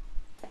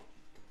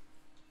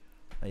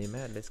 Are you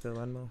mad? Let's go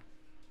one more.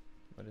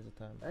 What is the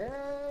time? Hey!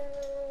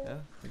 Yeah,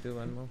 we do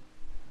one more.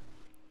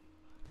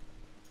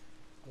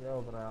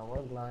 Yo, bro, I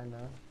was lying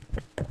there.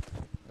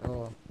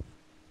 Oh,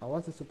 I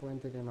was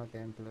disappointed in our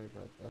gameplay,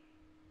 but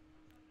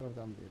could have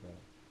done better.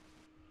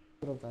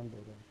 Could have done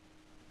better.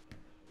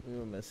 We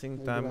were missing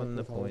Maybe time like on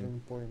the with holding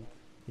point.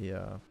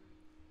 Yeah.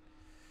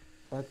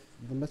 But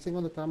the missing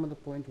on the time on the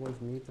point was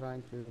me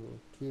trying to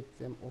keep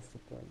them off the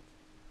point.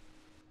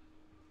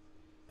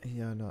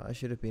 Yeah, no, I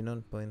should have been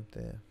on point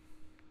there.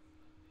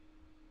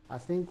 I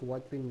think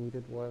what we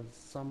needed was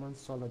someone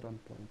solid on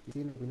point. You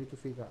see, we need to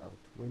figure out.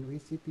 When we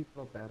see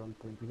people are bad on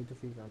point, we need to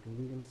figure out who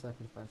we can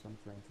sacrifice on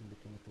flanks in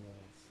between the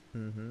players.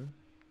 Mm-hmm.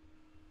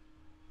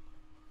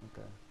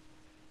 Okay.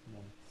 Yeah.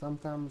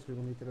 Sometimes we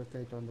will need to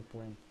rotate on the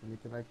point. We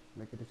need to like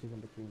make a decision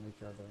between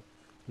each other.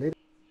 Let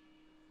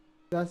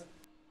us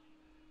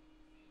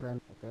plan,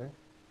 okay?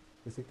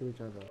 We stick to each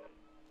other.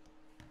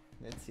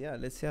 Let's see how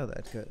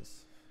that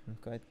goes. I'm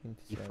quite keen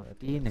to see how that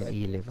E15 goes. and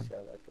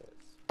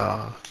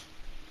E11.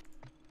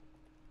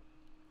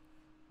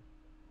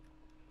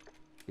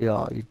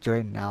 Yeah, you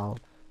join now.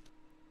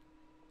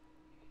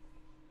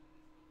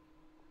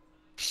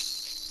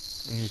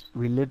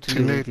 We literally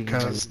Too late, waiting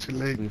guys, too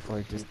late. before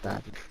it just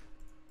started.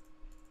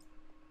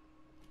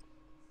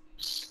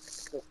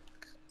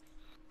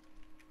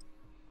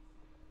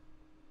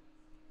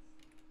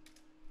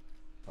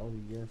 Oh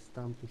yes,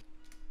 time to.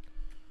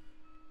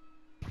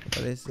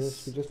 What is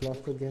Chris, we just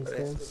lost against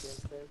them.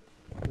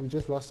 We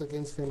just lost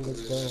against them.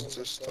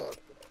 Let's go.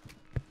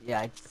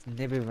 Yeah, it's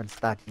never even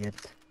started yet.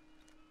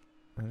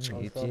 Oh, Oh,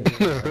 you sorry. team.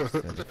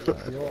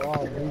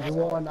 You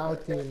were on our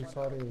team.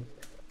 Sorry.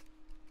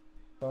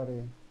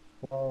 Sorry.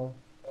 Well,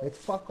 let's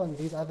fuck on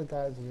these other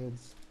guys'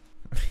 heads.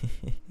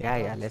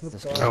 Yeah, let's Snoop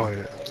just Dogg. Oh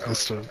yeah,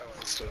 let's do it.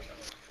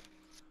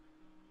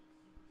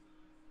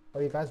 Oh,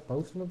 you guys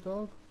both Snoop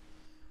Dogg?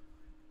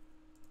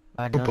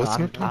 No, both I'm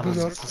Snoop Dogg? Who's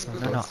else is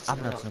Snoop no, Dogg?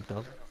 I'm not Snoop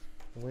Dogg.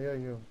 Where are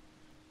you?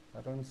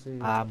 I don't see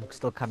you. I'm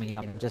still coming in.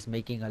 I'm just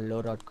making a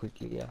loadout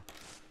quickly, yeah.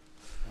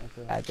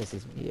 Okay. This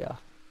is me, yeah.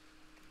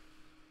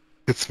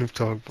 It's Snoop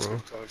Dogg, bro.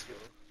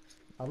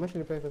 How much did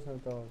you pay for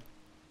Snoop Dogg?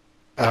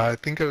 I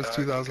think it was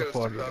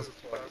 2,400.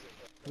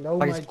 No,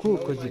 But my it's cool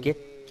G. because you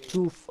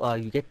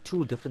get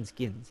two different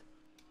skins.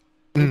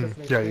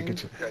 Yeah, you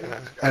get it.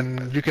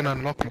 And you can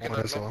unlock more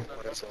as well.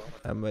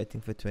 I'm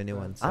waiting for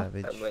 21 Huh?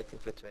 Savage.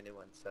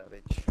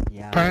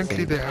 Yeah.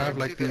 Apparently they have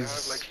like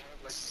these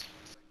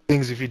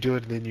things if you do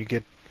it then you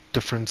get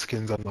different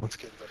skins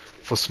unlocked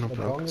for Snoop The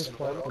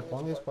Dogg.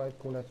 bong is quite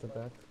cool at the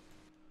back.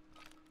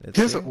 Let's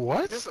Yes, see.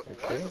 what?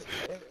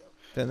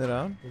 Turn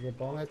around. There's a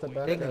bong at the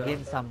back. Then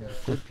again, some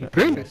good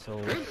people. Really? So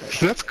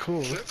That's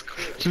cool.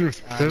 Dude,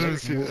 I don't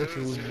let's see move that. to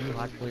new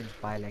hardpoint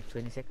by like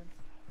 20 seconds.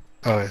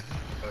 Oh yeah.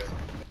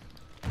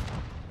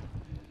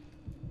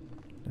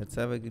 Let's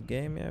have a good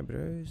game, yeah,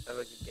 bros.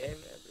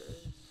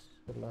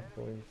 Good luck,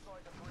 boys.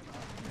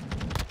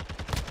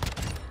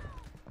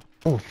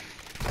 Oh,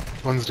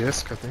 one's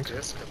desk, I think.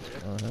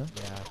 Uh-huh.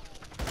 Yeah.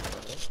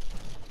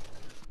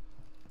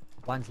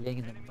 One's laying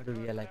in the middle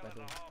here like that.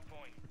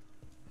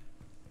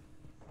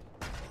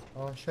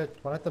 Oh shit,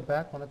 one at the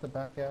back,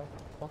 yeah.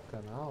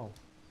 Fucking hell.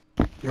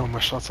 Yo, my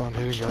shots aren't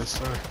hitting, guys.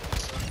 Sorry.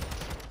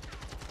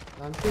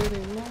 I'm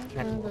shooting my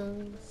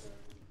shadows.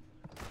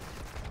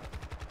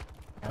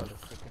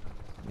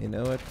 You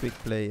know what? Quick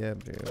play, yeah,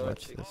 bro.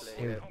 Watch this.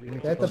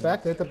 They're at the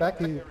back,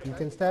 you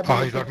can stab Oh,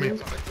 him. he got me.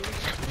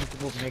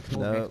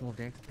 No,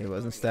 it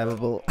wasn't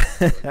stabbable.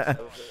 Yeah,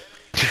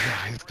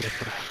 he's good.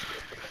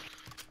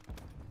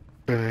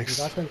 You Thanks.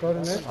 guys can go to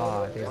next.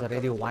 Oh, there's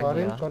already one Got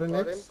here. him, go to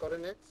next.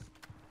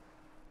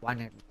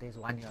 There's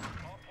one here.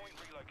 Hardpoint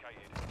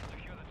relocated.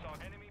 Secure the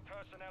target. Enemy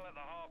personnel at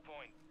the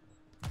hardpoint.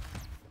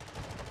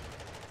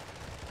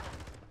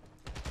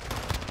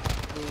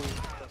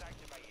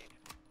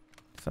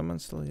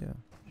 Someone's still here.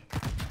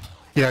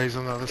 Yeah, he's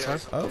on the other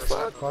side. Oh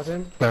fuck. Got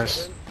him.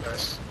 Nice.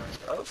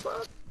 Oh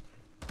fuck.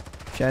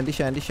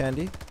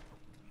 Shandy.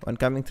 One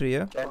coming through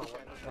here.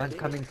 One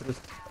coming through.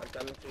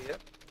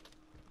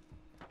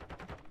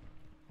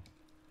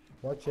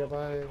 Watch your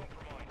boy.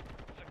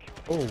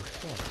 Oh,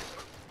 fuck.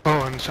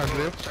 Oh, and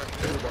chandelier.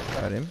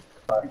 Got him.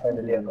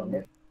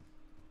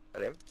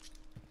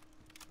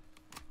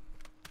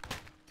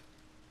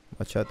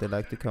 Watch out, they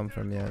like to come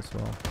from here as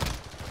well.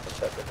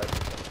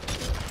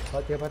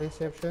 Got your body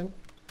reception.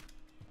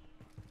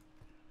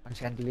 One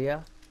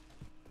chandelier.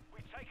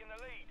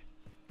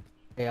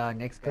 Yeah,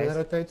 next Can guys. they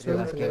rotate soon?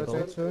 Guys Can they can go.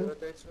 rotate soon?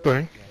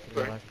 Going.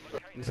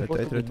 You're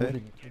supposed to be Rotate.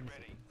 moving in 20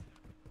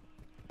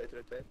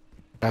 seconds.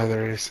 Yeah,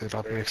 there is it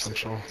up next, I'm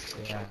sure.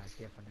 Yeah,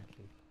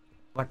 definitely.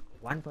 But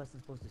one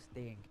person's supposed to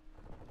stay in.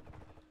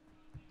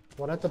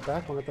 One at the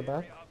back.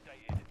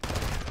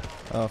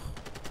 Oh.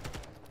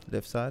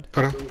 Left side.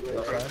 Got him.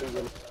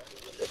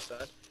 Left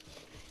side.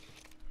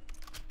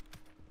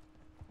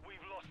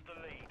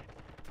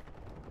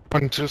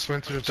 One just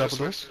went to the double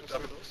doors.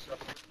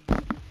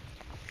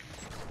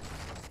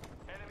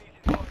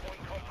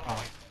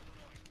 Oh.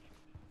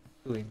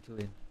 Two in.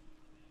 Enemy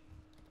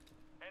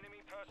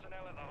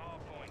personnel at the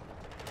hardpoint.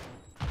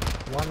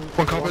 One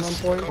carpet. on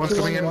point. One's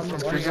coming in from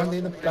freezer. One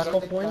in the back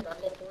of point.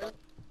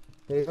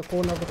 There's a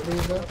corner of the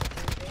freezer.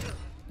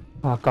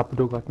 Ah,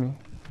 Capdo got me.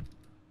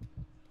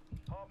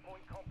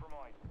 Hardpoint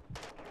compromised.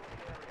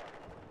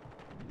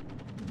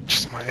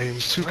 Just my aim.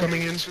 Two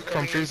coming in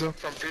from freezer.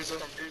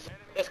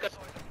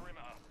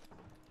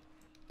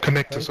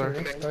 Connector, sorry.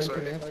 Going to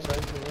next.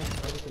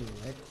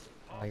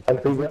 Oh, You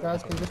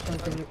guys can just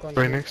continue.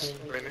 Right next.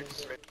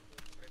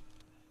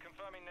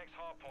 Confirming next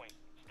hardpoint.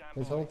 Stand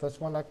Let's hold this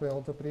one like we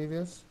held the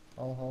previous.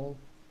 I'll hold.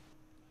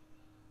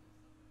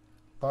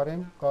 Got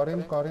him.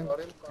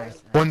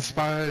 nice. One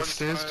spy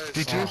stairs.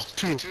 D2.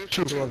 Two.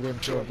 Two of them,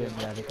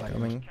 yeah, they got him.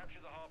 Coming. capture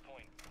the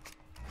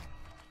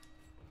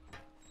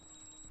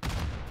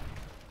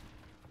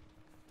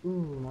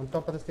hardpoint. On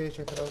top of the stage,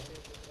 check it out.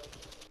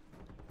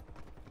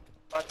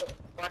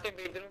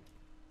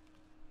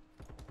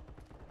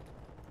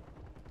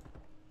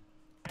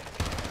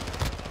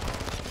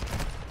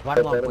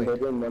 One more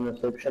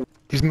point.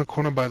 He's in the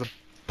corner by the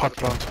pot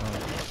plant.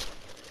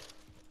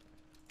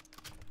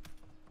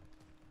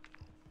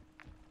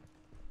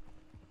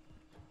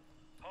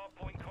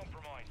 Hardpoint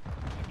compromised.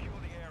 Secure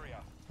the area.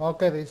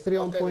 Okay, there's 3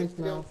 on points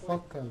now.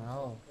 Fucking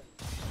hell.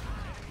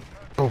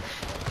 Oh.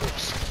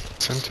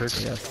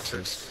 Syntax.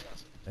 Yes.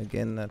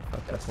 Again, that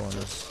fucking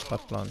corner.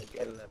 Hot plant.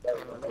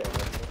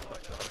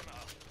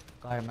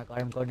 Got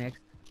him, go next.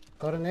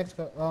 Go to next.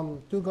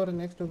 Two go to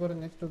next.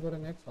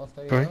 I'll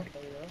stay Going. here.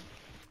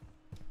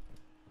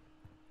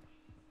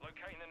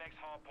 Locating the next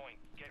hardpoint.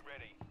 Get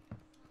ready.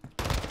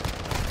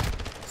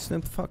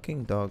 Snoop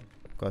fucking dog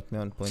got me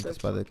on point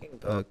by the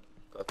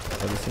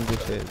single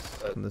chairs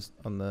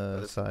on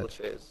the side.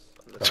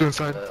 Two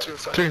inside.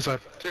 Two inside.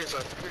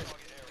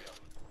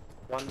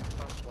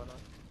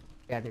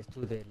 Yeah, there's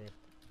two there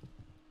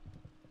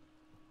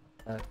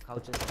left.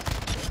 Couches.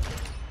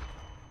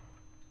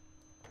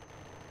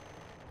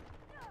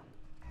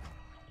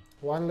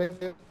 One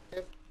left.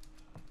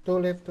 Two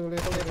left.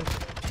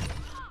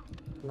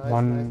 Nice,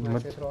 One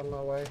nice. mid. It's on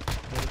my way.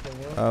 Ready to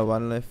work.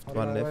 One left. On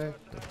my way.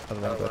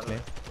 Other one got me.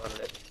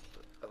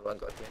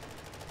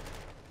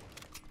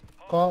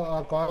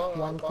 Got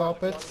one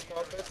carpet.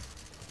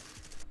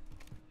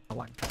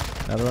 One.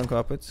 Another one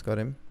carpets. Got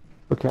him.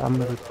 Okay, I'm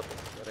gonna.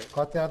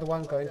 Got the other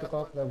one going to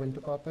carpet. They went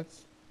to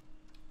carpets.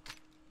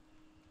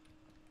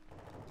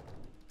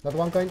 That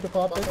one going to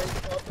carpet.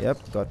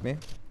 Yep, got me.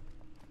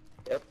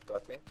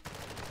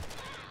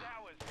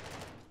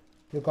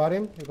 You got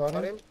him.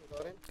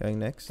 Going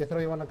next. Jethro,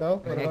 you wanna go?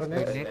 Go Wanna go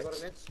next, next? go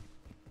next.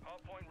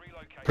 Hardpoint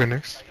relocated. Go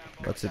next.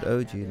 What's it?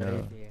 OG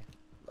now.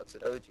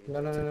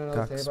 No.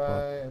 Cock Stay spot.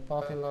 by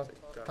parking lot.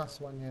 Cast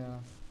one, yeah.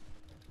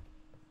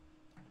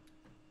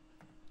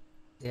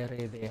 There.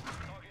 Target area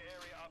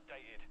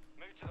updated.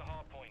 Move to the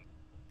hardpoint.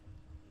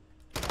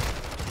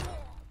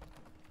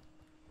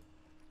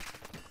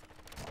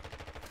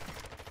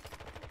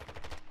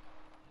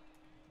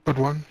 Good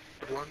one.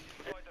 Inside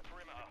the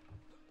perimeter.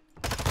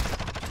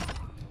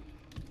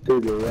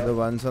 The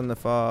ones on the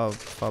far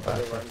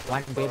back.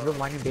 One bedroom,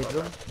 one in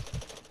bedroom.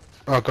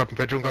 Oh, got me.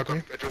 Bedroom got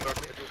me.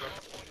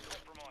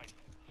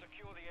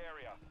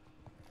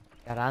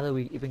 Yeah, rather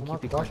we even Oh my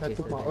keep it gosh, I contested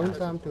took my than own us.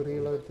 time to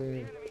reload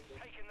there.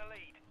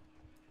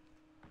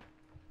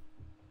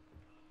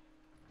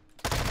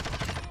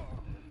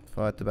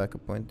 Far at the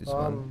backup point is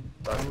one.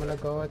 I'm gonna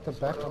go at the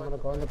back. I'm gonna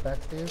go on the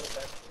back stairs.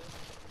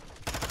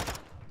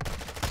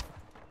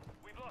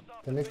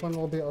 The next one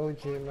will be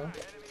OG, no?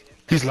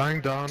 He's lying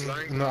down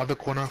in the other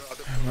corner.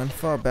 One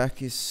far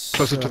back is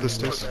Closer to the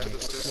stairs.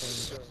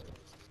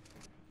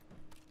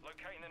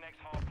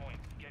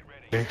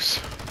 Thanks.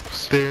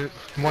 There,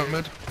 one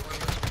mid.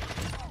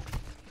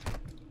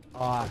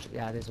 Oh,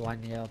 yeah, there's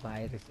one here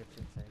by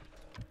reception side.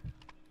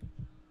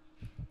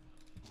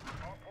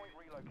 Hardpoint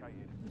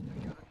relocated.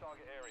 Secure the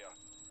target area.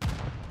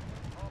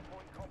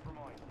 Hardpoint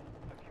compromised.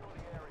 Secure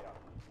the area.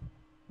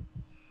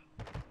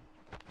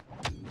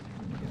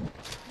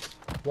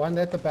 One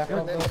at the back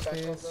of the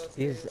stairs.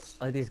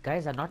 These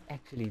guys are not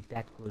actually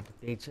that good.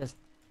 They're just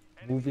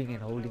moving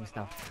and holding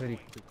stuff pretty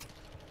quick.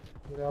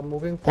 They are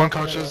moving. One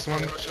couches,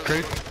 one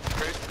crate.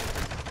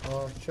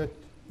 Oh shit.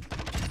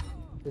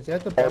 Is he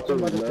at the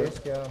bottom of the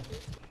desk? Yeah.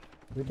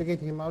 We need to get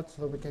him out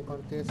so we can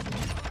contest.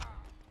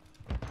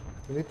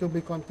 We need to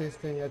be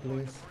contesting at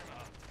least.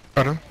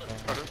 Got him.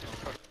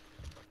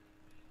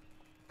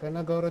 Can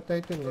I go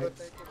rotating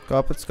next?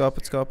 Carpets.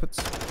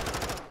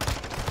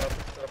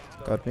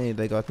 Got me,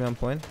 they got me on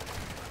point.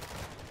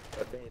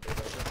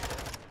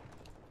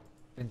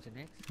 Into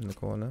next. In the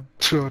corner.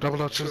 Two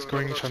double arches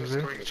going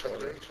chandelier.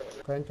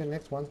 Going to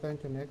next, one's going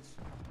to next.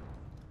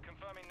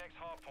 Confirming next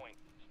hardpoint.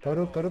 Go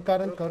to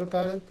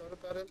current.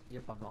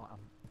 Yep, I'm not.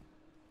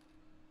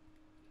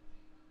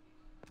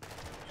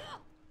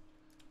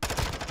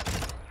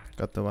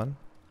 Got the one.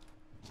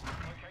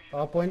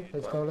 Our point,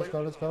 let's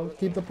go.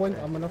 Keep the point,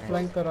 I'm gonna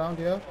flank around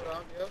here.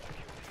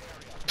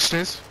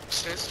 Stairs.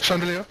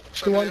 Chandelier.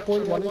 To one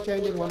point, one is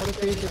changing, one is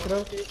changing,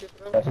 bro.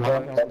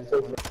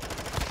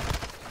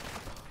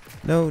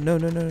 No.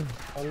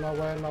 On my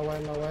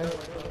way.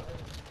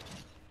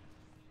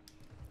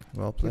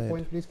 Well Keep played.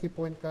 point, please keep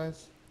point,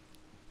 guys.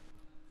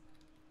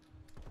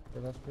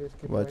 Okay, let's please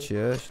keep Watch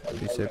here,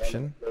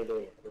 reception.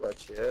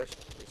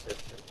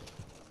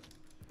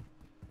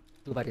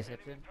 Two by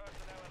reception.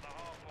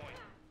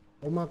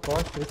 Oh my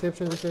gosh,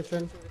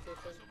 reception.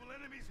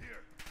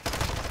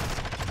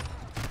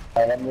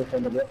 One in the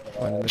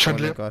corner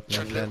Chandelier. got me,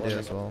 and there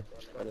as well.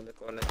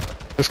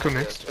 Let's go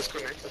next.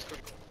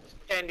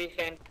 Sandy.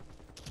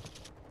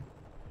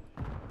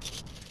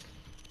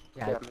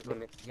 Yeah, let's go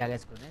next.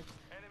 Enemies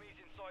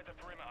inside the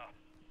perimeter.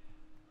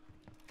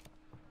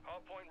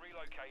 Hardpoint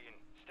relocating.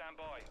 Stand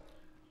by.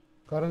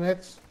 Got an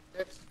X.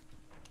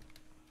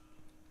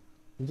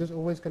 You're just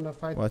always gonna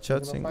fight. Watch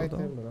out, single door.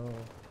 him, bro.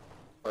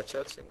 Watch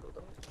out, single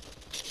door.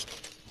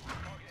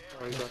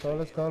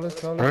 Let's go. Let's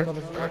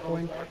flank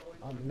point.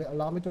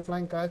 Allow me to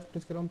flank, guys.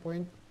 Please get on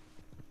point.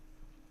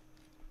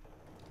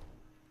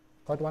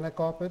 Got one at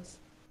carpets.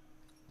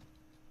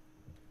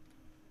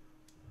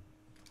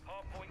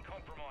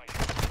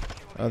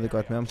 Oh, they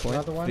got me on point.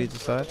 Another one. Three to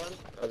side.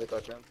 Oh, they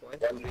got me on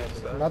point.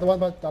 Another one,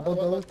 but double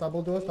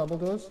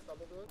doors.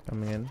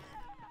 Coming in.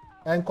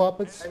 And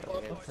carpets.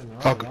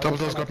 Oh, double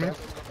doors got me.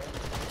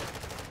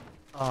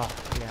 Oh,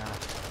 yeah.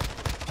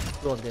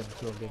 Two of them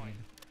in.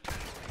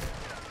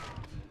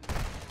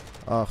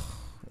 Oh,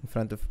 in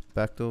front of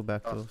back door,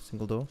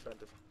 single door.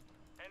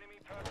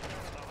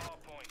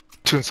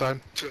 Two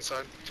inside.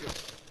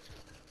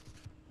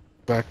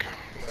 Back.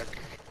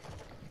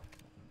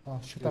 Oh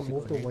shit, I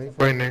moved away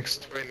from Right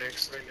next.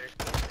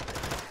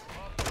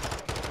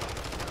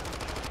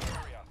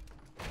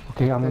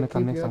 Okay, I'm gonna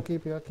come next.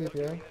 Keep here.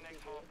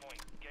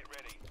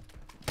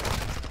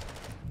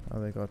 Oh,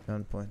 they got me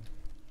on point.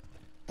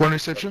 One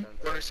reception.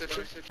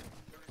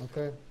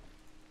 Okay.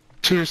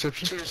 Two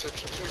reception.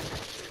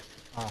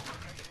 Oh,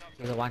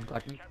 the one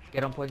got me.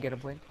 Get on point.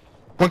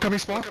 One coming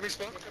spawn.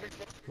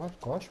 My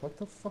gosh, what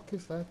the fuck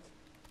is that?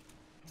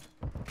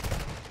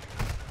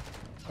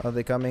 Are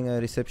they coming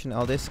reception?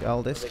 Aldis. They're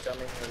coming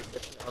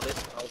reception.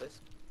 Aldis.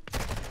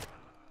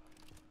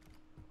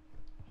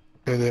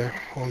 Yeah, there.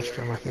 All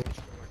stream, I think.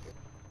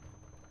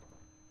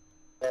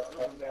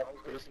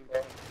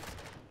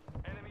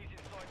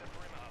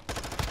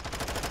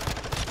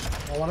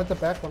 Oh, one at the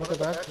back.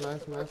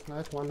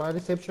 Nice. One by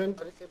reception.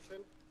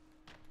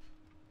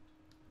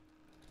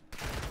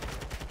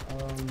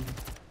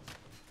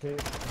 Okay.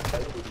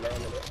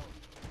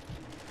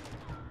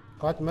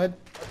 Got mid.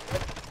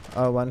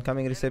 One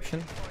coming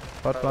reception.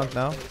 Pot plant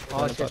now.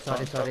 Oh shit,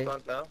 sorry.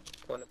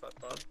 Corner pot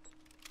plant.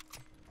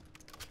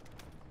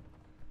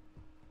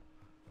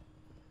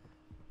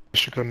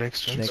 Should go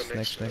next. Next.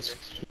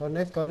 Go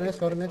next.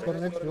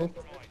 Look.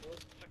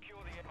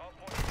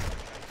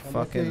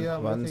 Fucking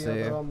one's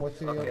there. What's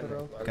the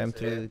other? Came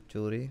through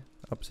jewelry.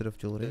 Opposite of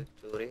jewelry.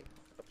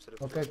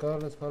 Okay,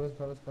 let's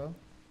go.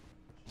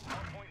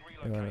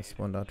 You wanna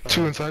spawn out.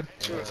 Two inside.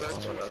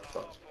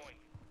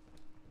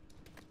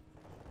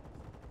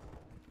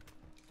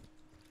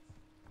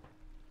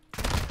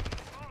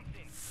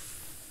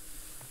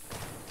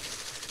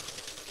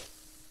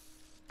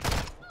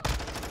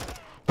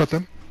 Got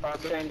them.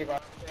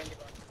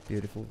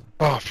 Beautiful.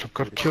 Oh, Flip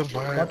got killed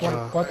by Got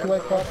one, got two,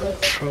 got two.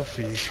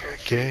 trophy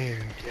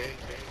game.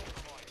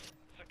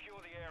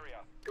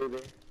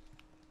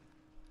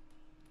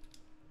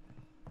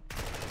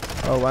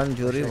 Oh, one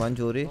jury, one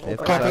jury.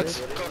 Left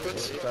Carpets.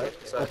 side.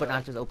 Open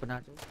arches, open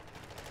arches.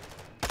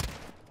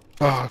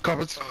 Oh,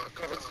 carpets.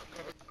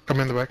 Come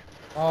in the back.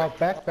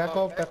 Back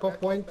off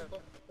point.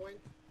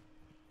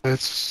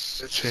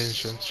 Let's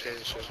change them.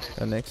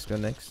 Go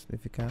next,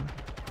 if you can.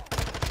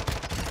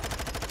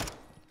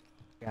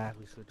 Yeah,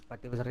 we should.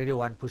 But there was already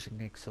one pushing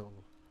next, so.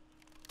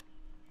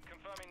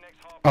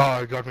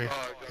 Oh, it got me.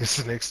 This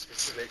is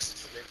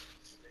next.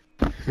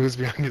 He was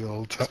behind me the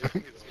whole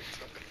time.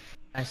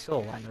 I saw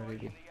one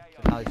already.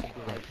 So now it should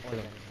be like all of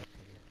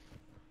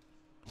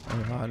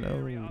them. Oh,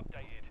 no.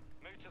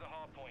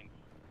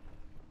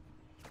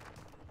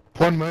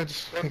 One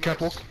merge in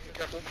catwalk.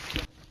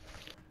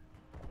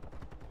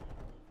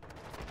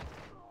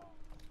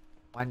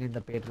 One in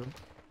the bedroom.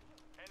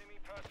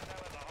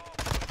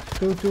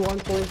 2, 1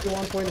 point,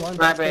 1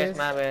 My backstairs.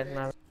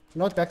 bad.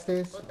 Not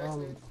backstairs.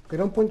 Get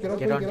on point. Get on.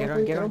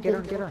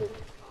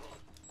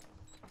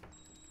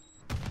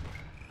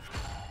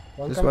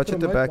 Just watch at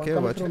the back here,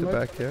 watch at the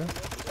back here.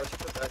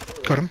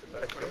 Got him.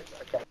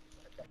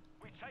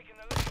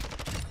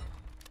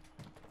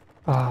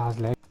 Ah, it's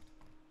lag.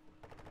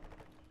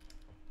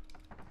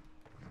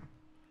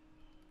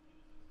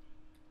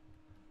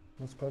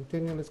 Let's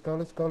continue. Let's go.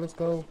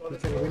 We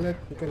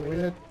can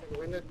win it.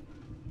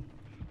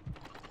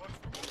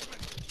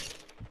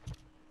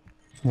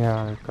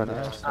 Yeah, I got it.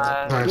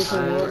 Nice.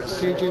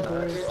 GG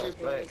boys.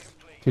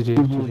 GG.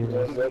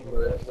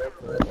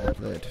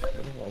 Good.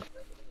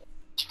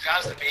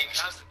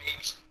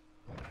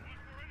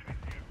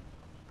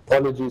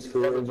 Apologies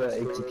for over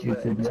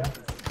executed, yeah.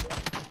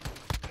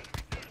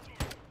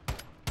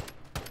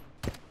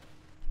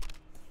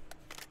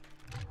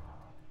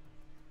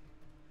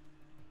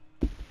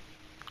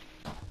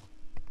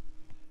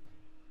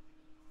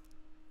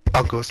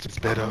 Our ghost is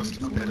better.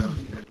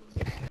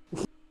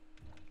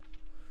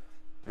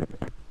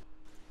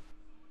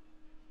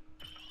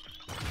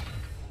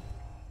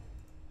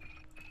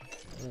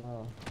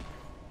 Wow.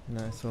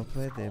 Nice, well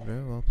played there,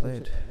 bro. Well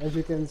played. As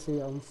you can see,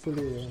 I'm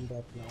fully warmed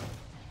up now.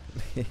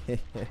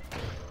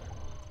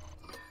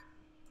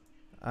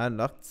 I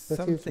unlocked This is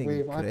something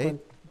wave, great,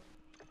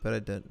 but I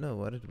don't know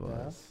what it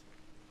was.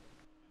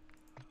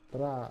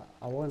 But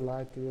I won't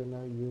lie to you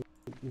now.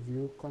 If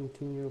you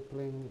continue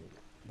playing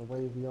the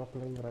way we are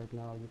playing right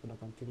now, you're gonna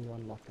continue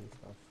unlocking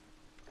stuff.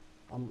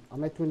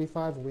 I'm at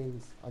 25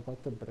 wins. I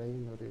got the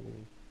brain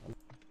already.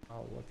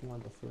 I'm working on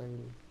the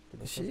flame. to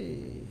the 50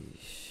 wins.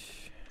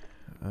 Sheesh.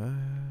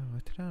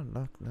 What did I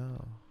unlock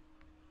now?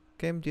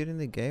 Came during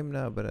the game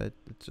now, but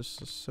it's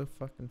just so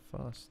fucking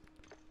fast.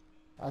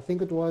 I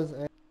think it was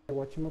a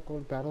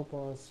whatchamacallit battle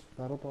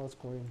pass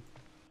coin.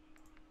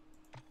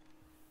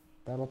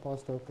 Battle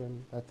pass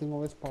token. That thing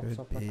always pops Could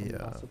up like be, a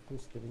massive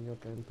boost during your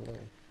gameplay.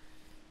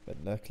 But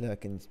luckily I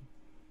can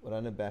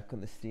run it back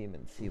on the stream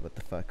and see what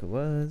the fuck it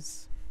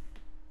was.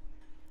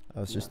 I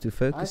was just too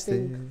focused I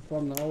think there.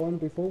 from now on,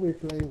 before we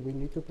play, we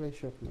need to play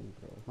shipment,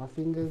 bro. My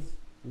fingers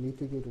need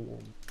to get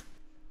warm.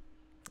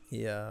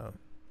 Yeah.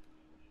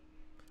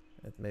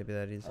 Maybe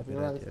that is I a good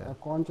realize idea.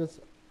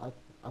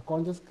 I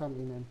can't just come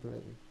in and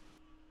play.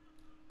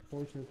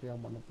 Fortunately,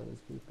 I'm one of those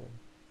people.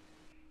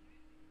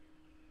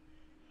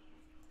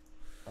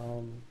 Do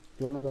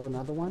you wanna go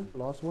another one?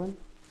 Last one?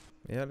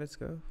 Yeah, let's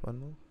go. One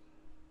more.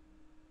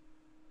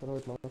 Throw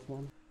it last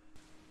one.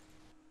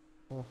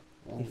 Oh,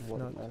 If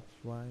what a not, match.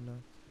 why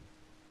not?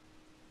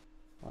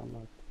 Why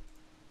not?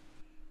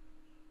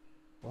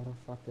 What a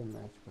fucking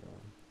match, bro.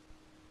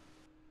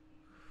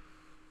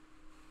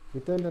 We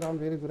turned around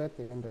very good at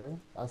the end, eh?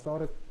 I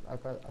started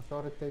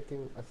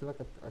taking, I feel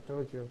like I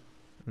told you,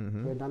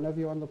 when none of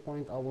you on the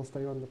point, I will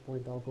stay on the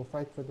point, I'll go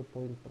fight for the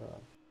point, bro.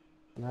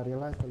 And I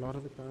realized a lot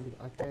of the time,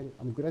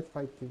 I'm good at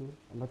fighting,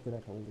 I'm not good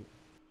at holding.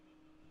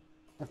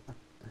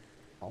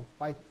 I'll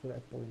fight for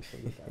that point for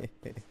you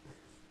guys.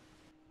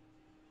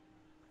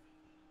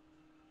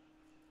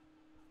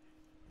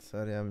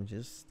 Sorry, I'm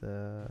just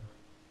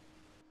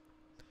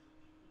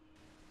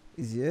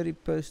is there a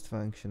repost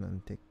function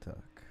on TikTok?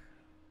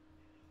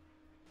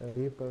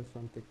 Repost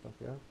on TikTok,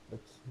 yeah?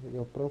 That's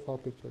your profile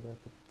picture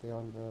there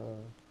on the...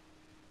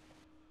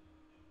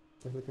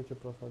 Just look at your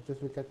profile,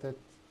 just look at that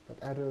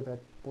arrow that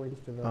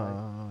points to the right.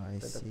 I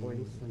That see.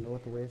 points to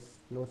northwest,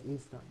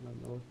 northeast,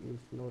 no,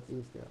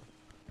 northeast, yeah.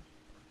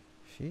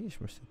 Sheesh,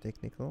 Mr.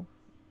 Technical.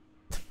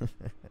 Is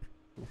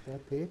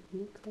that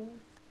technical?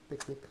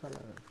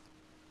 Technicolor.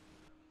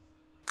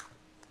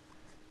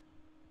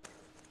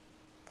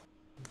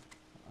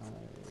 I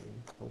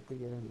hope we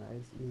get a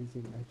nice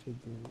easy match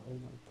again. Oh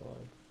my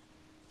god.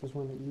 Just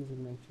want an easy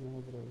match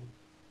now, bro.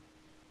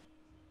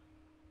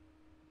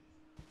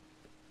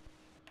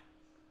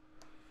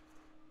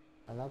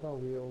 I love how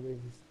we always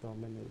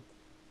dominate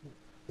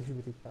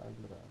every time,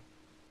 bro.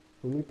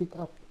 When we pick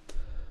up,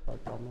 by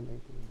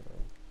dominating, bro.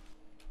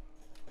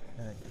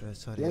 Bro,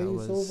 sorry, Yeah, I you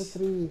was saw the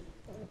 3.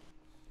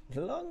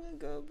 Long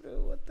ago, bro.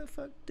 What the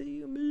fuck do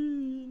you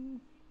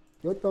mean?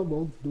 What the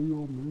fuck do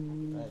you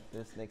mean? Right,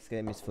 this next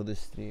game is for the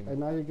stream. And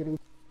now you're getting.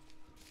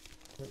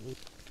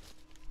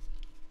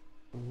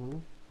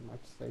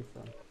 Much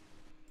safer.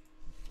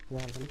 Yeah,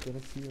 I'm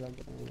gonna see like.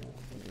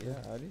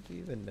 Yeah, how did you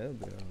even know,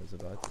 bro? I was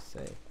about to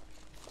say.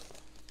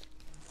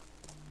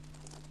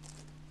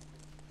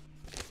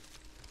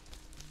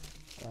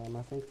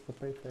 I think it's the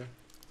paper.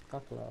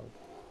 Cut loud.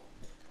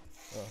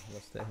 Oh,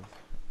 what's that?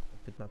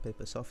 Put my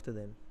paper softer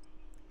then.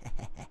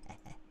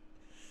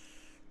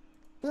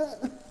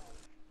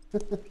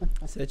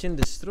 Search and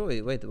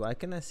destroy. Wait, why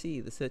can I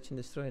see the search and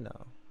destroy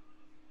now?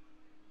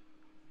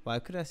 Why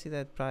could I see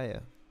that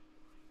prior?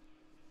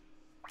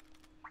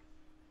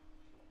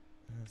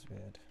 That's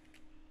weird.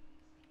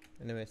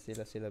 Anyway,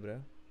 Sila,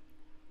 bro.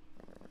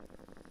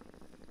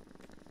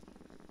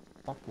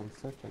 Fucking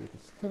search and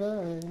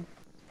destroy.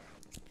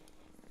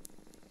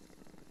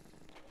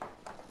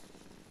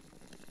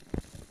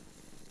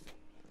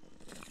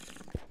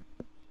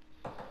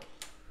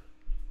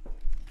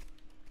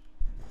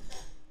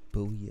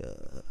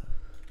 Booyah.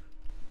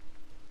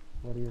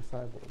 What are your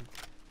cyborg?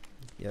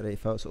 Yeah,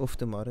 if I was off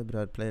tomorrow,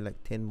 bro, I'd play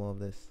like 10 more of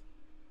this.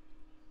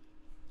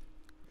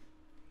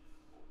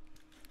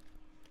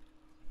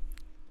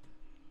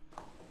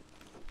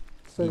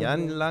 So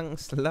Jan lang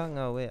slang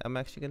away. I'm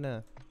actually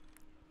gonna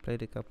play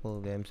a couple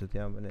of games with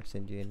you. I'm gonna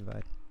send you an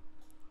invite.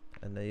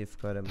 I know you've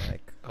got a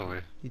mic. Oh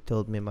wait. You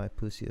told me my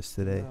pussy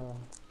yesterday.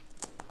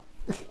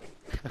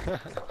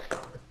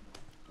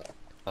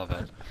 Oh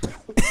bad.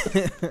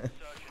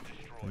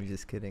 I'm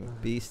just kidding.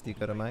 Beast, you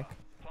got a mic?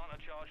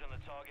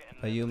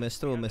 Are you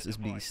Mr. or Mrs.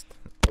 Beast?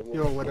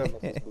 Yo, what up?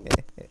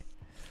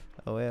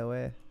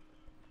 Away.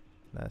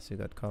 Nice, you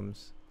got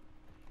comms.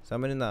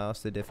 Someone in the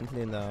house, they're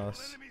definitely in the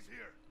house.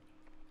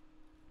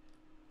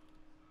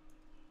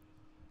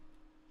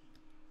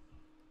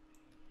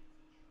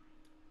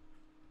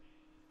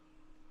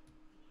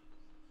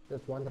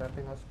 There's one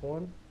wrapping our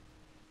spawn.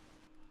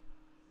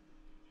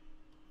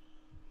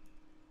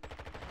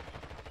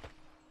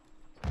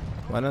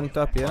 One on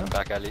top, yeah?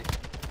 Back alley.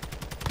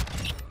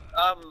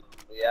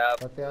 Yeah.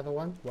 What's the other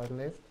one? One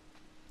left.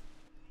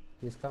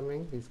 He's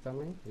coming, he's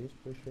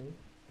pushing.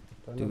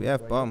 Do we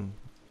have bomb?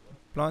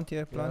 Plant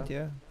here.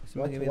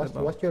 Somebody give me the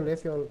bomb. Watch your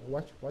left,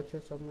 watch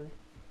your somewhere.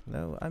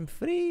 No, I'm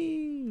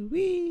free!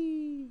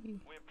 Wee!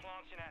 We're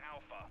planting at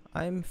Alpha.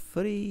 I'm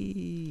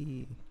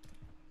free!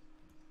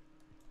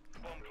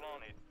 Bomb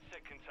planted.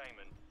 Set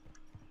containment.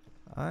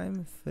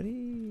 I'm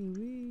free!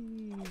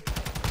 Wee!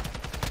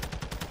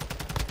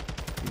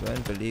 You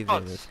won't believe who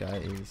this guy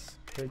is.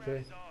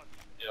 JJ.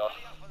 Yeah.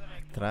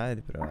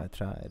 Tried, bro, I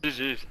tried.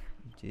 GG.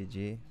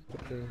 GG.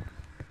 Okay.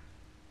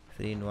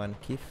 3-in-1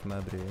 kiff, my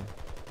bro.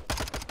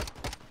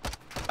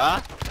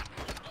 Huh?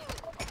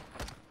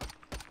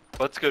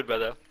 What's good,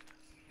 brother?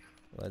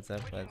 What's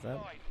up?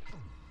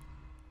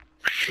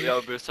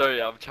 Yo, bro,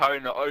 sorry, I'm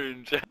trying the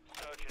orange.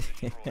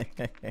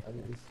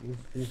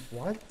 Is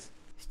what?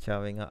 He's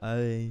chowing a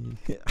eye.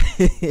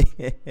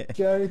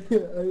 Chowing a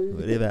eye.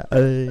 Whatever.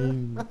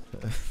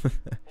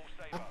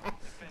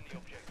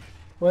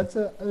 What's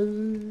a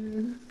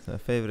My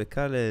favorite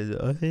color is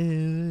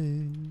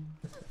okay.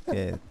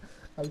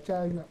 I'm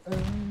trying to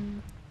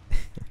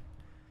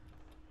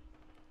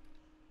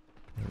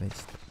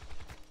There's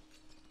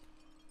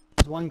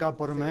one guy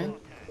bottom man.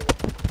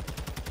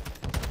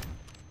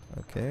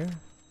 Okay.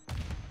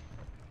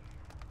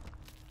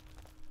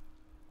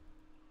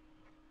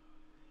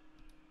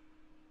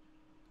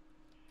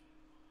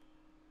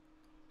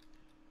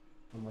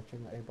 I'm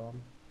watching the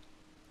A-bomb.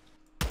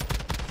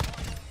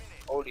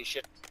 Holy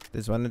shit.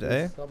 There's one at A.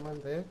 There's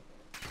someone there.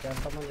 There's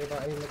someone there by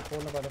A in the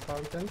corner by the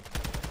fountain.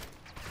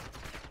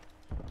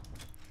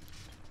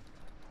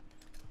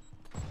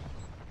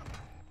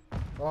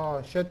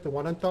 Oh shit, the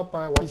one on top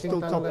by watching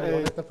still tunnel top and A.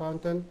 one at the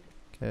fountain.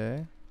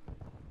 Okay.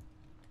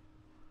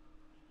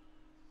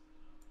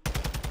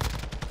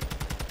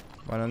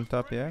 One on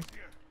top, yeah?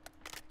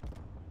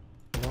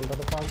 One by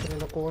the fountain in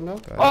the corner.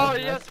 Oh,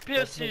 yes,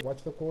 PSC.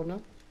 Watch the corner.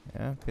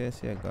 Yeah,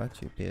 PSC, I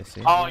got you,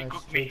 PSC. Oh, he Nice,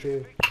 cooked me.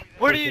 GG.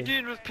 What are you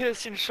doing with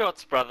piercing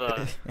shots,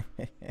 brother?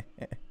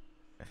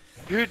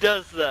 Who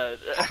does that?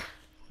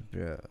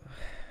 Bro.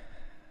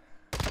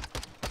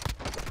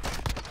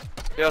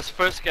 Yeah, it's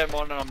first game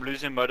on and I'm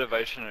losing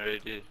motivation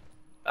already.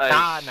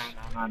 Nah,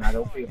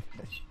 don't be.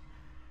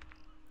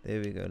 There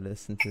we go,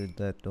 listen to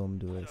that dome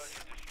doers.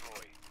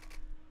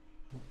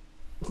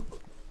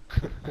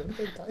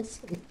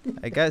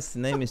 I guess the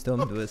name is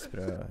Dome Doers,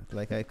 bro.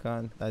 Like I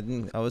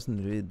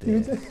wasn't rude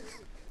there.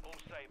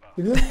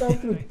 You just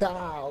have to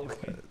down.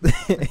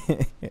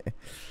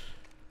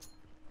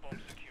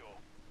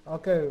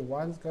 Okay,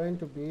 one's going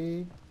to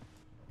be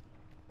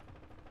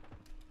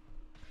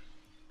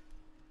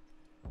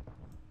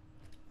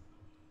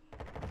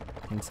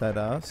Inside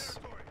house.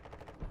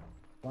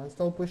 one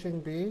still pushing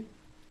B,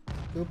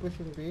 two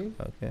pushing B.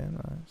 Okay,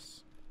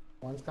 nice.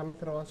 One's coming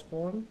through our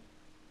spawn.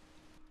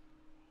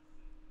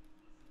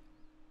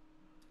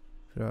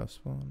 Through our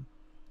spawn.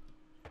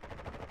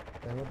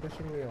 They were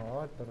pushing me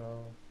hard,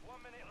 bro.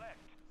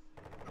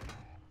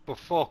 Oh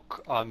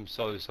fuck, I'm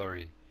so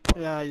sorry.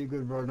 Yeah, you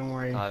good, bro. Don't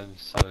worry. I'm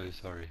so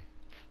sorry.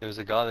 There was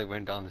a guy that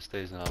went down the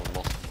stairs and I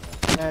lost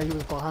him. Yeah, he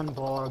was behind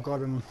bar. I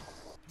got him.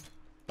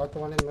 Got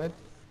one in mid.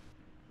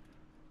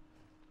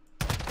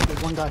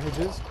 There's one guy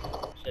hedges.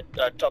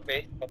 Shit, top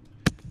A.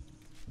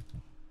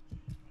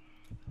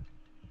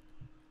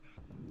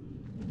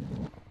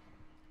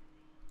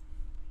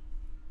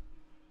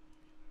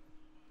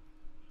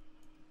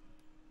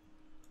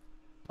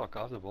 Fuck,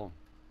 I have the bomb.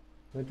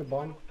 Need to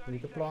bomb.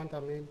 Need to plant, I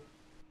mean.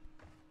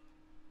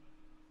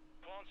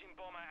 Planting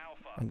bomb at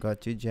Alpha. I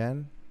got you,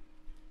 Jan.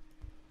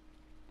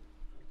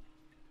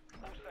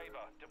 All Saber,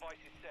 device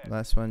is set.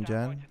 Last one,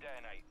 Stand by Jan. to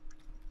detonate.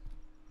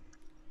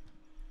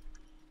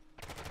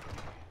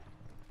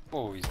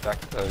 Oh, he's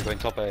back. Going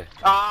top A.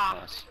 Ah!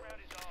 Nice.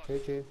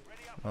 GG.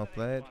 Well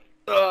played.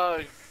 Oh,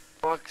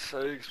 fuck's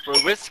sakes, bro.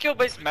 We're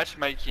skill-based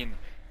matchmaking.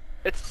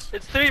 It's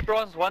 3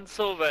 bronze, 1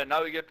 silver, and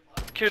now we get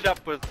queued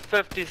up with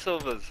 50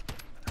 silvers.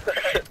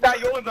 Nah,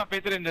 you always not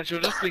better than this. You're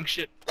just playing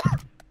shit.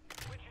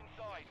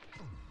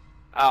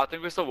 I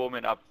think we're still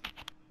warming up.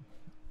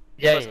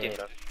 Yeah, First yeah, game,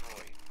 yeah.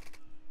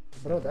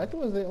 though. Bro, that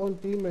was their own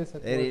teammates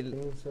that They're, were real-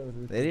 being so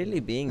rude. they're really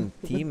being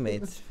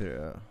teammates,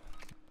 bro.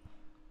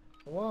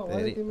 Wow, why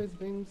are the teammates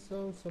being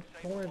so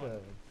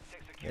supportive?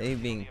 They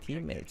being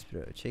teammates,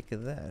 bro. Check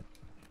it that.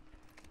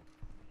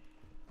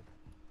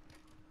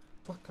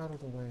 Fuck out of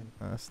the way.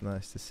 That's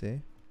nice to see.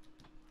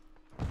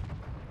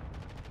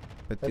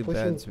 But They're too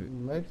bad.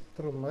 pushing mid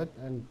through mid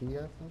and B, I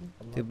think.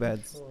 I'm Too not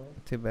bad. sure.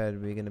 Too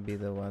bad we're gonna be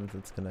the ones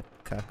that's gonna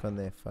cack on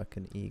their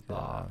fucking ego.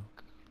 now.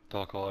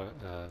 Dark or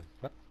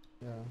what?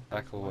 Yeah.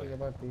 Back that's away. why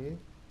about B.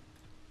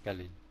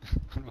 Galley.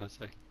 What am I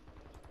saying?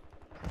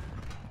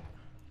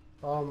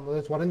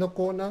 There's one in the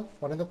corner.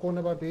 One in the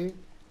corner by B.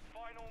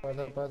 By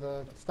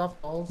the stuff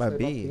house. By they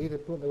B?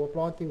 They were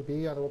planting B.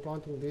 Yeah, they were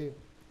planting B.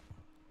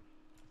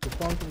 They're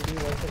planting B.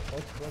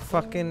 What's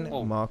Fucking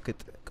market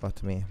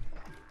got me.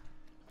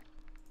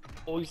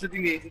 Oh, he's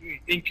sitting there.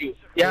 Thank you.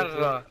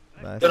 Yeah,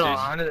 Nice.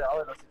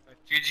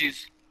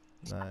 GG's.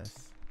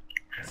 Nice.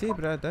 See,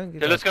 bro, don't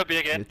give Okay, up. let's go B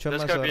again. Your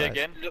Let's chummas go are B right.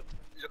 again. Look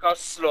how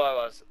slow I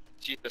was.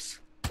 Jesus.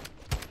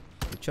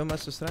 Your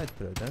chummas was right,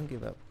 bro. Don't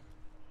give up.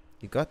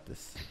 You got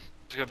this.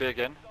 Let's go B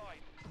again.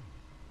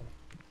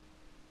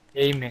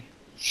 Amen.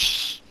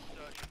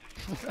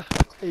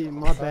 Hey,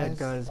 my bad,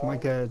 guys. My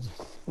bad.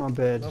 My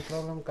bad. No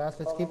problem, guys.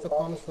 Let's keep the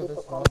comms for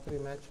this last 3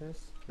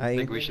 matches. I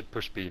think we should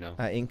push B now.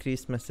 I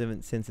increased my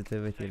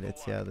sensitivity.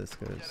 Let's see how this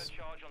goes.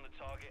 Charge on the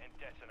target and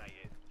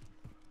detonate it.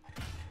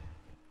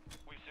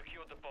 We've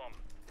secured the bomb.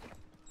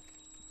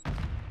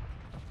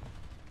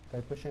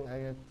 They're pushing A,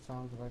 it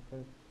sounds like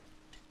it.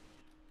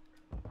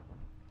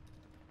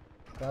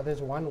 Yeah,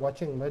 there's one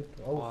watching mid.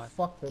 Oh What?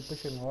 fuck, they're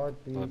pushing hard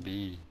B. Oh,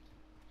 B.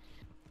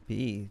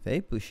 B, they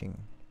pushing.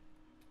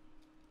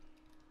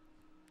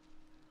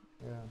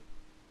 Yeah.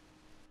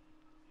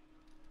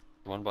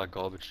 One by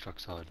garbage truck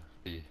side.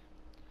 B.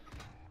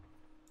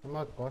 Oh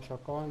my gosh, I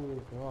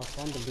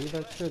can't believe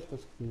that shit.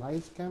 There's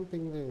nice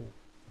camping there.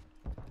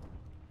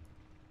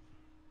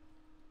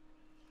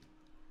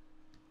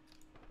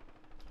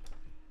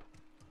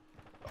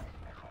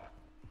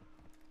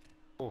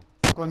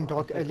 One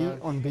dark alley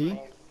on B.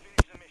 Okay,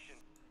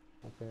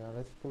 yeah,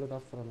 let's pull it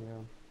up from here.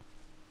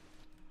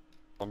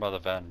 One by the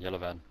van, yellow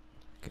van.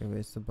 Okay,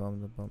 where's the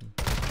bomb? The bomb.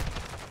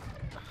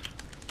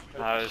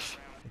 Nice.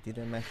 It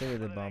didn't matter where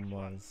the bomb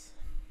was.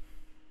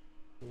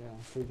 Yeah,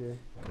 GG.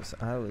 Because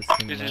I was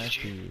in GG.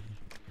 happy.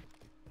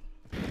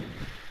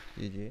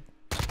 GG.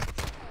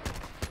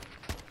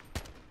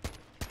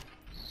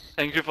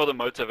 Thank you for the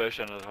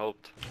motivation, it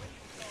helped.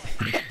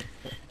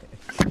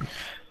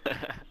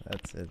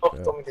 That's it,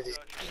 bro.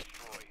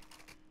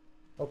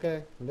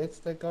 Okay, let's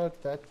take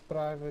out that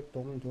private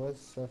dom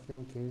doors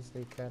in case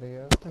they carry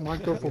her. I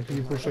might go for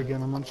B push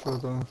again. I'm not sure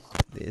though.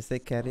 There's the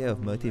carrier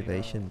of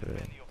motivation, bro.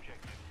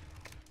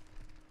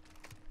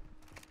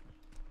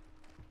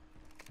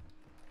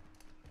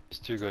 There's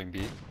 2 going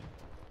B.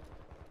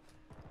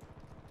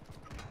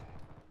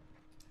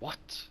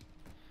 What?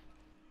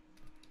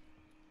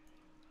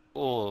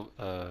 Or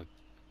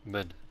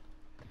mid.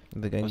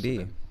 They're going Most of B.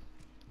 them.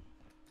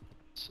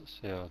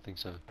 Yeah, I think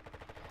so.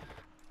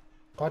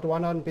 Got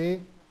one on B.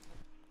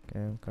 Okay,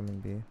 I'm coming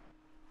B.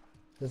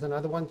 There's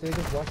another one there.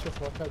 Just watch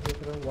out,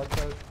 Jupiter. Watch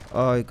out.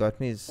 Oh, he got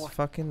me. He's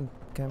fucking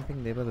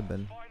camping there by the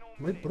bin.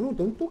 My bro,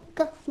 don't do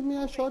cut to me.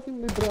 I shot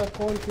him, my bro. I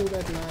can't kill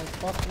that man.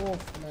 Fuck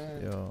off,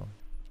 man. Yo.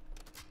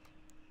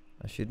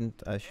 I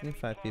shouldn't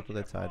fight people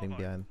that's hiding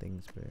behind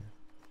things, bro.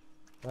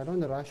 Why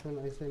don't rush when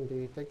I send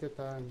D? Take your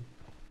time.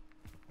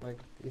 Like,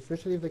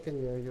 especially if they can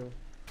hear you.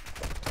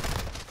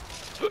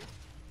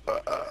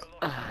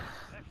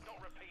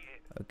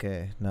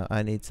 Okay, now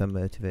I need some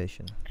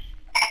motivation.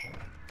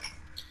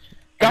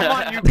 Come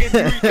on, you can do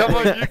it. Come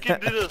on, you can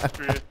do this,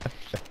 bro.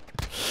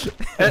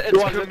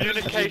 It's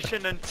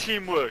communication and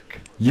teamwork.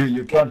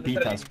 You can beat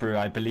us, bro.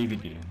 I believe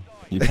in you.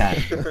 You can.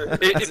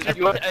 If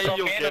you want A,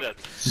 you'll get it.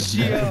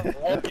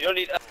 You don't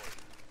need.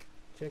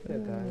 Check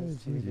that, guys.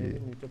 We really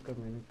need to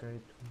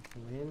communicate.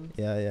 I mean,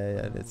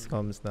 Yeah, let's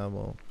comms now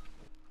more.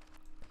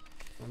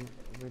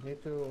 We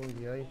need to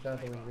hear each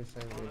other when we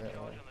say we're there.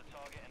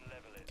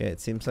 Okay,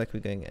 it seems like we're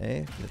going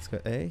A. Let's go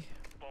A.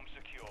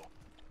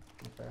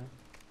 Okay.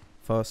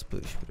 Fast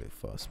push, bro.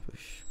 Fast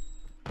push.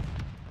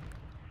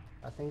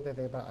 I think that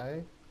they're by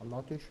A. I'm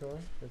not too sure.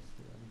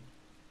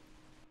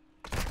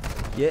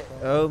 Yeah.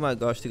 Oh my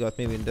gosh, they got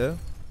me window.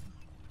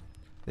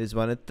 There's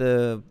one at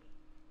the.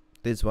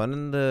 There's one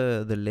in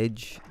the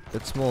ledge.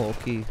 That small,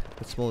 okay.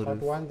 That small Got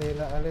roof. one there in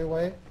the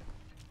alleyway.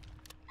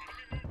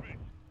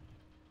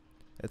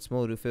 That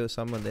small roof. There was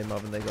someone there,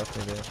 Marvin. They got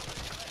me there.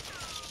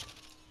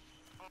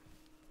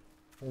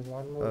 There's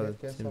one more Oh, left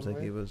it there seems somewhere.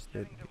 like he was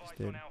dead. He's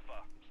dead.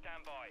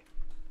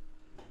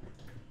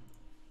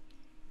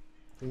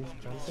 He's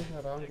jumping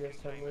around here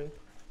somewhere.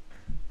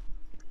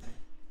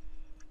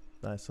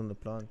 Nice on the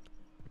plant.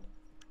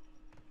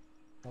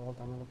 Well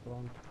done on the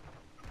plant.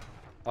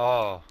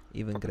 Oh.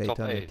 Even fucking great top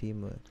on the eight.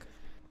 teamwork.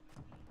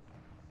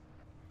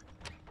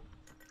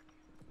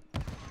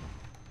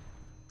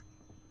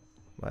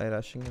 Why are you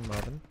rushing him,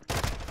 Marvin?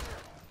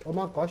 Oh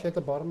my gosh, at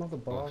the bottom of the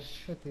bar.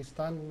 Shit, he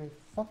stunned me.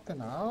 Fucking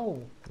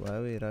hell. Why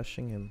are we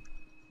rushing him?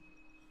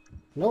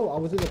 No, I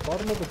was at the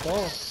bottom of the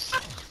bar.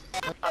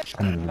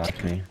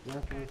 Unlucky.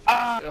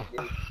 I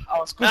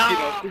was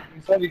cooking,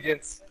 Sorry,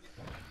 gents.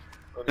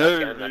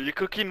 No, bro, you're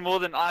cooking more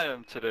than I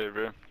am today,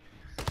 bro.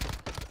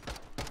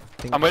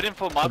 I'm waiting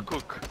for my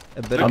cook.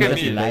 A bit Look of at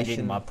me.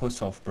 motivation. My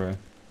puss off, bro.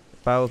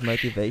 Power of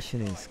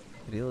motivation is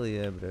real,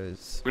 yeah,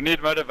 bros. We need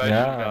motivation,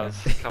 Yeah. guys.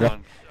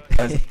 Come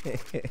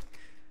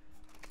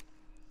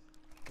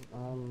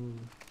on.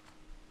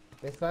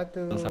 Let's try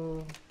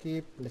to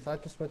let's try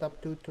to split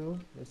up 2-2.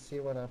 Let's see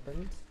what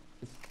happens.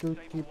 Let's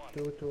keep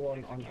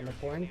 2-2 on the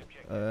point.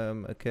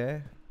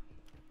 Okay.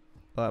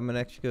 Well, I'm gonna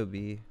actually go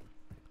B.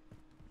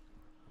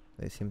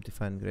 They seem to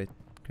find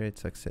great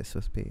success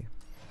with B.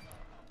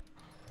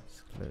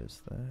 Let's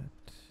close that.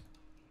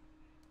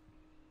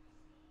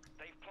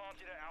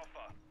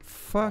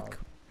 Fuck.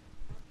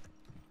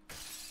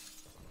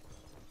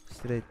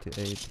 Straight to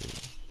A.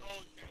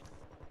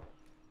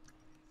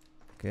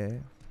 Okay.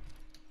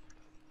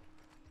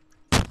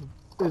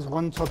 There's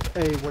one top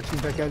A watching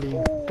back alley.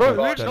 Bro,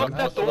 Got who him. knocked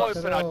that door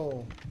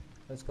open?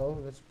 Let's go,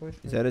 let's push.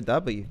 Is that a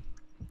W?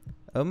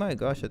 Oh my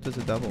gosh, that was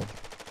a double.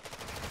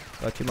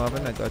 Got you,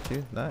 Marvin. I got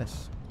you.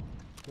 Nice.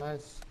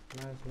 Nice.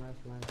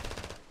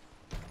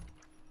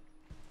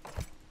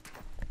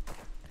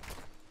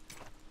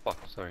 Fuck,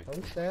 sorry.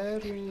 Don't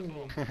stab me.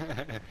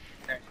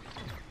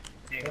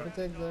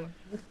 Okay, bro.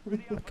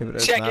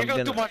 See, I now gave I'm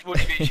you too gonna- much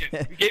motivation.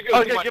 You gave you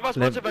Okay, too much give us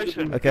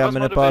motivation. Okay, I'm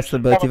gonna pass the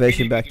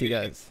motivation back to you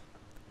guys.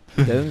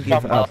 Don't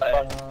give up.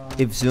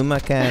 If Zuma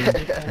can,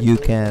 you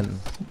can.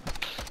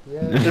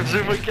 If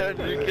Zuma can,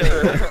 you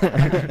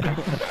can.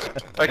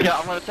 Okay,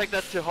 I'm gonna take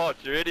that to heart.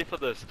 You ready for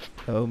this?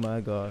 Oh my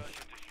gosh.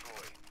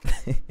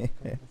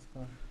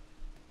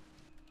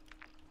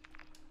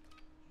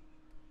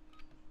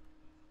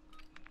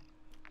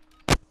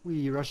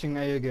 We rushing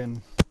A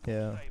again.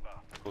 Yeah.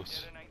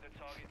 Let's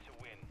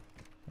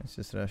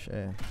just rush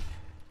A.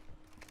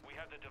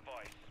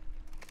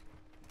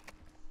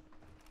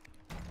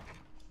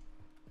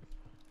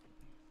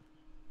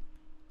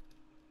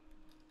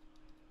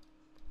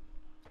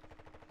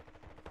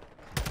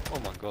 Oh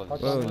my god.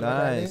 Whoa,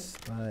 nice,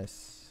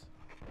 nice.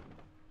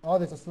 Oh,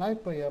 there's a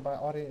sniper here by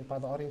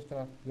the orange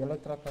truck. Yellow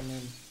truck, I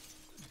mean.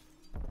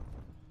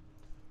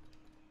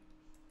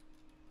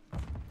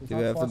 He's Do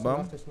we not have the fast bomb?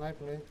 enough to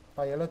snipe me.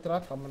 By yellow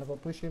truck, I'm gonna go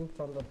push him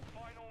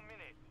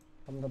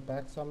from the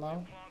back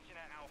somehow.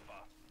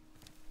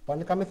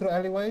 One coming through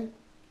alleyway.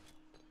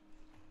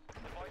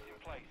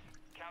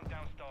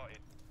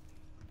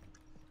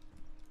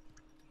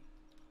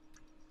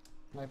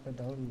 Sniper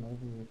down, no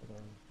me, bro.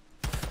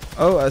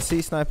 Oh, I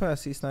see sniper. I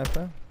see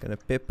sniper. Gonna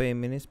pepper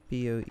him in his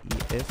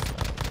POES.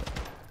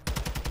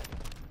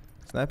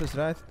 Sniper's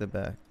right at the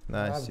back.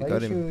 Nice, you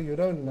got him. You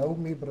don't know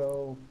me,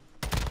 bro.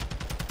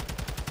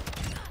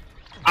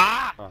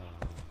 Ah!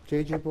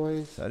 GG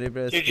boys. Sorry,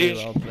 bro. GG.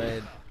 Well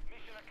played.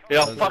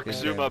 Yeah, That was a fuck good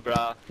Zuma, game.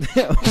 bruh.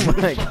 Oh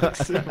my god.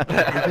 If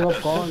you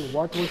have gone,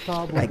 what was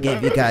up? I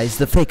gave you guys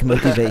the fake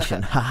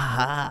motivation. Ha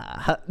ha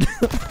ha.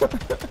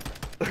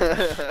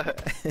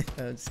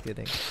 I'm just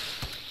kidding.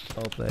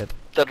 Well played.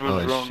 That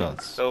was Oh, wrong.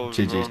 shots. That was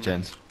GG's, wrong.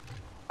 gents.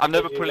 I'm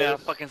never pulling out a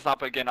fucking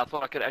sniper again. I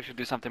thought I could actually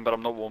do something, but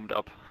I'm not warmed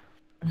up.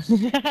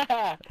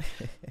 The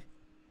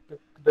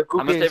I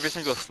cook missed is- every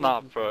single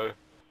snap, bro.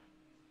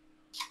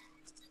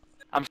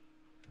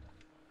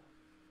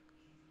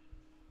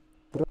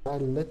 Bro, I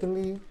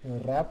literally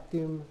wrapped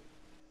him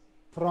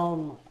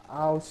from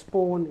our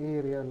spawn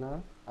area, nah.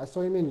 I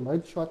saw him in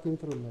mid, shot him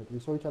through mid. We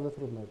saw each other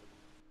through mid.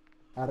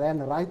 I ran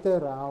right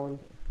around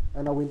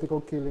and I went to go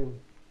kill him.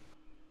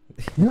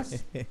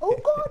 Yes! Oh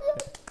god,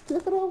 yes!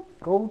 Check it out!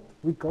 Gold,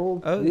 we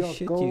gold. Oh we are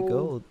shit, gold. you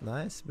gold.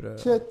 Nice, bro.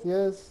 Shit,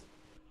 yes.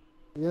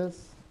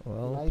 Yes.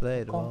 Well Night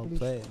played, well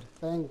accomplished. played.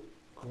 Thank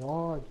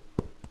God.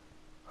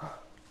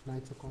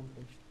 Night's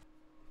accomplished.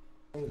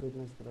 Thank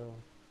goodness, bro.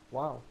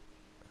 Wow.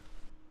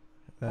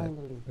 Right.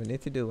 Finally. We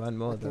need to do one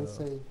more I can though.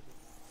 say.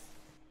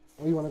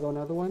 Oh, you wanna go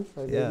another one?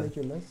 So I Yeah. made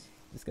you miss.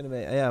 It's gonna be.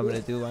 Yeah, I'm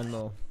gonna do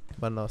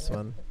one last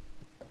one.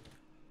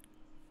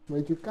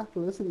 Wait, you can't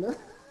listen.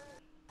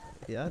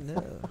 Yeah,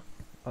 no.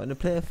 I wanna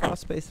play a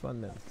fast-paced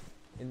one then.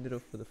 End it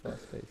off with a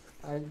fast-paced.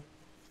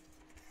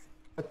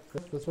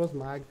 This was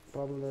my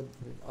problem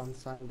on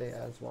Sunday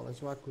as well.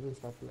 That's why I couldn't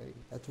stop playing.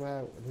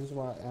 This is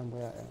why I am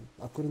where I am.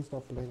 I couldn't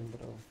stop playing,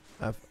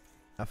 bro.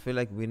 I feel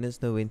like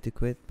winners know when to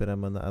quit, but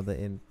I'm on the other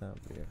end now,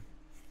 bro.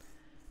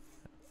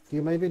 Do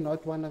you maybe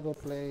not want to go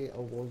play a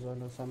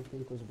Warzone or something?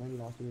 Because when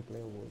last did we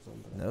play a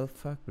Warzone, bro? No,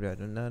 fuck, bro. I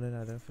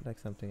don't feel like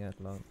something that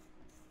long.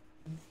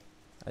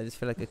 I just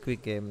feel like a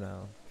quick game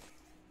now.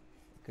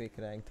 Quick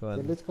ranked one.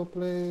 Okay, let's go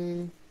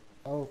play.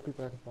 Oh, quick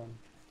ranked one.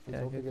 Let's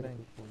Yeah, hope we quick get a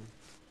ranked. quick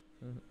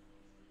one.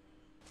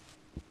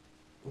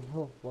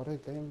 Oh, what a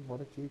game.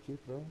 What a GG,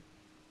 bro.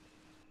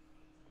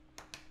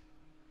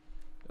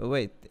 Oh,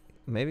 wait.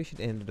 Maybe we should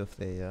end it off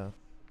there, yeah.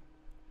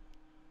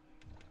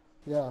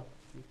 Yeah,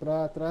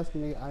 but trust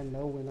me, I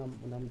know when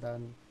I'm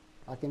done.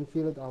 I can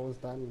feel it. I was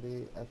done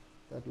there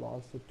at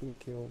last for 2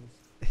 kills.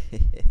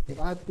 If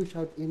I push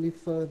out any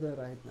further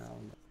right now,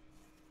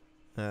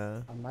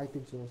 I might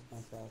exhaust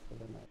myself for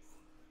the night.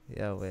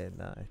 Yeah, wait,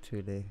 nah,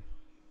 truly.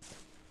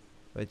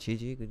 But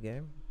GG, good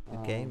game.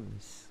 Good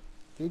games.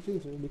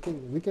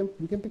 GG, we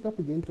can pick up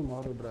again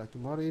tomorrow, bro.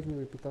 Tomorrow evening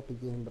we pick up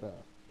again, bro.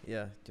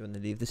 Yeah, do you want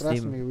to leave the Trust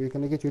stream? me, we're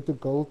gonna get you to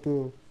go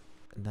to.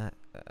 Nah,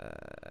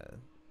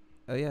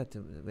 oh yeah,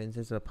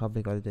 Wednesday's a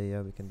public holiday.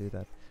 Yeah, we can do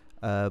that.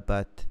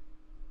 But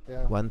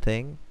Yeah. one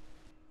thing,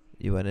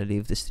 you want to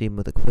leave the stream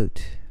with a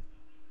quote.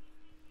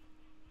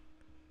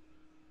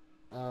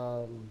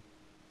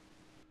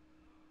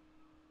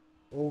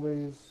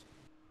 Always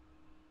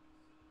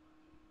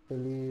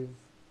believe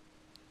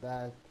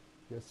that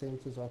your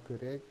senses are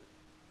correct.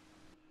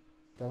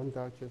 Don't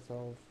doubt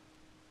yourself.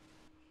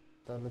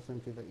 Don't listen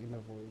to the inner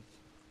voice.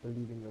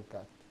 Believe in your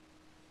gut.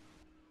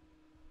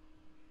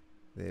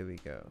 There we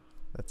go.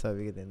 That's how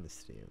we get in the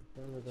stream.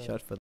 There we go.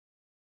 Shot for